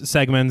Miller's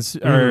segments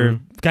are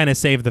kind of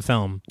save the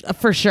film.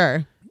 For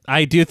sure.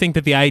 I do think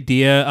that the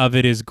idea of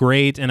it is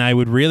great, and I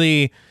would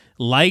really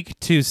like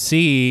to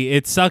see.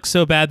 It sucks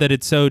so bad that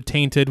it's so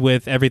tainted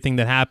with everything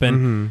that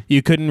happened.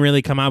 You couldn't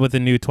really come out with a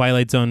new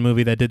Twilight Zone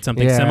movie that did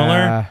something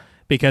similar,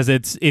 because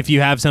if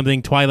you have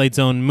something Twilight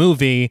Zone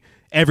movie,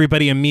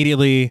 everybody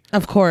immediately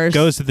of course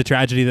goes to the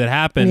tragedy that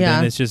happened,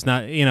 and it's just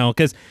not,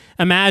 because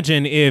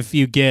imagine if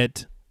you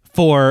get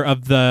 4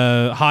 of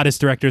the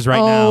hottest directors right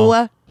now.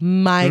 Oh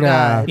my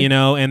God.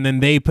 And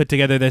then they put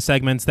together their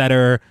segments that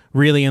are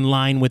really in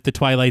line with the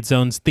Twilight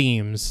Zone's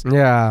themes.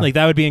 Yeah. Like,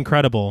 that would be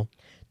incredible.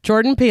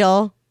 Jordan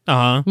Peele.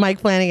 Mike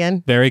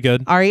Flanagan. Very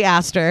good. Ari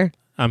Aster.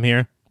 I'm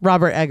here.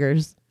 Robert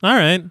Eggers. All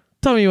right.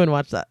 Tell me you wouldn't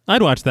watch that.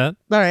 I'd watch that.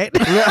 All right.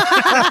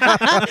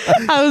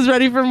 I was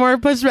ready for more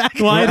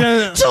pushback.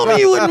 Well, Tell me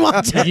you wouldn't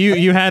watch it.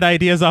 You had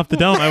ideas off the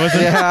dome. I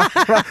wasn't.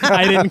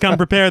 I didn't come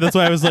prepared. That's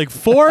why I was like,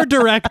 4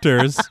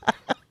 directors.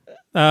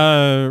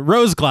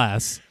 Rose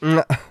Glass.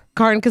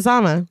 Karin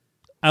Kasama.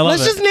 I love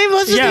Let's just name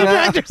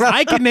directors.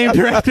 I can name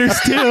directors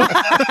too.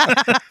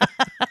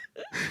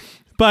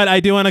 But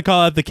I do want to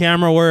call out the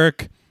camera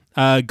work.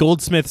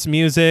 Goldsmith's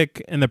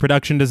music and the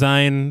production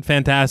design,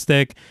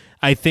 fantastic.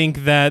 I think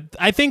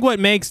what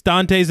makes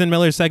Dante's and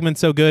Miller's segment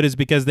so good is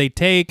because they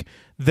take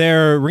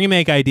their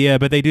remake idea,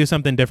 but they do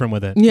something different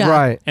with it. Yeah.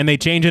 Right. And they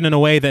change it in a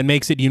way that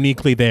makes it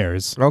uniquely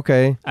theirs.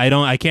 Okay.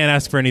 I can't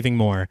ask for anything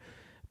more.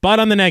 But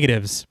on the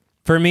negatives,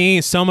 for me,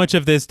 so much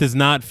of this does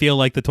not feel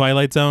like the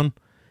Twilight Zone.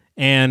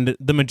 And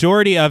the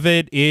majority of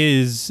it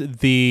is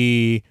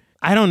the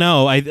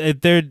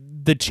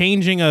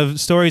changing of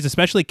stories,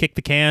 especially Kick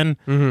the Can.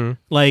 Mm-hmm.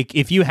 Like,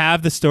 if you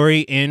have the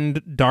story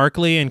end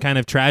darkly and kind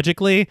of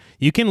tragically,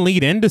 you can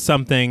lead into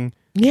something.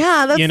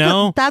 Yeah,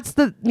 that's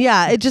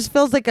it just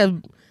feels like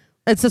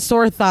it's a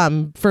sore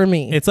thumb for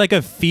me. It's like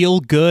a feel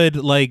good,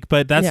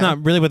 but that's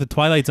not really what the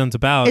Twilight Zone's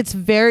about. It's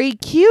very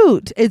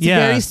cute. It's Yeah.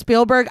 very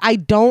Spielberg. I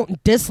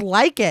don't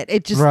dislike it.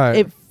 It just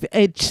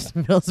it just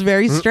feels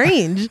very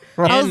strange.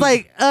 I was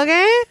like,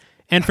 okay.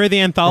 And for the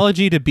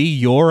anthology to be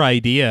your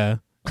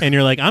idea, and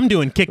you're like, I'm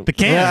doing Kick the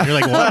Can. You're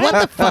like, what?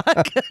 What the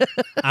fuck?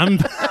 I'm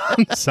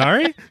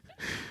sorry.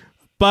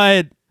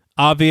 But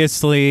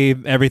obviously,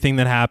 everything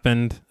that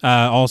happened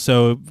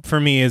also for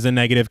me is a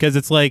negative, because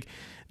it's like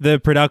the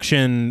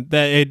production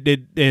that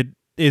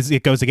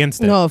it goes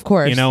against it. No, of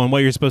course. And what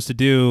you're supposed to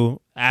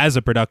do as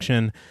a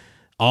production.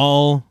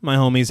 All my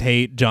homies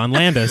hate John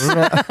Landis.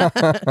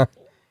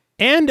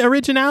 And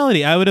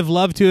originality. I would have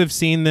loved to have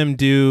seen them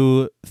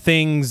do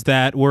things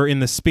that were in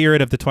the spirit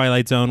of the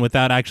Twilight Zone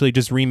without actually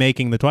just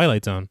remaking the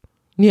Twilight Zone.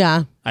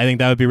 Yeah. I think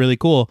that would be really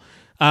cool.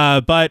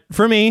 But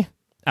for me,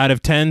 out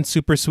of 10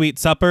 super sweet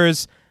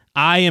suppers,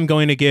 I am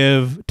going to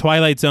give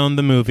Twilight Zone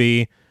the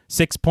movie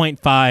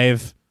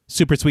 6.5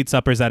 super sweet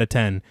suppers out of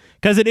 10.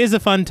 Because it is a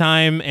fun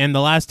time, and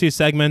the last two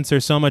segments are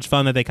so much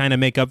fun that they kind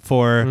of make up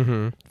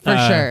for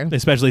sure.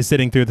 Especially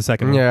sitting through the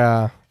second one.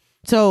 Yeah.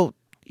 So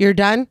you're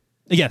done?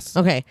 Yes.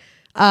 Okay.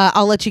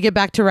 I'll let you get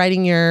back to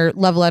writing your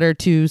love letter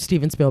to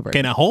Steven Spielberg.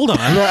 Okay, now hold on.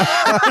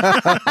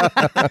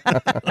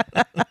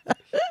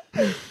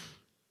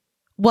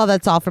 Well,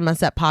 that's all from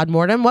us at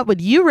Podmortem. What would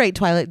you rate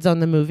Twilight Zone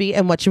the movie,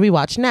 and what should we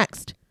watch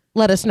next?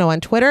 Let us know on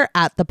Twitter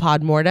at the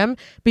Podmortem.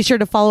 Be sure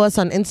to follow us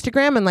on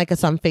Instagram and like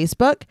us on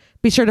Facebook.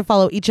 Be sure to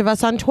follow each of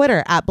us on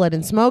Twitter at Blood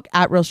and Smoke,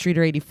 at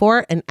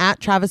RealStreeter84, and at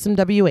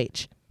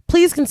TravisMWH.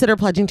 Please consider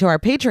pledging to our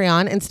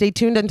Patreon and stay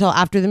tuned until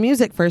after the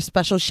music for a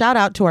special shout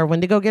out to our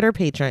Wendigo Getter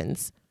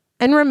patrons.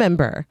 And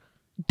remember,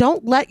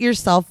 don't let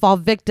yourself fall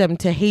victim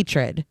to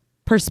hatred.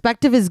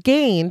 Perspective is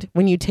gained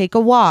when you take a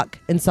walk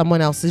in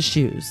someone else's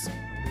shoes.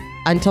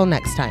 Until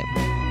next time.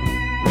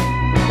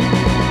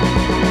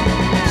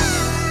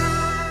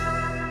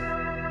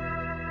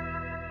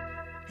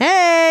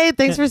 Hey,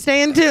 thanks for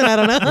staying tuned. I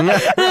don't know.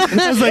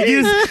 It's like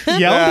you just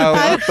yelled.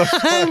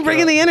 I'm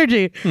bringing the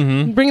energy,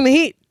 bringing the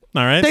heat.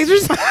 All right.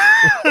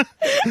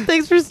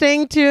 Thanks for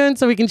staying tuned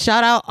so we can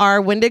shout out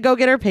our Wendigo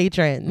Getter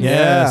patrons.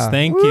 Yes, Yeah.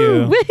 thank Woo,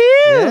 you.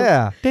 woohoo!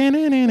 Yeah.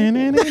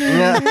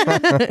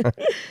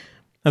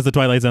 That's the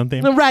Twilight Zone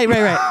theme.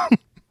 Right.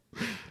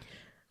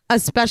 A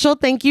special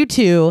thank you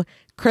to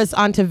Chris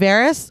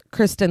Ontiveros,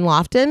 Kristen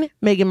Lofton,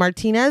 Megan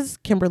Martinez,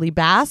 Kimberly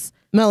Bass,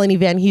 Melanie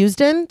Van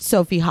Houston,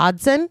 Sophie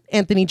Hodson,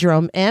 Anthony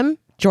Jerome M.,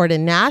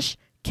 Jordan Nash,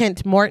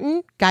 Kent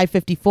Morton, Guy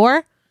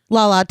 54,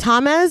 Lala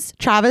Tamez,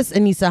 Travis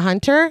Anissa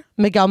Hunter,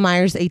 Miguel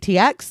Myers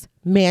ATX,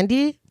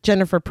 Mandy,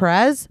 Jennifer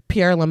Perez,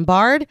 Pierre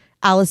Lombard,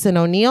 Allison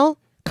O'Neill,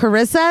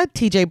 Carissa,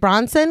 TJ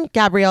Bronson,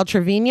 Gabrielle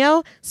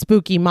Trevino,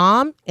 Spooky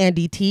Mom,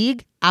 Andy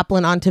Teague,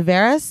 Applin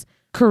Ontiveros,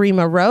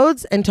 Karima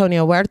Rhodes,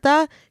 Antonio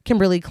Huerta,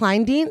 Kimberly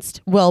Kleindienst,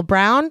 Will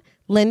Brown,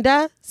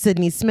 Linda,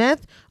 Sydney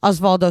Smith,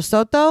 Osvaldo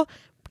Soto,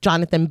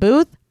 Jonathan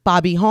Booth,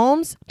 Bobby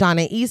Holmes,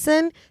 Donna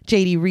Eason,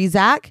 JD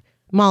Rezak,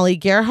 Molly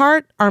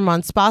Gerhardt,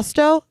 Armand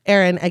Spasto,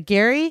 Aaron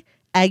Aguirre,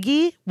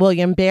 Eggy,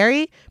 William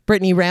Barry,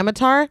 Brittany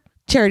Ramatar,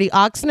 Charity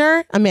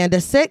Oxner,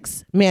 Amanda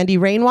Six, Mandy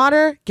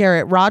Rainwater,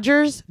 Garrett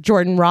Rogers,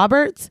 Jordan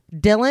Roberts,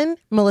 Dylan,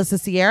 Melissa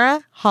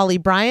Sierra, Holly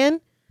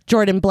Bryan,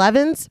 Jordan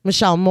Blevins,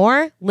 Michelle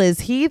Moore,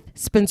 Liz Heath,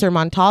 Spencer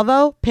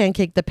Montalvo,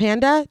 Pancake the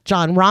Panda,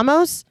 John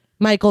Ramos,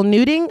 Michael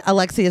Newting,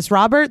 Alexius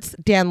Roberts,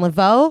 Dan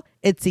Laveau,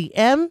 Itzy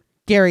M.,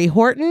 Gary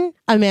Horton,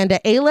 Amanda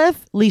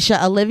Aliff,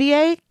 Leisha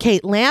Olivier,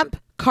 Kate Lamp,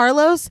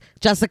 Carlos,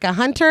 Jessica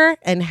Hunter,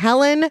 and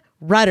Helen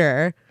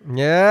Rudder.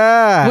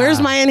 Yeah. Where's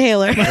my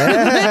inhaler?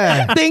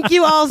 Yeah. Thank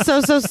you all so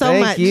much.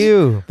 Thank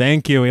you.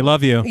 Thank you. We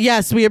love you.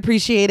 Yes, we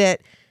appreciate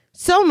it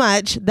so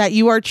much that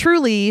you are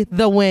truly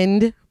the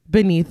wind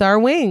beneath our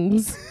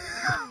wings.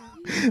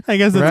 I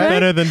guess it's Right?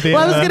 better than being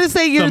Well, I was going to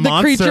say you're the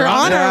monster creature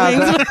on our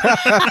wings,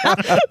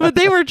 but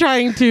he was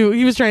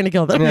trying to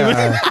kill them.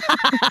 Yeah.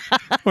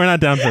 We're not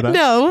down for that.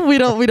 No, we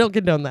don't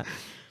condone that.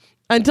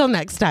 Until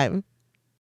next time.